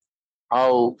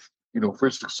 How, if we're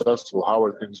successful, how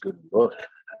are things going to look?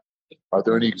 Are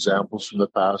there any examples from the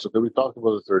past? Okay, we talked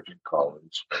about the 13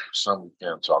 colonies. Some we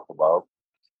can't talk about.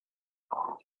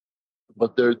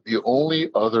 But they're the only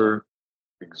other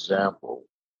example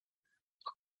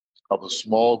of a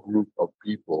small group of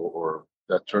people, or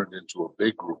that turned into a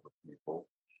big group of people,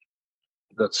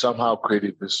 that somehow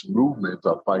created this movement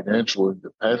of financial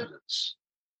independence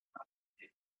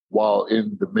while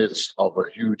in the midst of a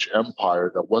huge empire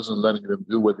that wasn't letting them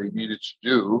do what they needed to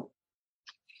do.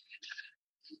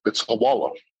 It's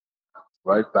Hawala,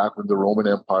 right? Back when the Roman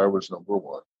Empire was number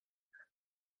one.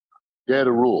 They had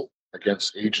a rule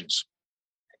against agency.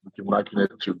 We can liken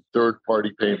it to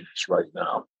third-party payments right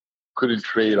now. Couldn't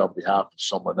trade on behalf of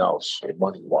someone else,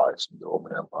 money-wise, in the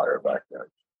Roman Empire back then.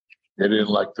 They didn't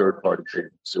like third-party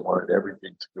payments. They wanted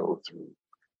everything to go through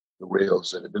the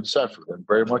rails that had been set for them,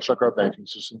 very much like our banking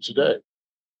system today.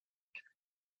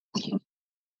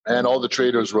 And all the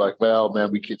traders were like, well, man,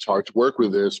 it's hard to work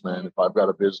with this, man. If I've got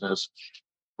a business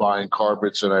buying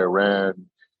carpets in Iran,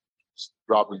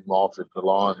 dropping them off at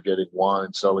Milan, getting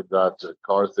wine, selling that to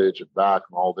Carthage and back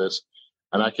and all this,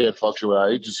 and I can't function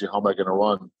without agency, how am I going to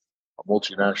run a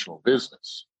multinational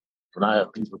business? When I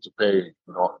have people to pay,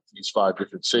 these 5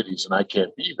 different cities, and I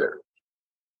can't be there.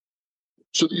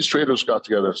 So these traders got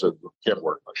together and said, it can't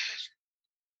work like this.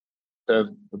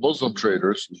 And the Muslim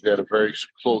traders, they had a very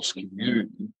close community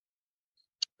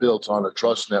built on a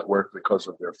trust network because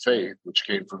of their faith, which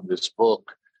came from this book,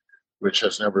 which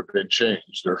has never been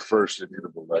changed, their first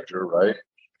immutable ledger, right?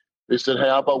 They said, hey,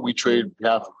 how about we trade on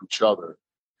behalf of each other?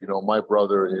 My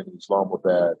brother in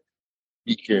Islamabad,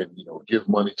 he can, give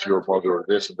money to your brother or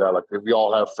this and that. Like, if we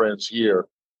all have friends here,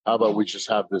 how about we just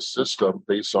have this system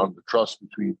based on the trust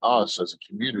between us as a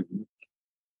community,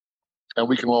 and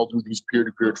we can all do these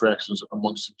peer-to-peer transactions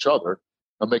amongst each other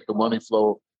and make the money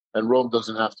flow, and Rome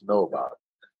doesn't have to know about it.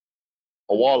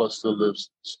 Hawala still lives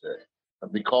to this day.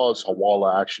 And because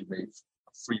Hawala actually made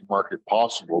a free market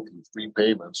possible through free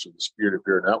payments through this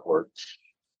peer-to-peer network,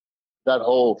 that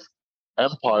whole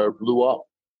empire blew up,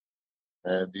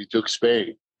 and he took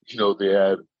Spain. They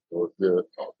had the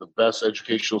best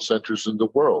educational centers in the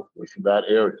world within that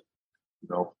area.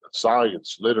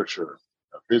 Science, literature,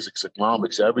 physics,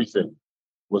 economics, everything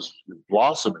was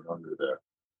blossoming under there.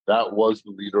 That was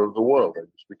the leader of the world. And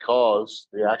it's because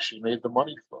they actually made the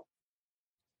money from.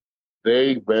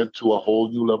 They went to a whole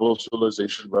new level of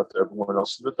civilization, left everyone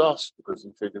else in the dust because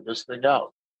they figured this thing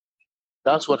out.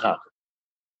 That's what happened.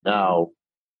 Now,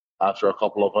 after a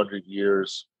couple of 100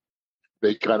 years,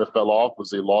 they kind of fell off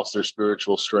because they lost their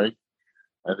spiritual strength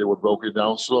and they were broken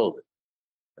down slowly.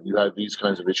 And you had these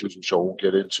kinds of issues, which I won't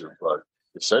get into, but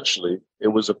essentially it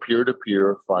was a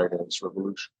peer-to-peer finance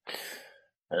revolution.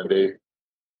 And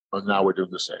now we're doing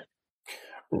the same.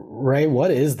 Ray,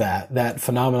 what is that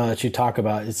phenomenon that you talk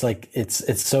about? It's like,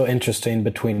 it's so interesting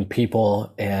between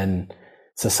people and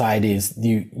societies.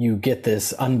 You get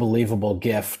this unbelievable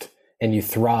gift and you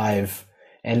thrive.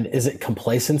 And is it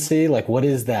complacency? Like, what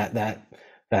is that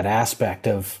aspect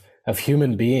of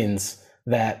human beings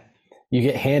that you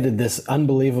get handed this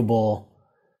unbelievable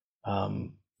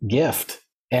gift,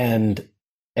 and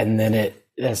then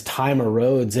as time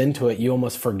erodes into it, you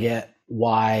almost forget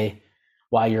why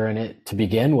you're in it to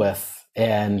begin with,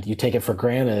 and you take it for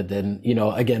granted. And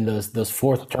again, those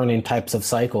fourth turning types of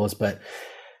cycles. But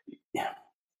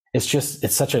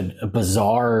it's such a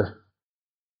bizarre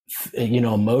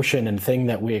emotion and thing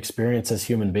that we experience as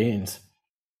human beings.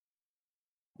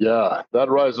 Yeah, that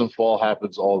rise and fall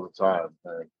happens all the time.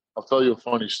 And I'll tell you a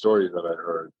funny story that I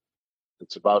heard.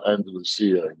 It's about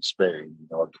Andalusia in Spain.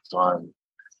 At the time,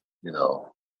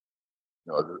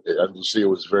 Andalusia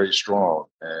was very strong,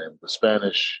 and the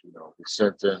Spanish, they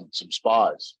sent in some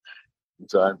spies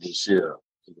into Andalusia,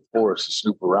 to the forest, to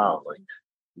snoop around. Like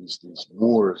these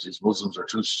Moors, these Muslims are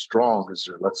too strong.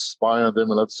 Let's spy on them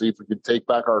and let's see if we can take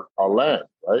back our land,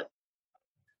 right?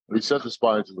 And he sent the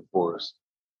spy into the forest,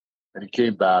 and he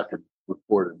came back and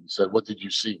reported. He said, "What did you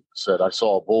see?" He said, "I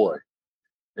saw a boy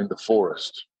in the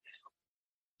forest,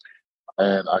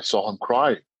 and I saw him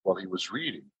crying while he was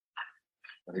reading.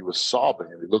 And he was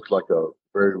sobbing, and he looked like a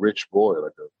very rich boy,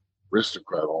 like a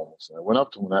aristocrat almost." And I went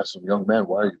up to him and asked him, "Young man,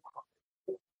 why are you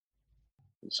crying?"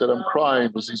 He said, "I'm crying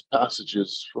because these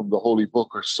passages from the Holy Book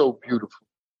are so beautiful."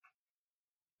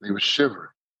 And he was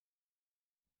shivering.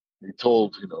 He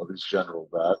told, this general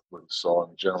that when he saw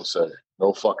him, the general said,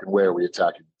 "No fucking way are we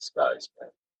attacking these guys,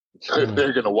 man.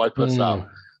 They're going to wipe us out.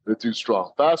 They're too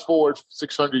strong." Fast forward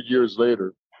 600 years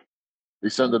later, they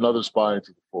send another spy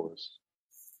into the forest.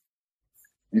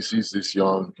 He sees this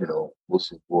young,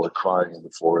 Muslim boy crying in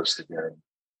the forest again.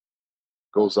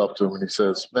 Goes up to him and he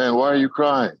says, "Man, why are you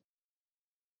crying?"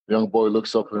 The young boy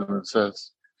looks up at him and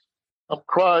says, "I'm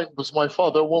crying because my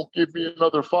father won't give me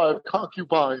another 5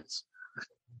 concubines."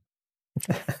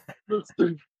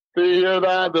 They hear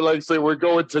that, they're like, "Say, we're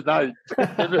going tonight."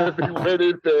 And then they went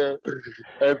in there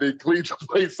and they cleaned the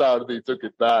place out and they took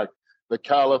it back. The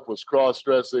caliph was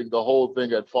cross-dressing. The whole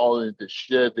thing had fallen into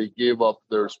shit. They gave up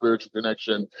their spiritual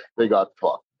connection. They got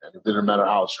fucked. And it didn't matter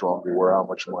how strong they were, how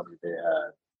much money they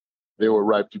had. They were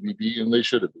ripe to be beaten. They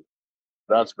should have been.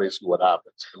 That's basically what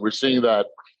happens. And we're seeing that.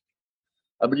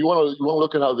 I mean, you want to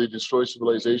look at how they destroy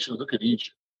civilizations? Look at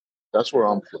Egypt. That's where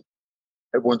I'm from.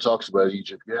 Everyone talks about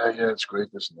Egypt. Yeah, it's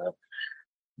great, this and that.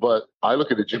 But I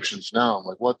look at Egyptians now. I'm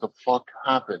like, what the fuck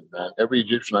happened, man? Every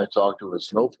Egyptian I talk to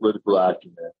has no political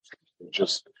acumen.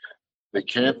 They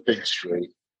can't think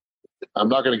straight. I'm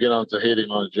not going to get onto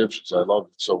hating on Egyptians. I love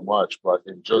it so much, but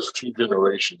in just 2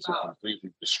 generations, they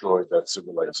completely destroyed that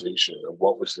civilization. And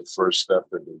what was the first step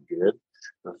that they did?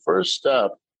 The first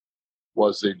step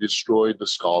was they destroyed the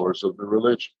scholars of the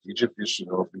religion. Egypt used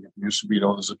to be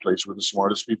known as a place where the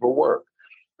smartest people were.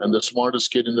 And the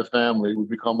smartest kid in the family would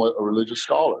become a religious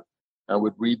scholar and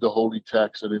would read the holy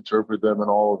texts and interpret them and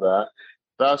all of that.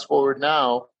 Fast forward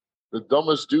now, the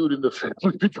dumbest dude in the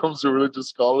family becomes a religious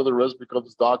scholar. The rest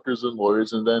becomes doctors and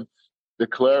lawyers. And then the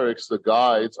clerics, the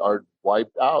guides, are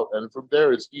wiped out. And from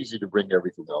there, it's easy to bring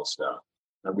everything else down.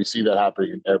 And we see that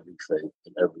happening in every faith,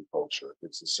 in every culture.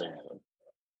 It's the same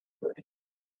thing.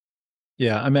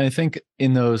 Yeah, I mean, I think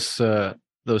in those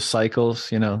cycles,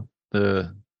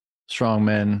 the strong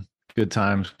men, good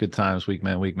times, weak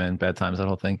men, bad times, that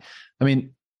whole thing. I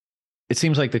mean, it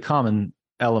seems like the common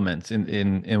element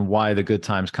in why the good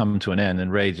times come to an end,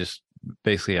 and Ray just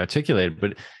basically articulated,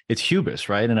 but it's hubris,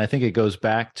 right? And I think it goes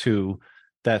back to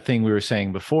that thing we were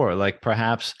saying before, like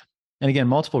perhaps, and again,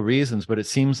 multiple reasons, but it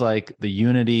seems like the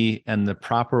unity and the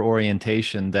proper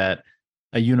orientation that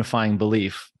a unifying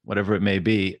belief, whatever it may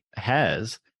be,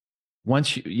 has,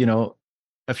 once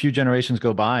a few generations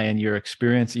go by and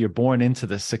you're born into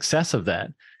the success of that,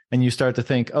 and you start to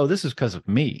think, oh, this is because of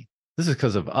me. This is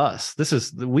because of us.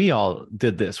 We all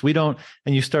did this. We don't,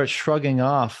 and you start shrugging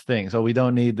off things. Oh, we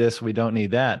don't need this. We don't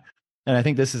need that. And I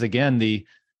think this is, again,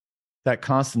 that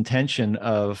constant tension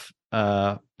of,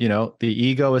 the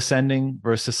ego ascending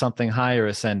versus something higher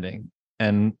ascending,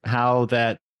 and how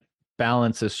that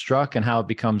balance is struck and how it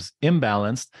becomes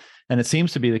imbalanced. And it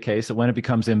seems to be the case that when it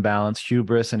becomes imbalanced,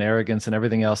 hubris and arrogance and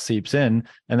everything else seeps in.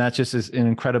 And that just is an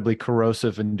incredibly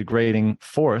corrosive and degrading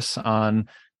force on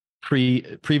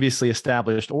previously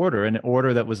established order, an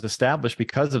order that was established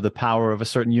because of the power of a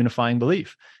certain unifying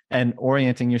belief and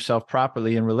orienting yourself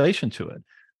properly in relation to it.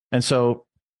 And so,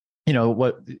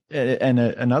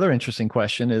 another interesting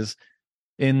question is,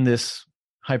 in this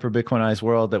hyper Bitcoinized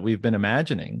world that we've been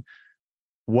imagining,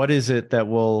 what is it that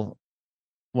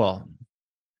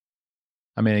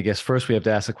I guess first we have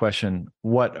to ask the question,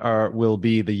 what will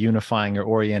be the unifying or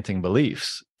orienting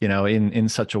beliefs, in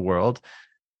such a world?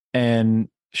 And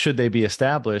should they be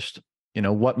established,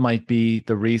 what might be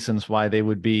the reasons why they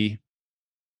would be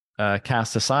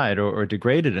cast aside or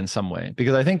degraded in some way?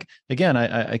 Because I think, again,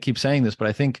 I keep saying this, but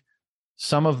I think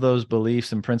some of those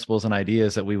beliefs and principles and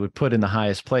ideas that we would put in the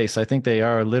highest place, I think they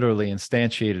are literally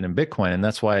instantiated in Bitcoin, and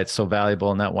that's why it's so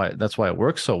valuable, and that's why it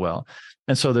works so well.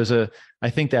 And so I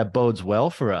think that bodes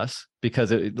well for us,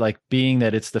 because being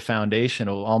that it's the foundation,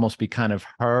 it will almost be kind of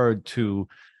hard to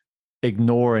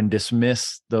ignore and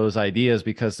dismiss those ideas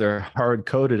because they're hard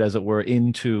coded, as it were,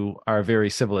 into our very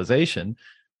civilization.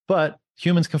 But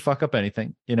humans can fuck up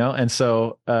anything, and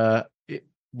so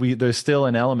there's still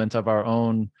an element of our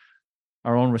own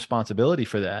responsibility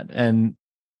for that. And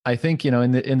I think,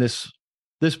 in this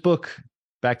book,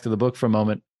 back to the book for a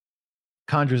moment,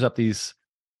 conjures up these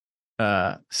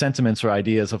sentiments or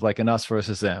ideas of like an us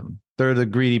versus them. They're the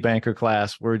greedy banker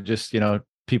class. We're just,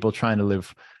 people trying to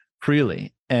live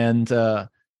freely. And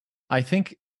I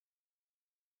think,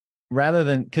 rather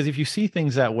than, because if you see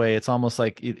things that way, it's almost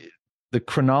like the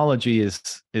chronology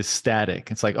is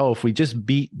static. It's like, oh, if we just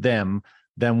beat them,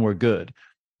 then we're good.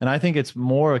 And I think it's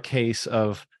more a case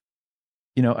of,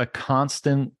 a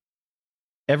constant,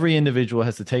 every individual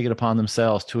has to take it upon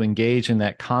themselves to engage in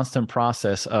that constant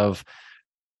process of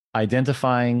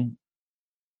identifying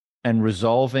and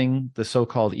resolving the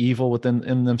so-called evil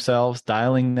within themselves,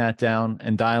 dialing that down,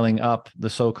 and dialing up the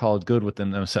so-called good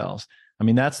within themselves. I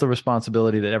mean, that's the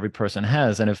responsibility that every person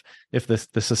has. And if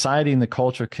the society and the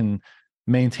culture can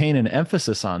maintain an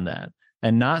emphasis on that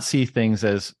and not see things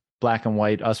as black and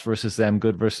white, us versus them,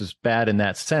 good versus bad in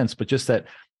that sense, but just that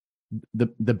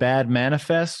the bad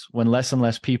manifests when less and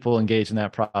less people engage in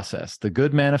that process. The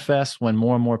good manifests when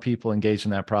more and more people engage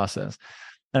in that process.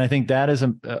 And I think that is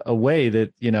a way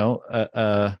that,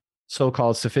 a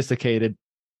so-called sophisticated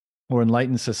or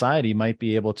enlightened society might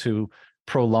be able to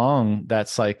prolong that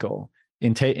cycle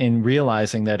in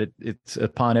realizing that it's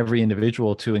upon every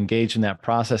individual to engage in that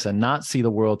process and not see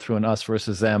the world through an us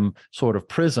versus them sort of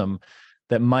prism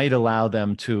that might allow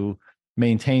them to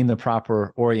maintain the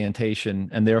proper orientation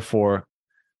and therefore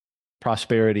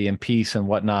prosperity and peace and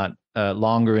whatnot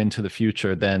longer into the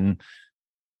future than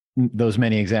those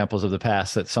many examples of the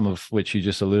past, that some of which you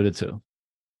just alluded to.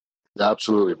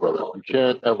 Absolutely, brother. You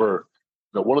can't ever,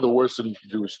 one of the worst things you can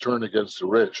do is turn against the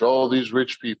rich. All these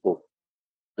rich people,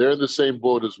 they're in the same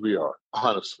boat as we are,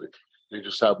 honestly. They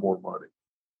just have more money.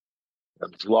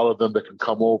 And there's a lot of them that can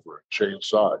come over and change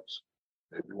sides.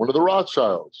 Maybe one of the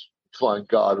Rothschilds find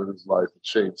God in his life and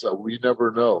change that. We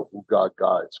never know who God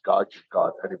guides. God can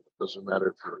guide anyone. It doesn't matter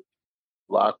if you're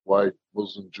black, white,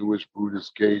 Muslim, Jewish,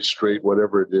 Buddhist, gay, straight,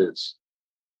 whatever it is.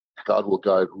 God will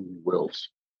guide who he wills.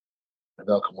 And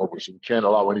they'll come over. So we can't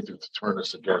allow anything to turn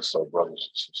us against our brothers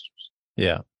and sisters.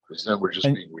 Yeah. Because then we're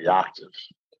just being reactive.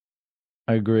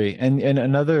 I agree. And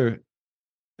another,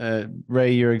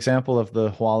 Ray, your example of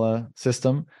the Huala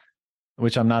system,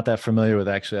 which I'm not that familiar with,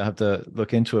 actually. I'll have to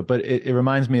look into it. But it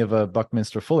reminds me of a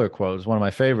Buckminster Fuller quote. It's one of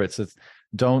my favorites. It's,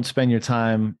 don't spend your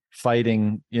time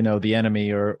fighting, the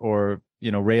enemy or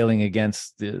railing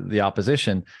against the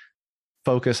opposition.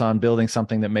 Focus on building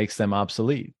something that makes them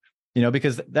obsolete.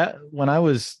 Because that, when I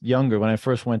was younger, when I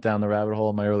first went down the rabbit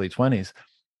hole in my early 20s,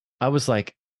 I was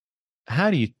like,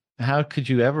 how could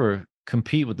you ever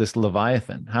compete with this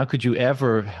Leviathan? How could you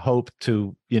ever hope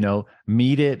to,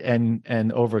 meet it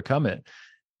and overcome it?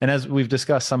 And as we've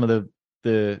discussed, some of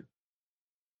the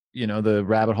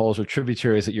rabbit holes or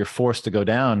tributaries that you're forced to go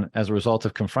down as a result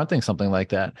of confronting something like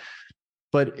that.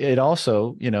 But it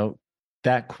also,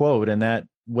 that quote and that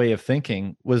way of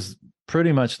thinking was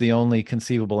pretty much the only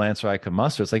conceivable answer I could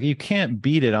muster. It's like, you can't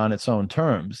beat it on its own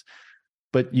terms,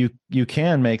 but you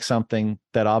can make something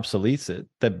that obsoletes it,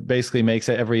 that basically makes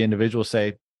every individual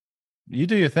say, you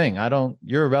do your thing.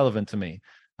 You're irrelevant to me.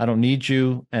 I don't need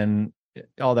you and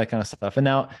all that kind of stuff. And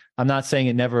now I'm not saying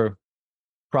it never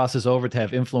crosses over to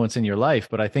have influence in your life,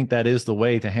 but I think that is the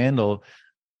way to handle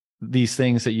these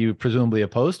things that you presumably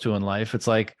opposed to in life. It's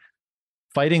like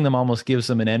fighting them almost gives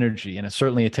them an energy, and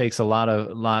it takes a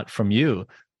lot from you.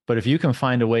 But if you can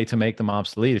find a way to make them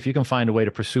obsolete, if you can find a way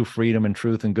to pursue freedom and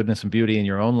truth and goodness and beauty in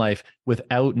your own life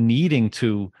without needing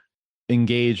to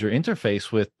engage or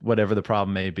interface with whatever the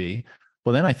problem may be,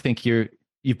 well, then I think you've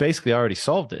basically already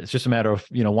solved it. It's just a matter of,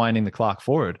 winding the clock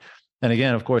forward. And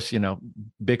again, of course,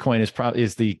 Bitcoin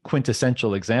is the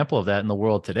quintessential example of that in the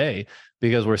world today,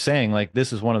 because we're saying like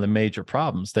this is one of the major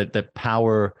problems that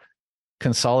power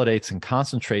consolidates and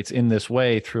concentrates in this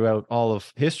way throughout all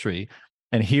of history.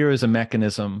 And here is a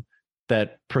mechanism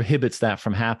that prohibits that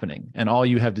from happening. And all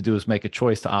you have to do is make a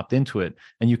choice to opt into it,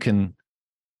 and you can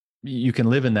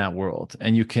live in that world,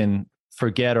 and you can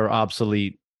forget or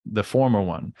obsolete the former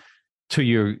one to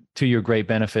your great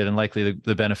benefit, and likely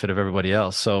the benefit of everybody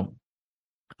else. So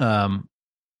I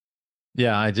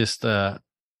just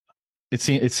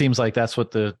it seems like that's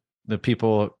what the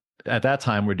people at that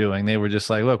time were doing. They were just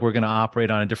like, look, we're going to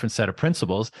operate on a different set of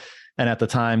principles. And at the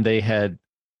time they had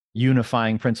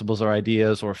unifying principles or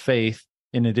ideas or faith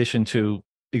in addition to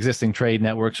existing trade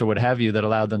networks or what have you that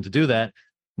allowed them to do that.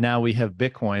 Now we have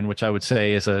Bitcoin, which I would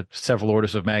say is a several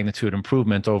orders of magnitude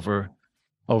improvement over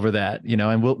that,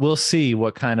 and we'll see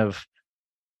what kind of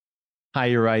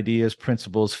higher ideas,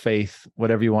 principles, faith,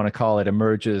 whatever you want to call it,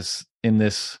 emerges in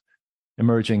this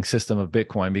emerging system of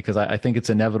Bitcoin, because I think it's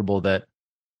inevitable that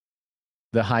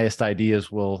the highest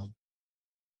ideas will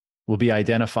be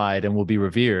identified and will be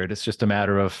revered. It's just a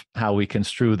matter of how we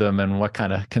construe them and what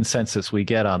kind of consensus we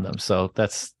get on them. So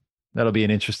that'll be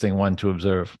an interesting one to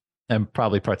observe and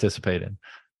probably participate in.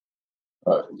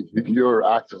 You're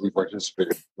actively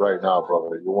participating right now,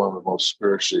 brother. You're one of the most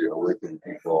spiritually awakened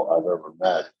people I've ever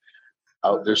met.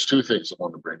 There's two things I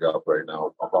want to bring up right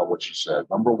now about what you said.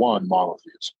 Number one,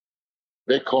 monotheism.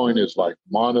 Bitcoin is like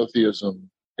monotheism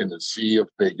in the sea of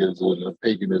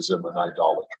paganism and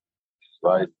idolatry,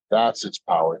 right? That's its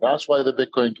power. That's why the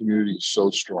Bitcoin community is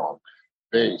so strong,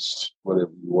 based,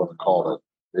 whatever you want to call it.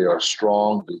 They are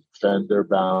strong. They defend their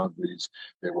boundaries.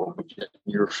 They won't get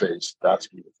in your face. That's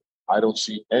beautiful. I don't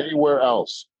see anywhere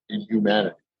else in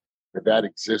humanity that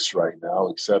exists right now,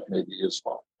 except maybe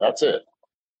Islam. That's it.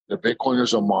 The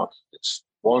Bitcoiners are monsters. It's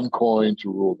one coin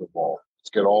to rule them all. Let's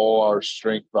get all our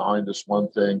strength behind this one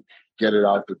thing, get it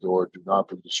out the door, do not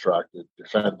be distracted,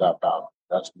 defend that boundary.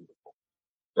 That's beautiful.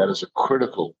 That is a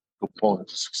critical component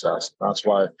to success. That's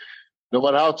why no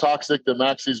matter how toxic the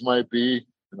maxis might be,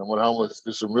 and no matter how much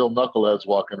there's some real knuckleheads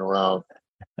walking around,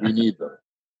 we need them.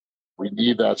 We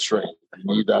need that strength.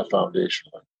 We need that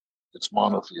foundation. It's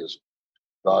monotheism.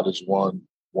 God is one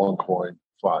coin,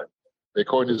 fine.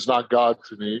 Bitcoin is not God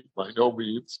to me, by no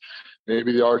means.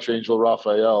 Maybe the Archangel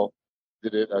Raphael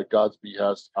did it at God's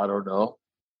behest. I don't know.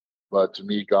 But to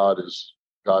me, God is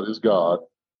God.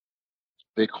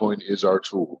 Bitcoin is our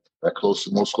tool that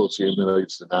most closely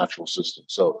emulates the natural system.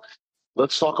 So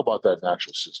let's talk about that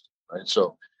natural system, right?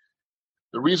 So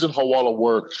the reason Hawala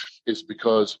worked is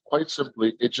because, quite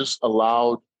simply, it just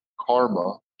allowed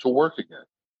karma to work again.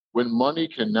 When money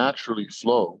can naturally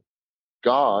flow,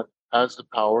 God has the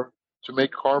power to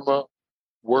make karma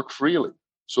work freely.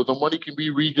 So the money can be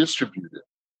redistributed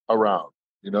around.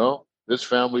 This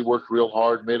family worked real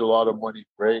hard, made a lot of money,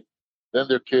 great. Then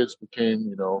their kids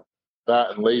became,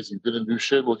 fat and lazy, didn't do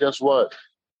shit. Well, guess what?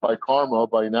 By karma,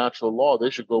 by natural law, they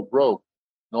should go broke.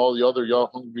 And all the other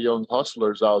hungry young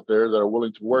hustlers out there that are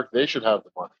willing to work, they should have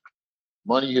the money.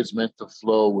 Money is meant to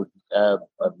flow with the ebb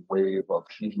and wave of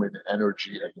human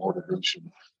energy and motivation.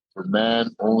 For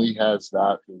man only has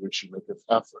that for which he maketh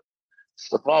effort.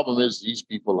 The problem is these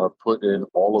people have put in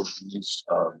all of these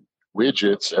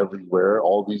widgets everywhere,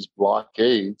 all these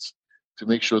blockades to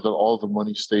make sure that all the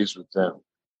money stays with them.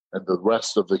 And the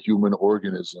rest of the human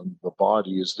organism, the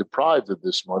body, is deprived of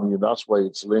this money. And that's why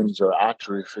its limbs are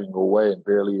atrophying away and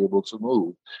barely able to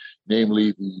move,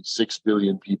 namely the 6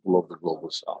 billion people of the global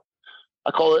south.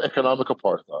 I call it economic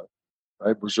apartheid,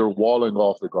 right? Because you're walling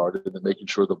off the garden and making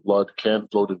sure the blood can't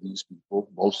flow to these people,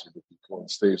 most of the people, and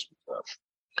stays with them.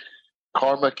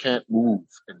 Karma can't move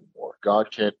anymore.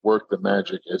 God can't work the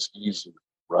magic as easily,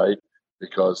 right?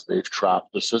 Because they've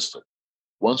trapped the system.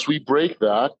 Once we break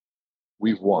that,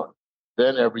 we've won.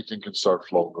 Then everything can start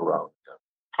flowing around again.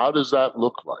 How does that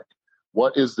look like?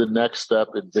 What is the next step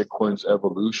in Bitcoin's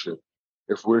evolution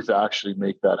if we're to actually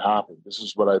make that happen? This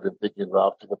is what I've been thinking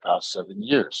about for the past 7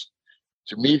 years.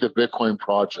 To me, the Bitcoin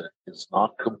project is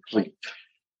not complete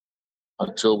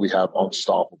until we have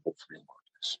unstoppable free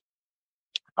markets.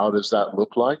 How does that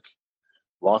look like?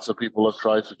 Lots of people have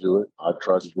tried to do it. I've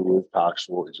tried to do it with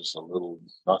Paxful. It's just a little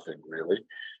nothing, really.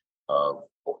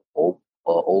 OV1,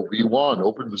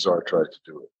 OpenBazaar tried to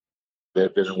do it.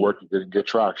 It didn't work. It didn't get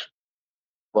traction.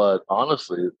 But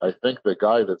honestly, I think the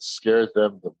guy that scared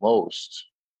them the most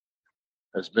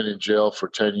has been in jail for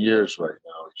 10 years right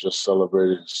now. He just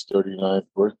celebrated his 39th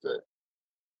birthday.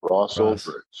 Ross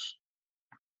Ulbricht.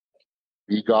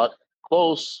 He got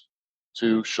close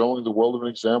to showing the world an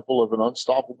example of an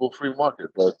unstoppable free market,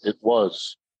 but it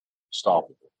was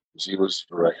stoppable because he was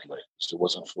direct linked. It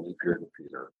wasn't fully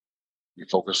peer-to-peer. He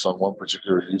focused on one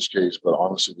particular use case, but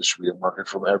honestly, there should be a market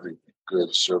from everything: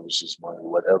 goods, services, money,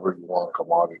 whatever you want,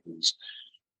 commodities.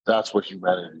 That's what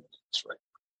humanity needs, right?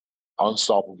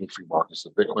 Unstoppable free markets. The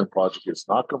Bitcoin project is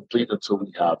not complete until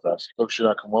we have that. Satoshi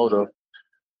Nakamoto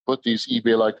put these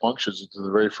eBay-like functions into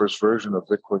the very first version of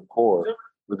Bitcoin Core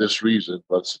for this reason,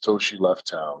 but Satoshi left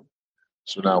town.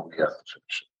 So now we have to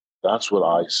finish it. That's what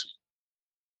I see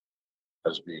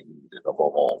as being needed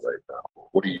above all right now.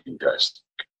 What do you guys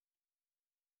think?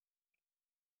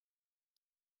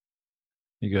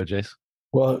 You go, Jace.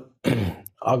 Well,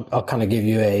 I'll kind of give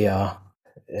you a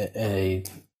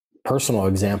personal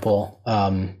example.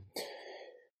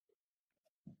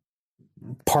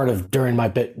 Part of during my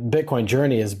Bitcoin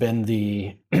journey has been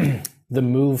the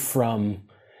move from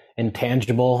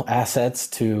intangible assets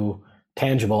to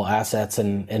tangible assets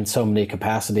in so many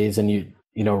capacities. And you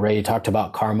know, Ray, you talked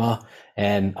about karma,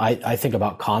 and I think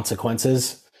about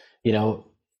consequences. You know,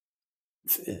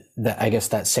 that I guess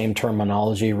that same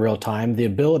terminology, real time, the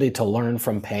ability to learn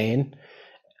from pain.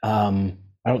 I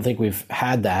don't think we've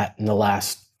had that in the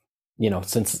last, you know,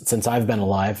 since I've been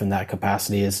alive in that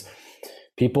capacity. Is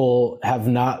people have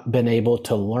not been able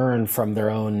to learn from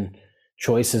their own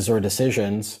choices or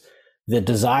decisions. The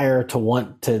desire to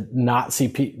want to not see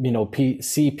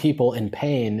see people in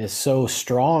pain is so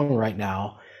strong right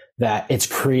now that it's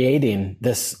creating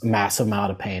this massive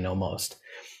amount of pain almost.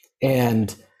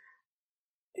 And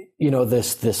you know,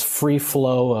 this free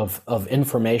flow of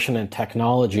information and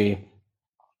technology.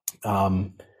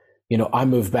 You know, I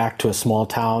moved back to a small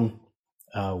town.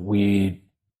 We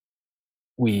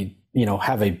you know,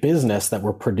 have a business that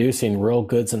we're producing real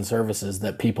goods and services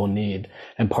that people need.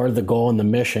 And part of the goal and the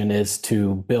mission is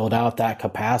to build out that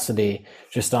capacity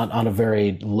just on a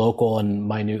very local and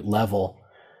minute level,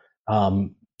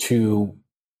 to,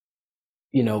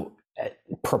 you know,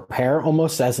 prepare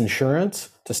almost as insurance,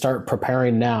 to start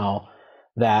preparing now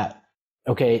that,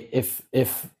 okay, if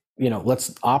you know,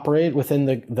 let's operate within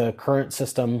the current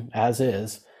system as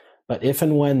is. But if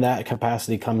and when that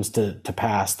capacity comes to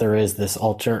pass, there is this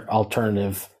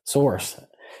alternative source.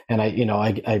 And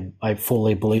I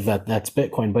fully believe that that's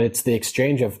Bitcoin, but it's the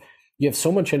exchange of, you have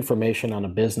so much information on a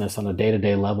business on a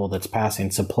day-to-day level that's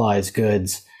passing supplies,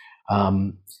 goods,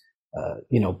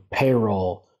 you know,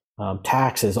 payroll,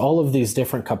 taxes, all of these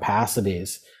different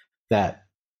capacities that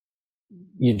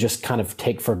you just kind of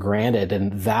take for granted.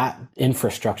 And that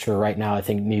infrastructure right now, I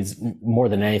think, needs, more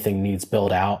than anything, needs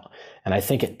built out. And I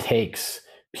think it takes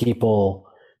people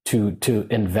to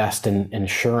invest in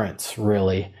insurance,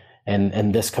 really,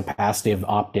 and this capacity of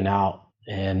opting out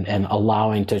and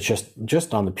allowing to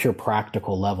just on the pure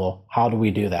practical level. How do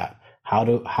we do that?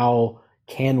 How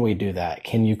can we do that?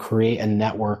 Can you create a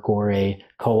network or a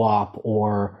co-op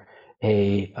or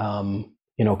a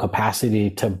you know, capacity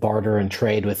to barter and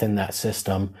trade within that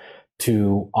system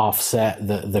to offset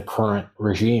the current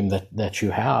regime that you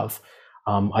have?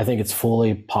 I think it's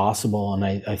fully possible, and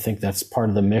I think that's part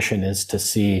of the mission, is to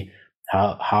see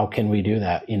how can we do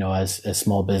that, you know, as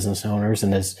small business owners,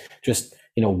 and as just,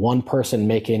 you know, one person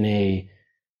making a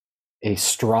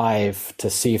strive to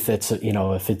see if it's, you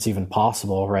know, if it's even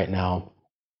possible right now.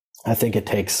 I think it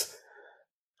takes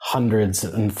hundreds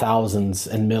and thousands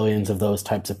and millions of those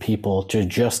types of people to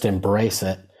just embrace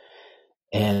it.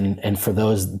 And for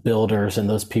those builders and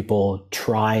those people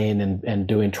trying and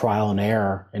doing trial and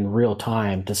error in real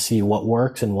time to see what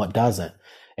works and what doesn't,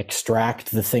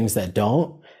 extract the things that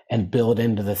don't and build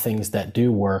into the things that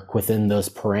do work within those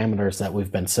parameters that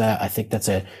we've been set. I think that's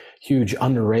a huge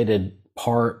underrated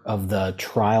part of the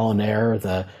trial and error,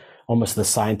 almost the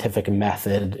scientific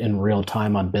method in real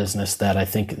time on business, that I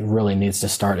think really needs to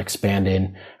start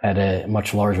expanding at a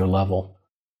much larger level.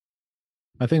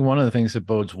 I think one of the things that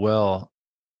bodes well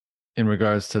in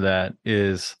regards to that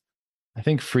is, I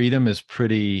think freedom is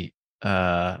pretty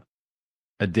addictive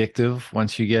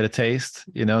once you get a taste,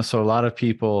 you know. So a lot of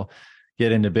people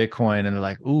get into Bitcoin and they're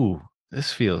like, ooh,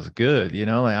 this feels good, you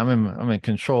know, like I'm in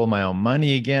control of my own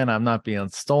money again. I'm not being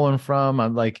stolen from.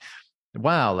 I'm like,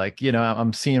 wow, like,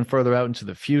 I'm seeing further out into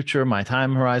the future. My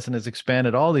time horizon has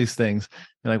expanded, all these things.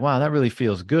 You're like, wow, that really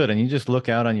feels good. And you just look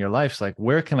out on your life. It's like,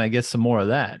 where can I get some more of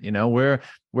that?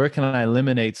 Where can I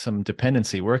eliminate some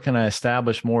dependency? Where can I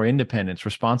establish more independence,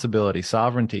 responsibility,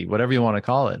 sovereignty, whatever you want to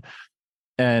call it?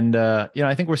 And,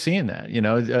 I think we're seeing that,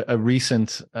 a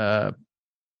recent,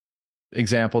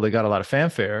 example that got a lot of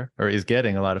fanfare, or is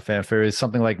getting a lot of fanfare, is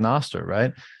something like Nostr,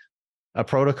 right? A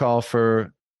protocol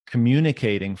for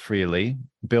communicating freely,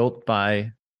 built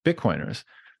by Bitcoiners,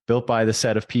 built by the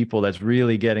set of people that's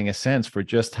really getting a sense for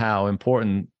just how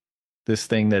important this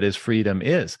thing that is freedom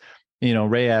is.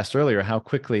 Ray asked earlier, how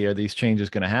quickly are these changes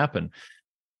going to happen?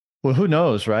 Well, who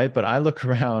knows, right? But I look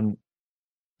around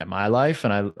at my life,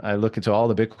 and I look into all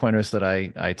the Bitcoiners that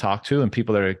I talk to and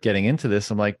people that are getting into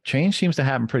this. I'm like, change seems to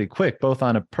happen pretty quick, both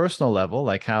on a personal level,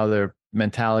 like how their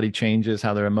mentality changes,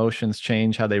 how their emotions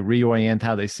change, how they reorient,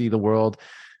 how they see the world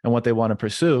and what they want to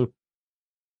pursue.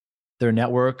 Their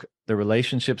network, their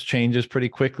relationships changes pretty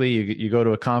quickly. You go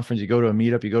to a conference, you go to a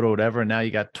meetup, you go to whatever, and now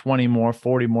you got 20 more,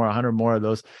 40 more, 100 more of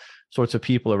those sorts of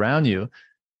people around you.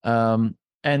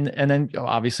 And then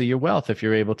obviously your wealth, if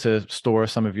you're able to store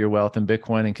some of your wealth in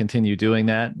Bitcoin and continue doing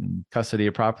that and custody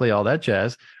it properly, all that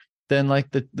jazz, then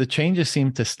like the changes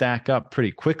seem to stack up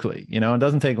pretty quickly. It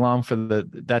doesn't take long for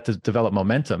that to develop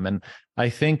momentum. And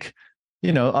I think,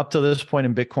 up to this point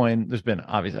in Bitcoin, there's been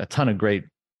obviously a ton of great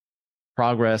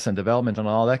progress and development and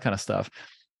all that kind of stuff.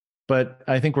 But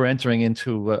I think we're entering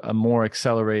into a more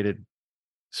accelerated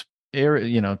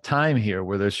era, time here,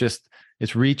 where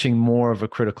it's reaching more of a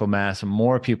critical mass, and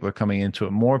more people are coming into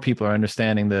it. More people are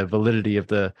understanding the validity of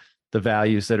the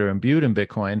values that are imbued in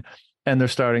Bitcoin, and they're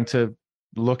starting to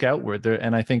look outward there.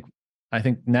 And I think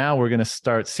now we're going to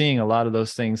start seeing a lot of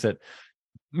those things that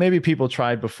maybe people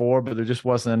tried before, but there just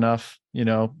wasn't enough,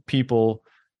 people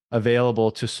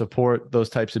available to support those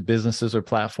types of businesses or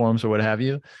platforms or what have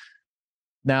you.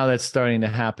 Now that's starting to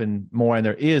happen more, and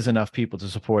there is enough people to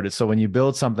support it. So when you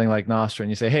build something like Nostr and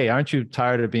you say, hey, aren't you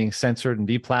tired of being censored and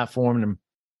deplatformed and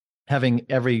having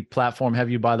every platform have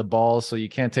you by the balls so you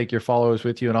can't take your followers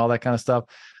with you and all that kind of stuff?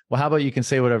 Well, how about you can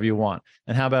say whatever you want?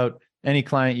 And how about any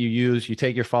client you use, you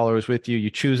take your followers with you,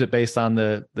 you choose it based on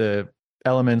the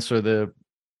elements or the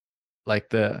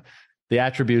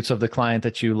attributes of the client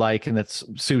that you like and that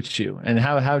suits you. And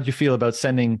how do you feel about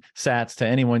sending sats to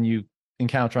anyone you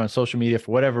encounter on social media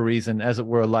for whatever reason, as it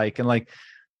were, like, and like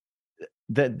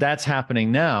that's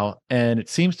happening now. And it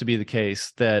seems to be the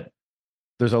case that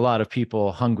there's a lot of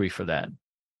people hungry for that.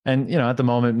 And, at the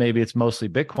moment, maybe it's mostly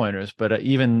Bitcoiners, but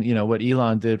even, what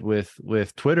Elon did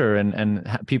with Twitter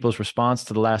and people's response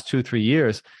to the last 2-3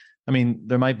 years, I mean,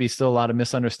 there might be still a lot of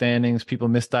misunderstandings, people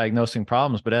misdiagnosing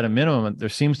problems, but at a minimum, there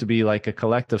seems to be like a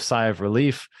collective sigh of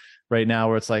relief right now,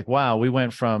 where it's like, wow, we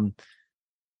went from,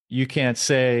 you can't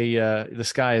say the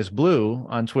sky is blue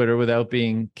on Twitter without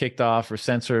being kicked off or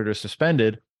censored or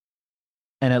suspended.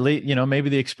 And at least, maybe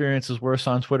the experience is worse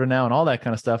on Twitter now and all that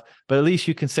kind of stuff, but at least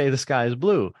you can say the sky is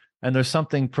blue. And there's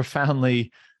something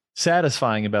profoundly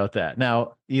satisfying about that.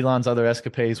 Now, Elon's other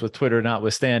escapades with Twitter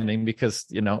notwithstanding, because,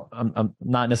 I'm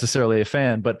not necessarily a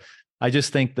fan, but I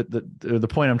just think that the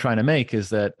point I'm trying to make is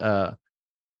that I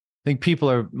think people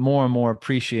are more and more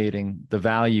appreciating the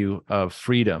value of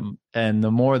freedom, and the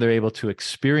more they're able to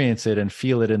experience it and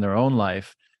feel it in their own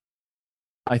life,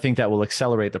 I think that will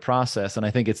accelerate the process. And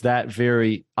I think it's that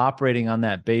very operating on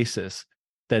that basis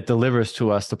that delivers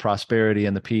to us the prosperity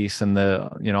and the peace and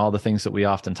the, all the things that we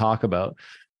often talk about.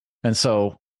 And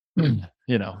so,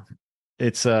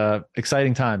 it's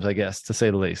exciting times, I guess, to say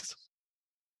the least.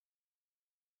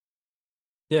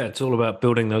 Yeah, it's all about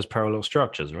building those parallel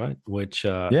structures, right? Which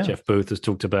Jeff Booth has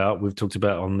talked about. We've talked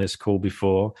about on this call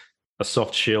before. A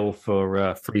soft shell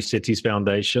for Free Cities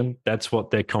Foundation. That's what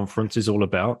their conference is all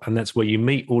about. And that's where you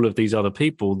meet all of these other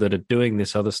people that are doing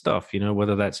this other stuff,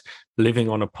 whether that's living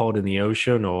on a pod in the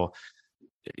ocean or,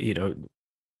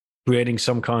 creating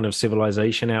some kind of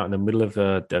civilization out in the middle of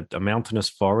a mountainous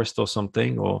forest or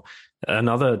something. Or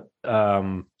another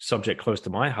subject close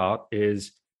to my heart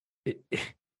is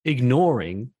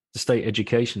ignoring the state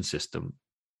education system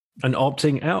and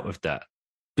opting out of that,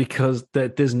 because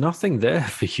there's nothing there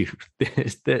for you.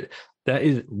 That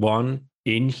is one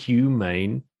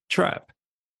inhumane trap,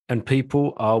 and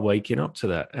people are waking up to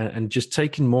that and just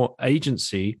taking more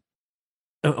agency.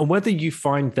 And whether you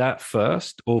find that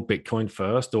first or Bitcoin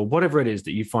first or whatever it is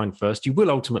that you find first, you will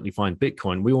ultimately find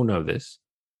Bitcoin. We all know this,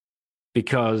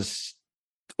 because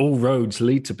all roads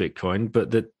lead to Bitcoin. But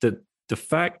the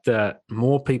fact that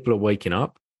more people are waking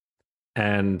up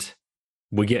and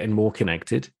we're getting more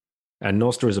connected, and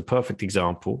Nostr is a perfect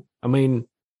example. I mean,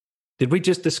 did we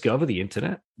just discover the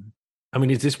internet? I mean,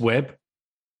 is this web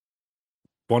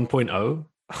 1.0?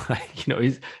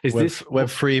 Is this web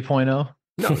 3.0?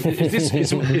 No,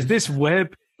 is this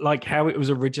web like how it was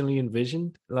originally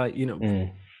envisioned? Like,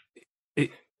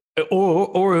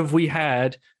 or have we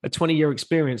had a 20-year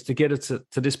experience to get us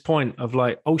to this point of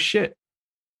like, oh shit,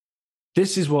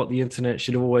 this is what the internet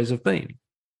should always have been,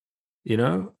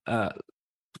 Well,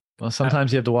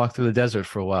 sometimes you have to walk through the desert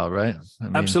for a while, right? I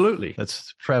mean, absolutely.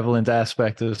 That's a prevalent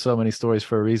aspect of so many stories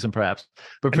for a reason, perhaps.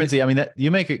 But Princey, I mean, you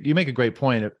make a great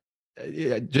point.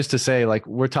 Just to say, like,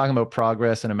 we're talking about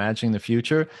progress and imagining the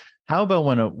future. How about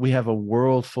when we have a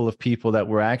world full of people that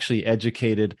were actually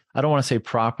educated? I don't want to say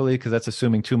properly because that's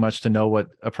assuming too much to know what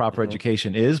a proper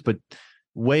education is, but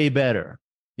way better.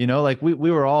 Like we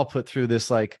were all put through this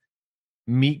like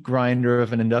meat grinder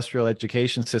of an industrial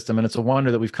education system, and it's a wonder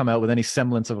that we've come out with any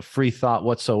semblance of a free thought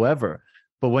whatsoever.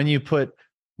 But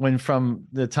when from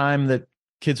the time that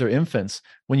kids are infants,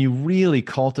 when you really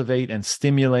cultivate and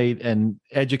stimulate and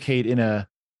educate in a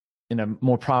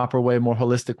more proper way, more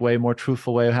holistic way, more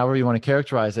truthful way, however you want to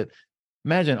characterize it,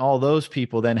 imagine all those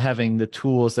people then having the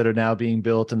tools that are now being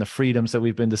built and the freedoms that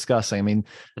we've been discussing. I mean,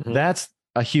 that's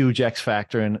a huge X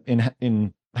factor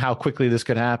in how quickly this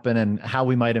could happen and how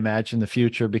we might imagine the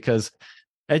future, because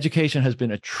education has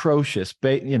been atrocious,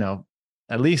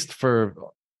 at least for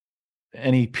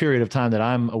any period of time that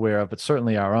I'm aware of, but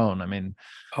certainly our own. I mean,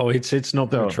 it's not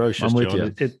been atrocious, I'm with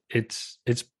John. You.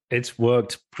 It's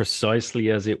worked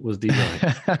precisely as it was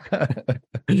designed.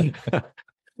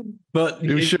 But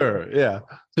sure, yeah.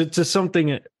 To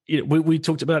something we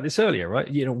talked about this earlier, right?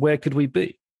 Where could we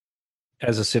be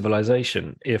as a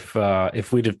civilization if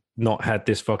we'd have not had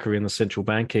this fuckery in the central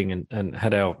banking and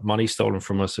had our money stolen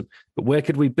from us? But where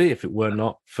could we be if it were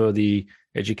not for the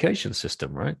education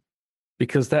system, right?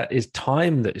 Because that is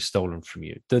time that is stolen from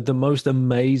you. The most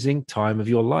amazing time of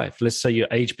your life. Let's say you're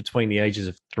aged between the ages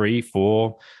of 3,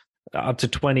 4, up to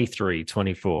 23,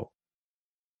 24.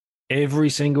 Every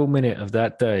single minute of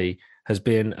that day has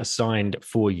been assigned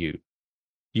for you.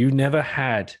 You never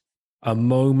had a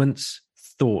moment's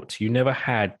thought. You never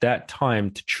had that time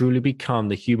to truly become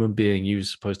the human being you were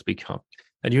supposed to become.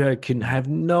 And you can have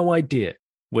no idea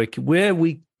where could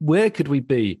we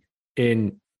be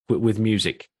with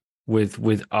music,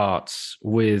 with arts,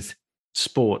 with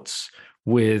sports,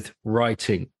 with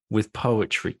writing, with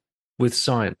poetry, with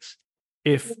science.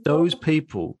 If those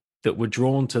people that were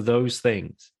drawn to those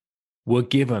things were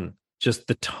given just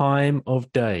the time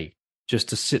of day just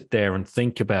to sit there and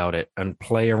think about it and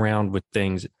play around with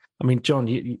things. I mean, John,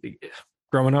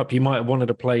 growing up, you might have wanted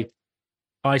to play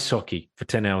ice hockey for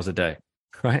 10 hours a day,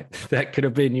 right? That could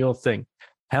have been your thing.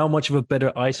 How much of a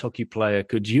better ice hockey player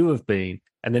could you have been?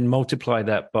 And then multiply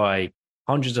that by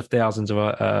hundreds of thousands of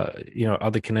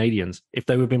other Canadians if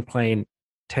they would have been playing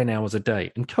 10 hours a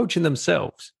day and coaching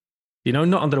themselves,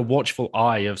 not under the watchful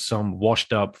eye of some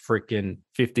washed up freaking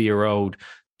 50-year-old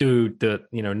dude that,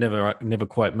 never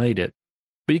quite made it.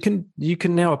 But you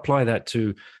can now apply that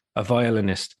to a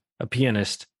violinist, a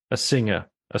pianist, a singer,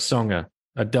 a songer,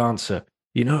 a dancer.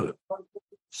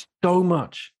 So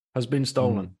much has been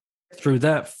stolen through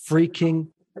that freaking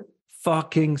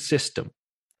fucking system.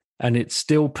 And it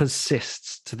still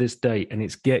persists to this day. And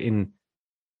it's getting,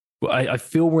 I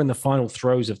feel we're in the final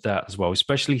throes of that as well,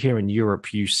 especially here in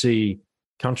Europe. You see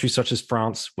countries such as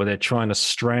France where they're trying to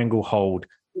stranglehold,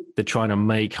 they're trying to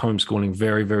make homeschooling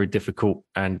very, very difficult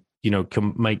and,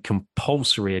 make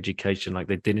compulsory education like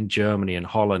they did in Germany and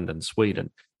Holland and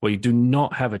Sweden, where you do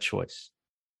not have a choice.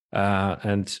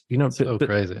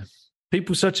 Crazy.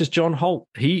 People such as John Holt,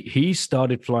 he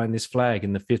started flying this flag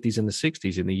in the 50s and the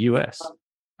 60s in the US.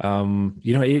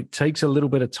 It takes a little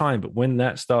bit of time, but when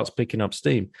that starts picking up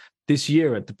steam, this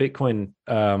year at the Bitcoin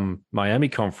Miami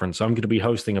conference, I'm going to be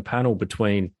hosting a panel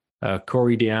between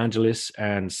Corey DeAngelis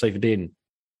and Saifuddin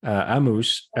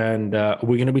Amus, and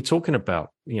we're going to be talking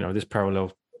about this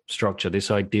parallel structure,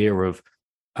 this idea of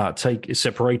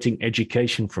separating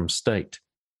education from state,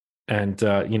 and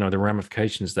the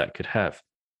ramifications that could have.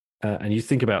 And you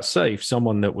think about Saif,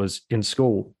 someone that was in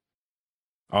school,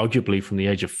 arguably from the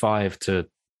age of 5 to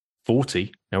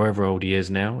 40, however old he is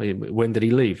now. When did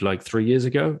he leave? Like 3 years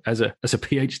ago as a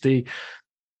PhD,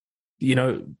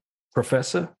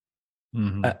 professor.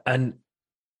 And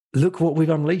look what we've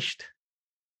unleashed.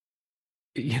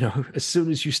 As soon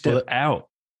as you step out.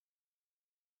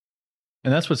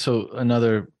 And that's what's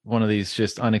another one of these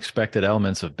just unexpected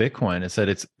elements of Bitcoin is that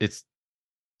it's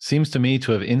seems to me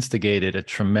to have instigated a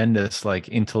tremendous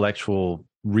intellectual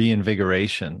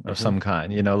reinvigoration of some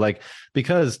kind,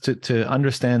 because to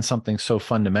understand something so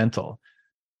fundamental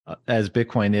as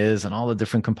Bitcoin is and all the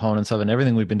different components of it and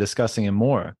everything we've been discussing and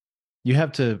more, you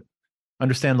have to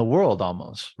understand the world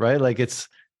almost, right? Like it's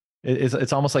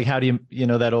almost like, how do you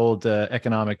know, that old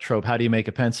economic trope, how do you make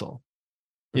a pencil?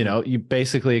 You know, you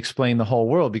basically explain the whole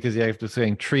world, because you have to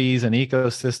say trees and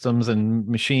ecosystems and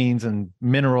machines and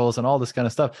minerals and all this kind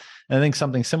of stuff. And I think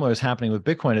something similar is happening with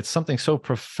Bitcoin. It's something so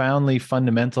profoundly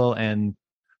fundamental and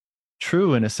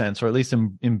true in a sense, or at least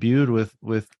imbued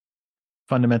with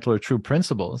fundamental or true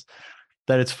principles,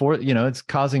 that it's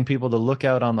causing people to look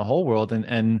out on the whole world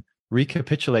and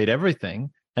recapitulate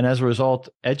everything. And as a result,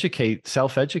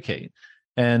 self-educate.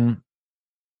 And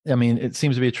I mean, it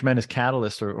seems to be a tremendous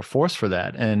catalyst or force for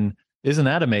that. And isn't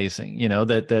that amazing? You know,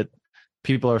 that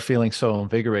people are feeling so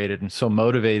invigorated and so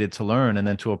motivated to learn, and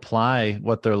then to apply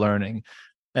what they're learning.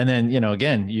 And then, you know,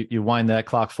 again, you wind that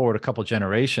clock forward a couple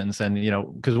generations, and, you know,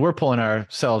 because we're pulling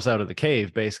ourselves out of the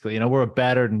cave, basically, you know, we're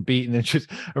battered and beaten and just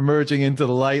emerging into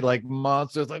the light like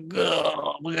monsters, like,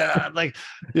 oh my God, like,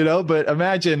 you know. But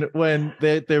imagine when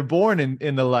they're born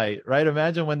in the light, right?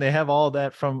 Imagine when they have all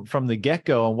that from the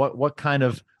get-go, and what kind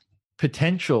of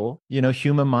potential, you know,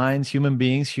 human minds, human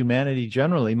beings, humanity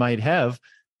generally might have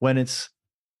when it's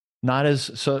not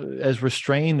as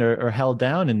restrained or held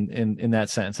down in that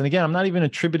sense. And again, I'm not even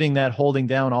attributing that holding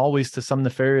down always to some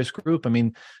nefarious group. I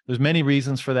mean, there's many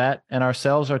reasons for that, and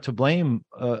ourselves are to blame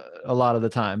a lot of the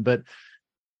time. But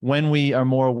when we are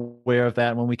more aware of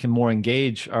that, when we can more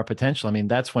engage our potential, I mean,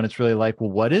 that's when it's really like,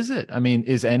 well, what is it? I mean,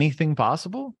 is anything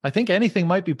possible? I think anything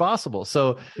might be possible.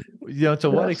 So, you know, to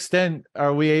what extent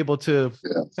are we able to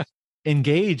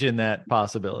engage in that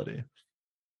possibility?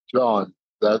 John,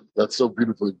 that's so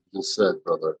beautifully just said,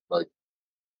 brother. Like,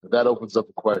 that opens up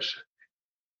a question.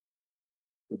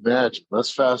 Imagine,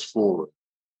 let's fast forward.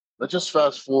 Let's just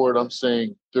fast forward, I'm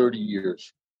saying 30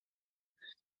 years.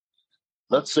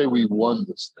 Let's say we won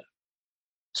this thing.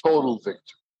 Total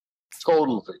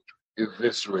victory,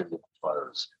 eviscerated the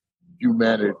virus.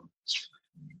 Humanity.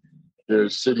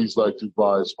 There's cities like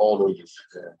Dubai all over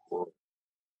the world.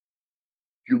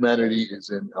 Humanity is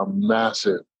in a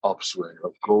massive upswing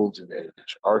of golden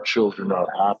age. Our children are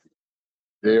happy.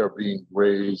 They are being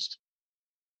raised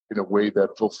in a way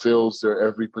that fulfills their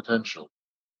every potential.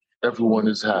 Everyone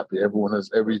is happy. Everyone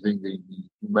has everything they need.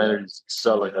 Humanity is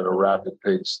excelling at a rapid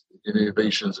pace.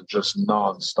 Innovations are just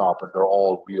nonstop, and they're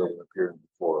all real and appearing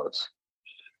before us.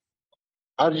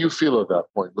 How do you feel at that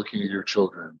point, looking at your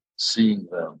children, seeing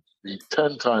them be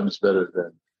 10 times better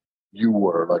than you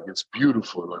were? Like, it's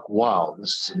beautiful. Like, wow, this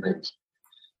is amazing.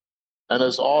 And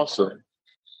as awesome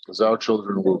as our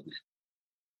children will be,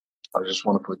 I just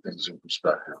want to put things in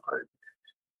perspective, right?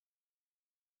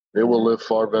 They will live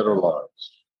far better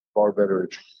lives, far better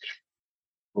education,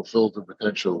 fulfill their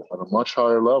potential on a much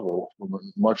higher level from a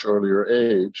much earlier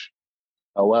age.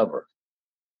 However,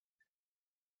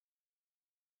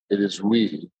 it is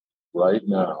we, right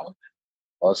now,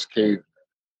 us cavemen,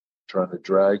 trying to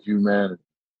drag humanity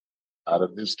out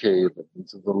of this cave and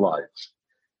into the light,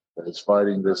 that is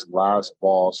fighting this last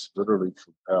boss literally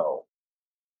from hell.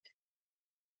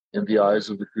 In the eyes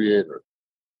of the Creator,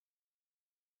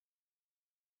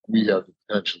 we have the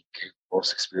potential to gain the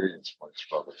most experience points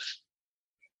from it.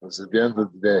 Because at the end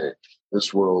of the day,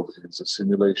 this world is a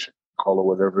simulation. Call it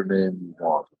whatever name you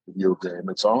want, a video game.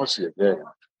 It's honestly a game.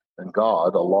 And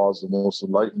God, Allah, is the most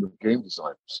enlightened of game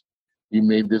designers. He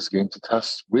made this game to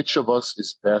test which of us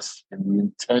is best in the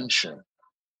intention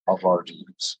of our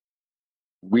deeds.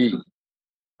 We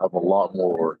have a lot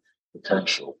more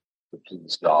potential to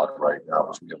please God right now,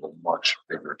 as we have a much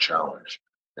bigger challenge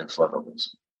in front of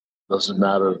us. Doesn't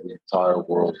matter if the entire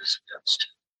world is against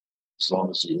you. As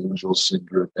long as the angels sing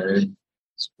your name,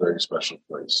 it's a very special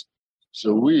place.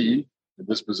 So we, in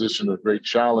this position of great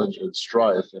challenge and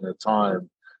strife in a time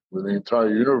when the entire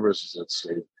universe is at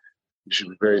stake, we should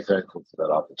be very thankful for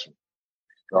that opportunity.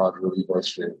 God really does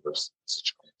favor us in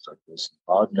situations like this.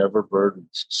 God never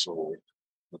burdens the soul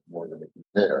with more than it can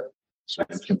bear. So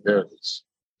we can bear this.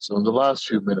 So in the last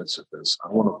few minutes of this, I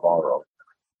want to borrow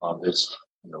on this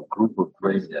group of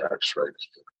brainiacs right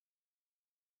here.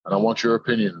 And I want your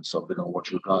opinion on something. I want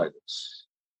your guidance.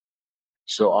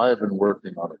 So I have been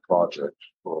working on a project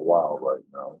for a while right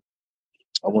now.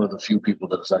 I'm one of the few people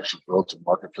that has actually built a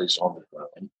marketplace on the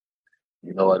ground.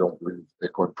 You know, I don't believe the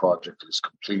Bitcoin project is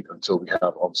complete until we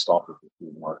have unstoppable free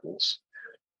markets.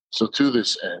 So to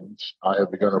this end, I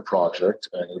have begun a project,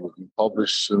 and it will be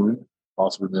published soon,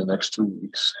 possibly in the next 2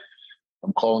 weeks.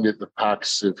 I'm calling it the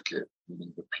Pax Civ Kit,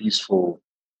 meaning the peaceful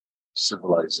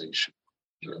civilization.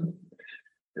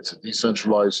 It's a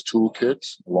decentralized toolkit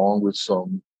along with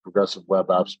some progressive web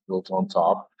apps built on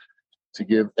top to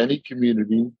give any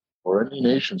community or any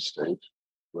nation state,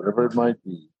 whatever it might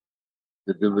be,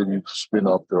 the ability to spin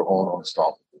up their own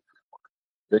unstoppable.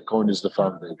 Bitcoin is the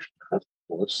foundation, of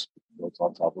course, built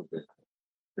on top of Bitcoin.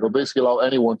 It'll basically allow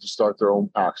anyone to start their own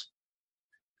pax.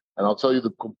 And I'll tell you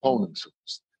the components of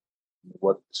this.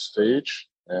 What stage?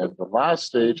 And the last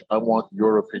stage, I want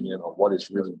your opinion on what is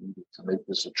really needed to make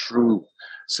this a true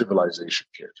civilization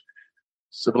kit.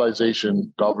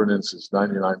 Civilization governance is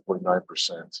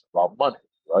 99.9% about money,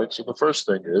 right? So the first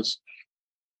thing is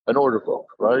an order book,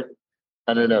 right?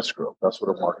 And an escrow. That's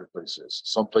what a marketplace is.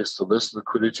 Some place to list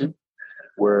liquidity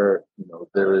where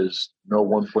there is no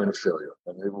one point of failure.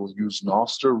 And they will use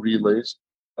Nostr relays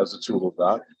as a tool of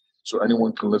that. So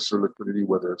anyone can list their liquidity,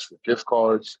 whether it's for gift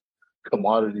cards,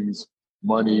 commodities,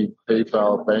 money,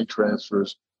 PayPal, bank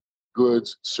transfers,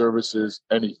 goods, services,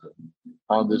 anything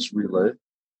on this relay.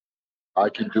 I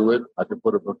can do it. I can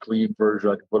put up a clean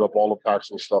version. I can put up all the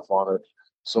Paxful stuff on it.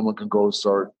 Someone can go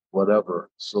start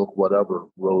whatever, Silk, whatever,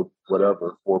 Road,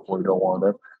 whatever, 4.0 on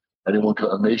it. Anyone can,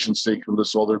 a nation state can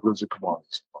list all their goods and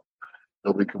commodities.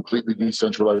 It'll be completely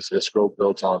decentralized escrow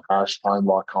built on hash time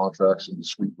lock contracts and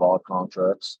discrete lock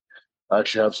contracts. I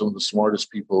actually have some of the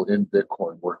smartest people in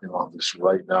Bitcoin working on this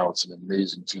right now. It's an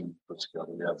amazing team put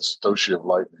together. We have the Satoshi of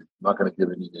Lightning. I'm not going to give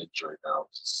any names right now.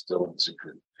 It's still in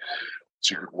secret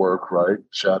work, right?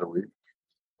 Shadowy.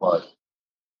 But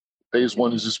phase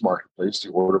one is this marketplace, the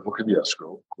order book and the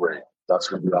escrow. Great. That's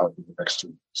going to be out in the next 2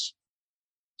 weeks.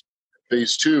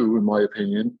 Phase two, in my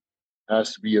opinion,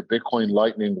 has to be a Bitcoin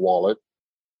Lightning wallet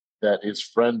that is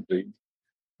friendly,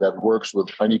 that works with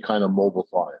any kind of mobile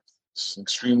client. It's an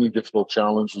extremely difficult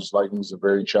challenge because Lightning is a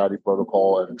very chatty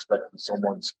protocol, and expecting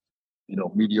someone's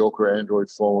mediocre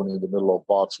Android phone in the middle of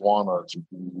Botswana to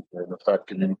be, in effect,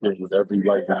 communicating with every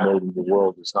Lightning node in the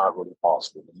world is not really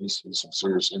possible. There needs to be some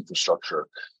serious infrastructure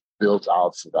built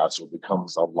out for that, so it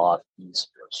becomes a lot easier.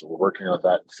 So we're working on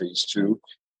that in phase two.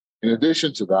 In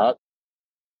addition to that,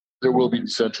 there will be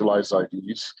decentralized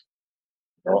IDs.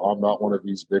 I'm not one of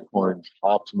these Bitcoin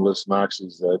optimalist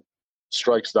maxis that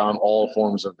strikes down all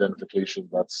forms of identification.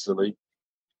 That's silly.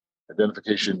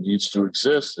 Identification needs to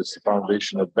exist. It's the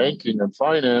foundation of banking and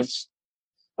finance,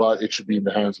 but it should be in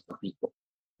the hands of the people.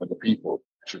 And the people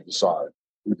should decide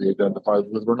who they identify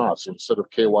with or not. So instead of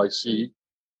KYC,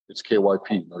 it's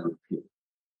KYP, know your peer.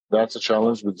 That's a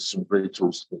challenge with some great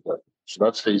tools to get that. So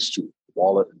that's phase two,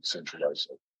 wallet and centralized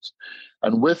IDs.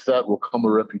 And with that will come a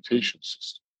reputation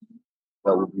system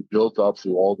that will be built up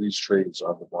through all these trades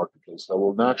on the marketplace that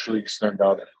will naturally extend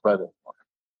out a credit market.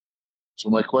 So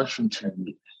my question to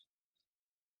you,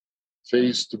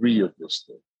 phase three of this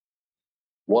thing,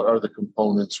 what are the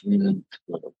components we need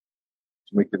to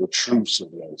make it a true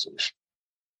civilization?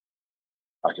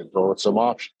 I can throw out some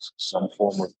options, some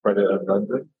form of credit and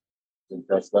lending. I think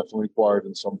that's definitely required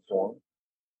in some form.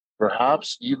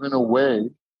 Perhaps even a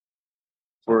way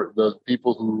for the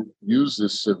people who use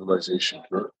this civilization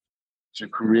kit to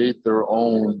create their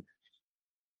own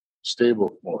stable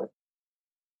coin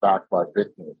backed by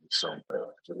Bitcoin in some way,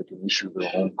 so they can issue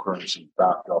their own currency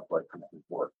backed up by proof of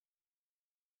work.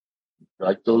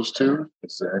 Like those two,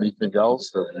 is there anything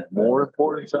else that would be more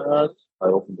important to add?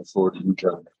 I open the floor to you,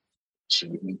 gentlemen. So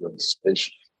you need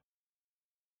anticipation.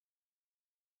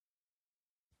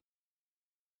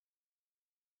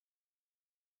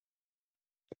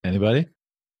 Anybody?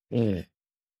 Yeah.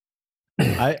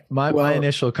 My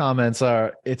initial comments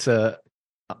are it's a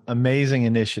amazing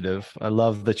initiative. I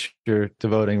love that you're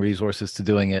devoting resources to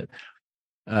doing it.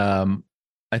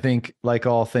 I think, like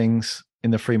all things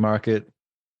in the free market,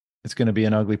 it's going to be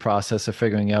an ugly process of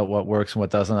figuring out what works and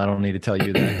what doesn't. I don't need to tell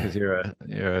you that because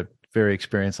you're a very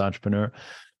experienced entrepreneur.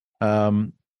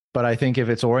 But I think if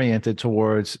it's oriented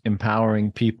towards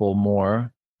empowering people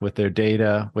more with their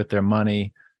data, with their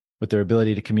money, with their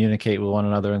ability to communicate with one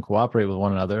another and cooperate with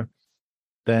one another,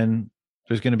 then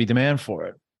there's going to be demand for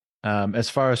it. As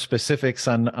far as specifics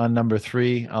on number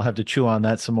three, I'll have to chew on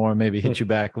that some more and maybe hit you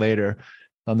back later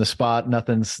on the spot.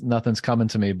 Nothing's coming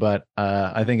to me, but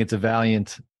I think it's a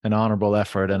valiant and honorable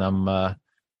effort, and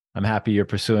I'm happy you're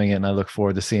pursuing it, and I look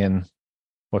forward to seeing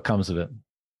what comes of it.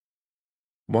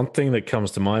 One thing that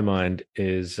comes to my mind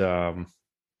is,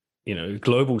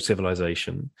 global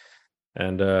civilization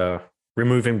and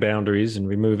removing boundaries and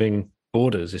removing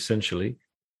borders, essentially.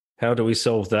 How do we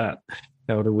solve that?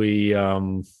 How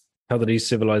do these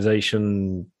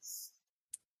civilizations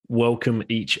welcome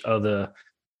each other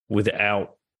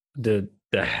without the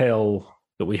hell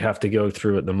that we have to go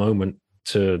through at the moment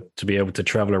to be able to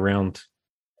travel around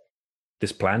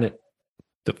this planet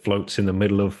that floats in the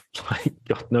middle of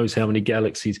God knows how many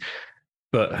galaxies,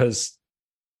 but has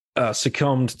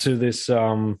succumbed to this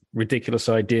ridiculous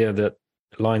idea that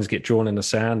lines get drawn in the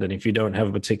sand, and if you don't have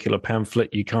a particular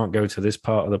pamphlet, you can't go to this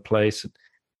part of the place.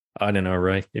 I don't know,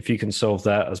 Ray. If you can solve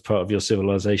that as part of your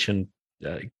civilization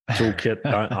toolkit,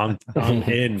 I'm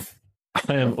in.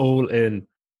 I am all in.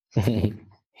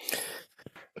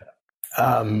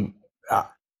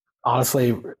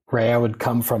 Honestly, Ray, I would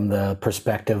come from the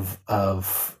perspective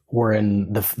of we're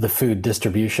in the food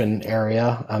distribution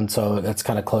area, so that's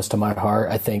kind of close to my heart.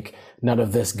 I think none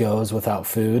of this goes without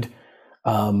food,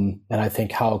 and I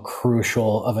think how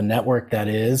crucial of a network that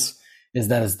is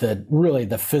really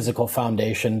the physical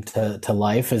foundation to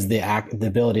life is the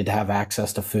ability to have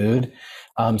access to food.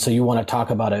 So you want to talk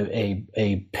about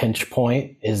a pinch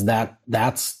point,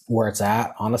 that's where it's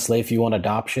at. Honestly, if you want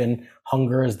adoption,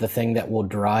 hunger is the thing that will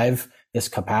drive this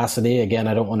capacity. Again,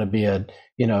 I don't want to be a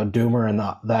doomer in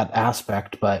that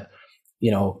aspect, but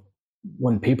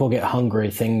when people get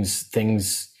hungry,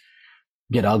 things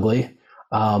get ugly.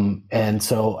 And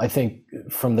so I think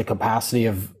from the capacity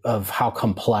of how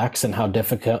complex and how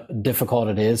difficult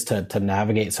it is to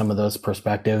navigate some of those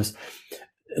perspectives,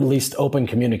 at least open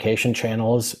communication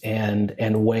channels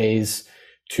and ways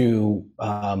to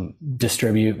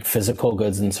distribute physical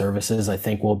goods and services, I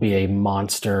think will be a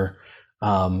monster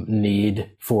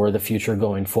need for the future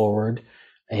going forward.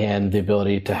 And the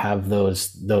ability to have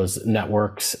those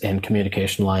networks and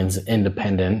communication lines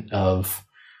independent of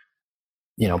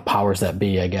powers that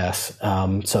be, I guess.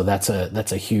 So that's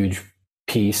a huge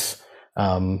piece,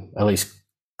 at least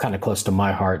kind of close to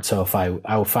my heart. So if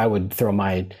I would throw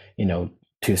my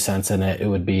 2 cents in it, it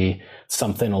would be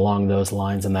something along those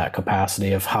lines in that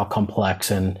capacity of how complex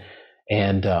and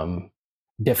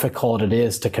difficult it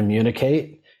is to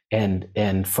communicate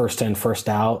and first in, first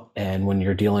out. And when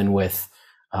you're dealing with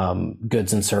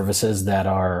goods and services that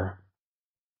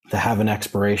have an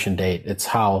expiration date, it's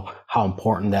how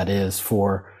important that is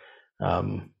for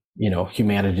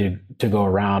humanity to go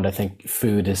around. I think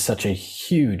food is such a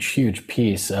huge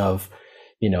piece of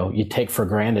you take for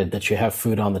granted that you have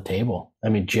food on the table. I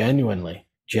mean, genuinely.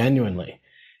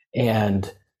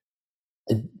 And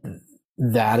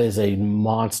that is a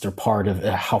monster part of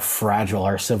how fragile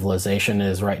our civilization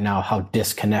is right now, how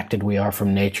disconnected we are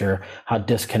from nature, how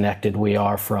disconnected we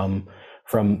are from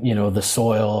the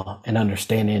soil, and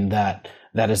understanding that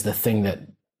is the thing that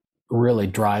really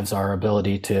drives our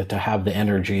ability to have the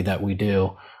energy that we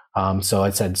do. So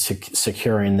I said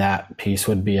securing that piece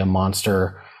would be a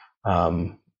monster,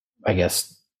 I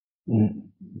guess,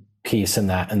 piece in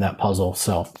that puzzle.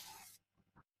 So,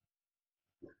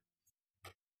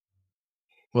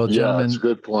 well, gentlemen, that's a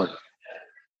good point.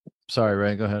 Sorry,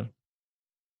 Ray, go ahead.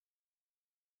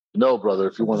 No, brother,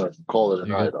 if you want to call it a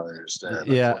night, I understand.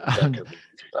 Yeah.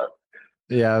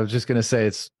 Yeah, I was just going to say,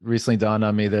 it's recently dawned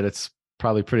on me that it's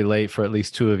probably pretty late for at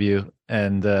least 2 of you,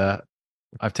 and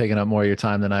I've taken up more of your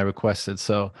time than I requested.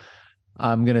 So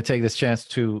I'm going to take this chance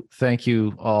to thank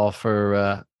you all for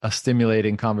a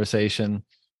stimulating conversation.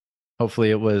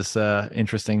 Hopefully it was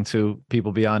interesting to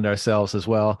people beyond ourselves as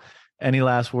well. Any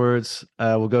last words?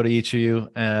 We'll go to each of you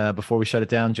before we shut it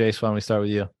down. Jace, why don't we start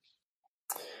with you?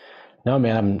 No,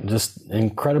 man, I'm just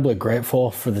incredibly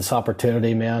grateful for this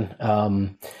opportunity, man.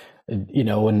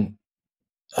 When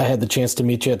I had the chance to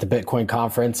meet you at the Bitcoin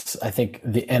conference, I think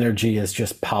the energy is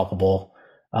just palpable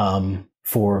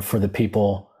for the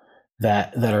people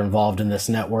that are involved in this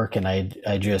network, and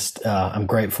I just I'm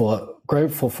grateful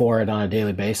for it on a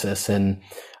daily basis, and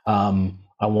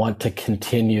I want to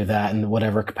continue that in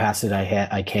whatever capacity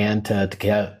I can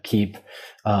to keep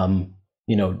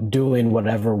doing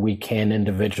whatever we can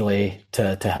individually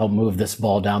to help move this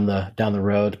ball down the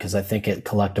road, because I think it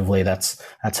collectively that's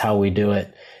how we do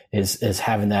it, is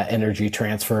having that energy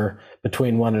transfer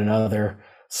between one another,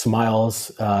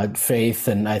 smiles, faith,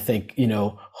 and I think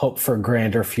hope for a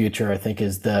grander future, I think,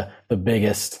 is the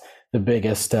biggest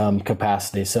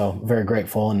capacity. So very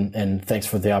grateful, and thanks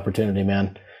for the opportunity,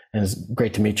 man. And it's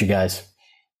great to meet you guys.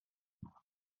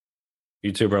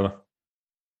 You too, brother.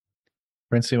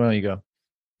 Princey, why don't you go?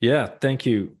 Yeah, thank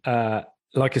you.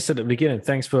 Like I said at the beginning,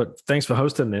 thanks for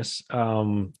hosting this.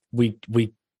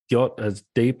 We got as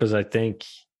deep as I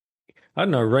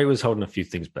don't know, Ray was holding a few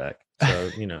things back.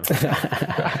 So, we'll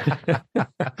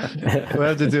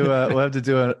have to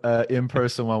do a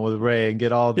in-person one with Ray and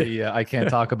get all the I can't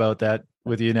talk about that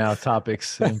with you now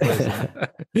topics in person.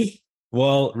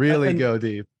 Well, really go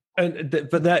deep.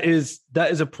 But that is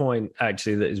a point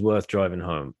actually that is worth driving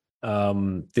home.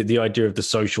 The idea of the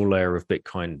social layer of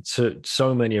Bitcoin.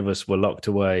 So many of us were locked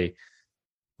away,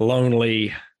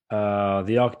 lonely, the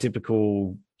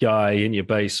archetypical guy in your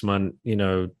basement,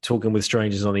 talking with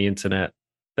strangers on the internet.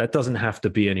 That doesn't have to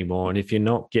be anymore. And if you're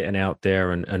not getting out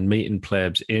there and meeting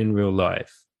plebs in real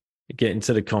life, getting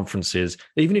to the conferences,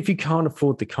 even if you can't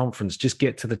afford the conference, just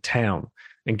get to the town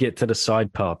and get to the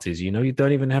side parties. You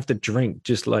don't even have to drink.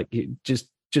 Just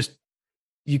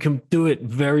you can do it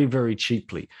very, very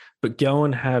cheaply. But go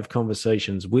and have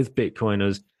conversations with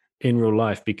Bitcoiners in real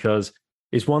life, because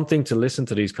it's one thing to listen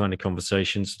to these kind of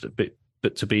conversations,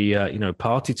 but to be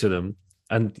party to them.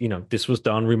 And this was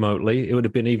done remotely. It would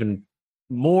have been even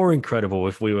more incredible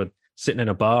if we were sitting in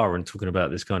a bar and talking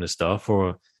about this kind of stuff,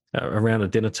 or around a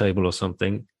dinner table or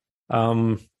something.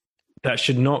 That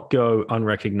should not go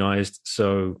unrecognized.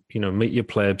 So, meet your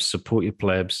plebs, support your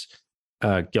plebs.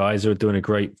 Guys are doing a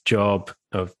great job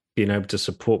of being able to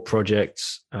support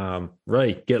projects.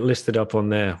 Ray, get listed up on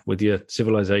there with your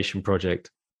civilization project,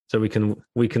 so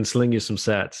we can sling you some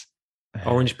sats.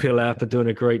 Orange Peel app are doing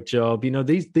a great job.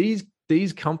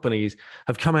 These companies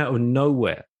have come out of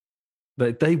nowhere.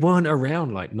 They weren't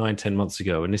around like 9-10 months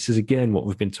ago. And this is, again, what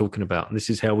we've been talking about. And this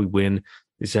is how we win.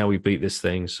 This is how we beat this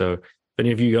thing. So if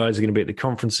any of you guys are going to be at the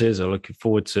conferences, I'm looking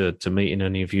forward to meeting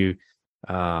any of you.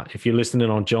 If you're listening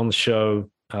on John's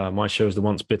show, my show is the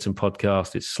Once Bitten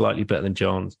podcast. It's slightly better than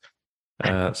John's.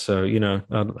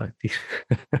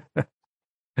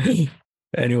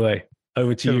 Anyway,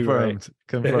 over to you, Ray.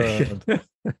 Confirmed.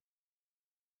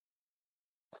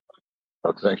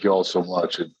 Thank you all so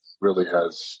much. It really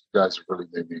has, you guys have really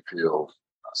made me feel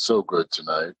so good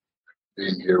tonight.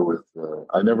 Being here with,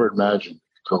 I never imagined,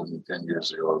 you told me 10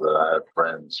 years ago that I had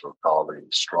friends or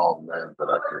colleagues, strong men that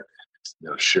I could,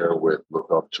 share with, look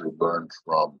up to, learn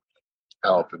from,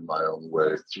 help in my own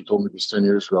way. If you told me this 10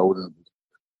 years ago, I wouldn't have,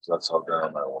 that's how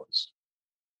down I was.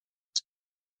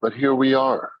 But here we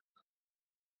are.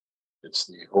 It's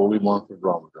the holy month of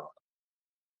Ramadan.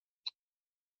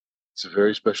 It's a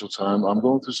very special time. I'm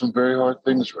going through some very hard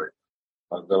things right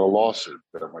now. I've got a lawsuit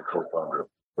that my co-founder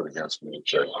put against me,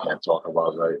 which I can't talk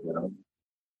about right now.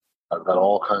 I've got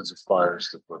all kinds of fires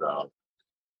to put out.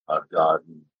 I've got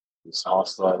this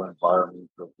hostile environment,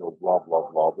 blah, blah,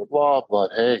 blah, blah, blah.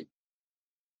 But hey,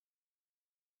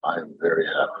 I am very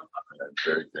happy and I'm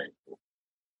very thankful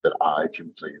that I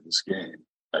can play this game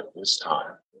at this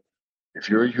time. If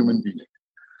you're a human being,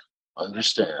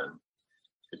 understand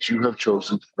that you have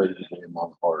chosen to play the game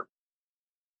on hard.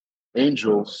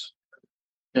 Angels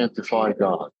can't defy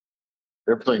God.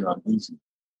 They're playing on easy.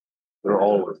 They're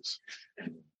always.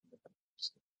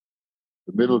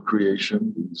 The middle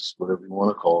creation, these, whatever you want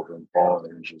to call them, fallen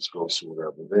angels, ghosts, or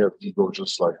whatever, they have ego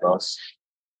just like us.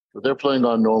 But they're playing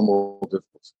on normal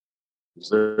difficulty because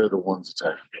they're the ones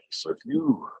attacking us. So if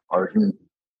you are human,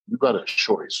 you've got a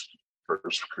choice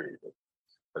first created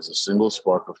as a single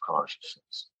spark of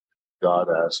consciousness. God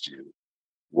asked you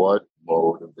what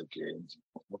mode of the game you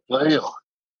want to play on.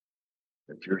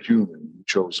 If you're human, you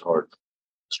chose hard.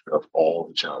 You have all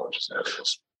the challenges ahead of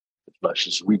us. The flesh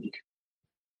is weak.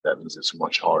 That means it's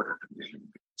much harder to be a human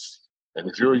being. And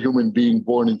if you're a human being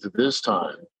born into this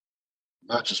time,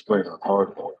 you're not just playing on hard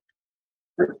mode,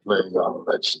 you're playing on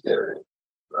legendary,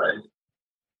 right?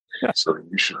 So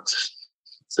you should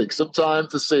take some time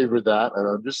to savor that and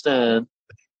understand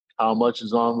how much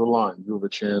is on the line. You have a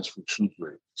chance for true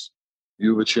greatness.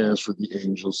 You have a chance for the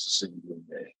angels to sing your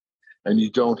name. And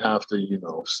you don't have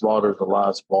to, slaughter the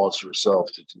last boss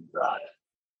yourself to do that.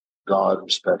 God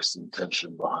respects the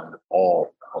intention behind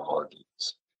all of our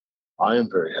deeds. I am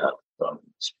very happy about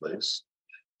this place,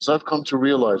 because I've come to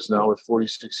realize now at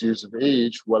 46 years of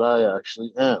age what I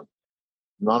actually am. I'm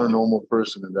not a normal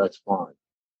person, and that's fine.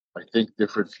 I think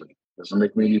differently. Doesn't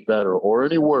make me any better or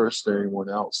any worse than anyone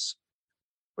else.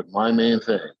 But my main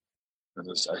thing, and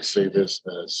I say this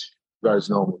as you guys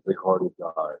know, I'm a big-hearted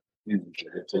guy. Huge.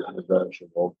 I get taken advantage of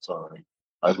all the time.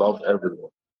 I love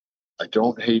everyone. I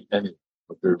don't hate anyone,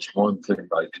 but there's one thing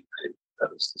I do hate. That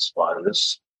is this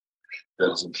virus that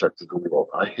has infected the world.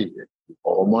 I hate it with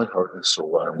all my heart and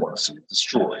soul. I want to see it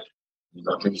destroyed.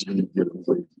 Nothing's going to get away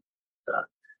from that.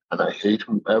 And I hate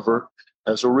whoever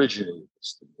has originated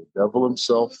this thing. The devil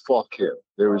himself, fuck him.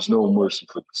 There is no mercy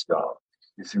for this God.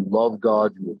 If you love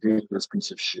God, you will hate this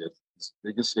piece of shit. He's the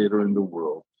biggest hater in the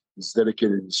world. He's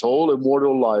dedicated his whole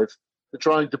immortal life to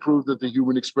trying to prove that the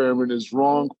human experiment is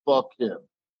wrong. Fuck him.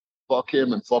 Fuck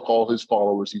him and fuck all his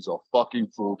followers. He's a fucking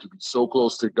fool to be so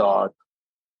close to God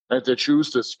and to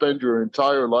choose to spend your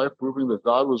entire life proving that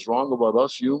God was wrong about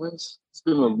us humans. He's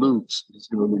going to lose. He's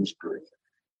going to lose big.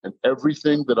 And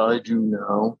everything that I do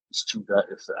now is to that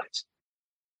effect.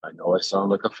 I know I sound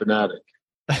like a fanatic,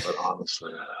 but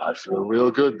honestly, I feel real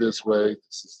good this way.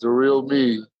 This is the real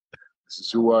me. This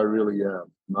is who I really am.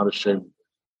 I'm not ashamed of it.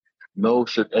 No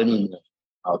should any man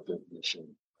out there be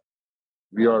ashamed.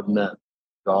 We are men.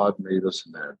 God made us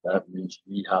men. That means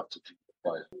we have to do the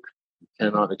fight. We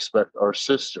cannot expect our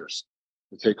sisters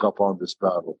to take up on this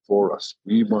battle for us.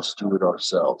 We must do it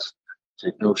ourselves.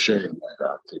 Take no shame in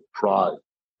that. Take pride in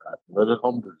that. Let it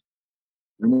humble you.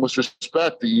 We must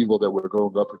respect the evil that we're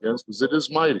going up against because it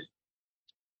is mighty.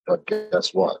 But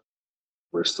guess what?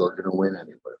 We're still going to win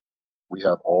anyway. We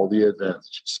have all the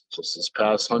advantages. Just this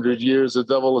past 100 years, the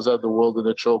devil has had the world in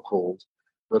a chokehold.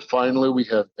 But finally, we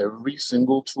have every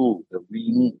single tool that we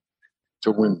need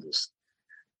to win this.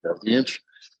 We have the internet.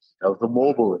 We have the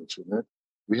mobile internet.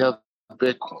 We have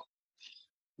Bitcoin.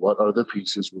 What are the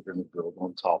pieces we're going to build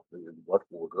on top of it? In what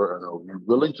order? And are we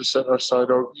willing to set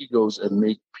aside our egos and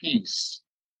make peace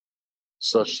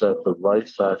such that the right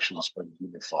factions can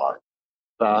unify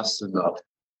fast enough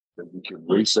that we can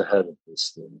race ahead of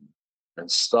this thing and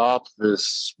stop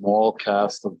this small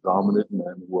cast of dominant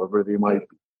men, whoever they might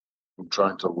be, from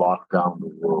trying to lock down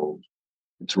the world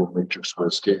into a matrix where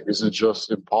escape isn't just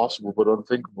impossible but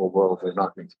unthinkable. Well, they're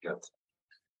not going to get that.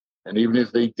 And even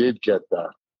if they did get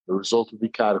that, the result would be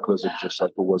cataclysmic, just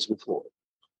like it was before,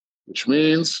 which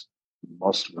means we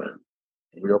must win.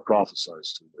 And we are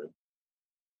prophesized to win.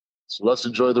 So let's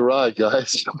enjoy the ride,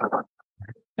 guys.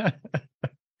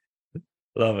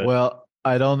 Love it. Well,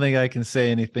 I don't think I can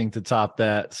say anything to top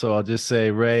that. So I'll just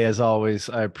say, Ray, as always,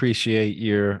 I appreciate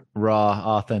your raw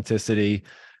authenticity.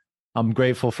 I'm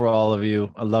grateful for all of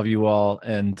you. I love you all.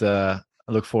 And I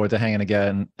look forward to hanging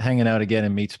out again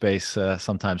in Meet Space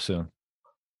sometime soon.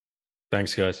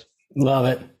 Thanks, guys. Love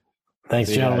it. Thanks,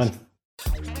 gentlemen.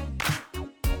 Guys.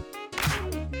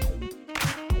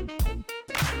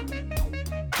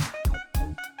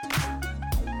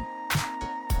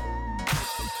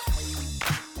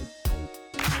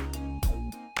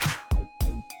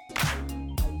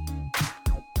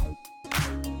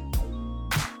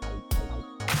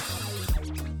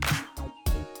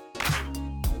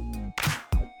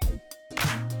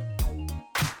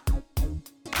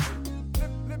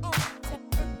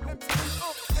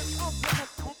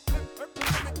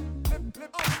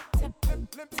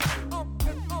 Flip,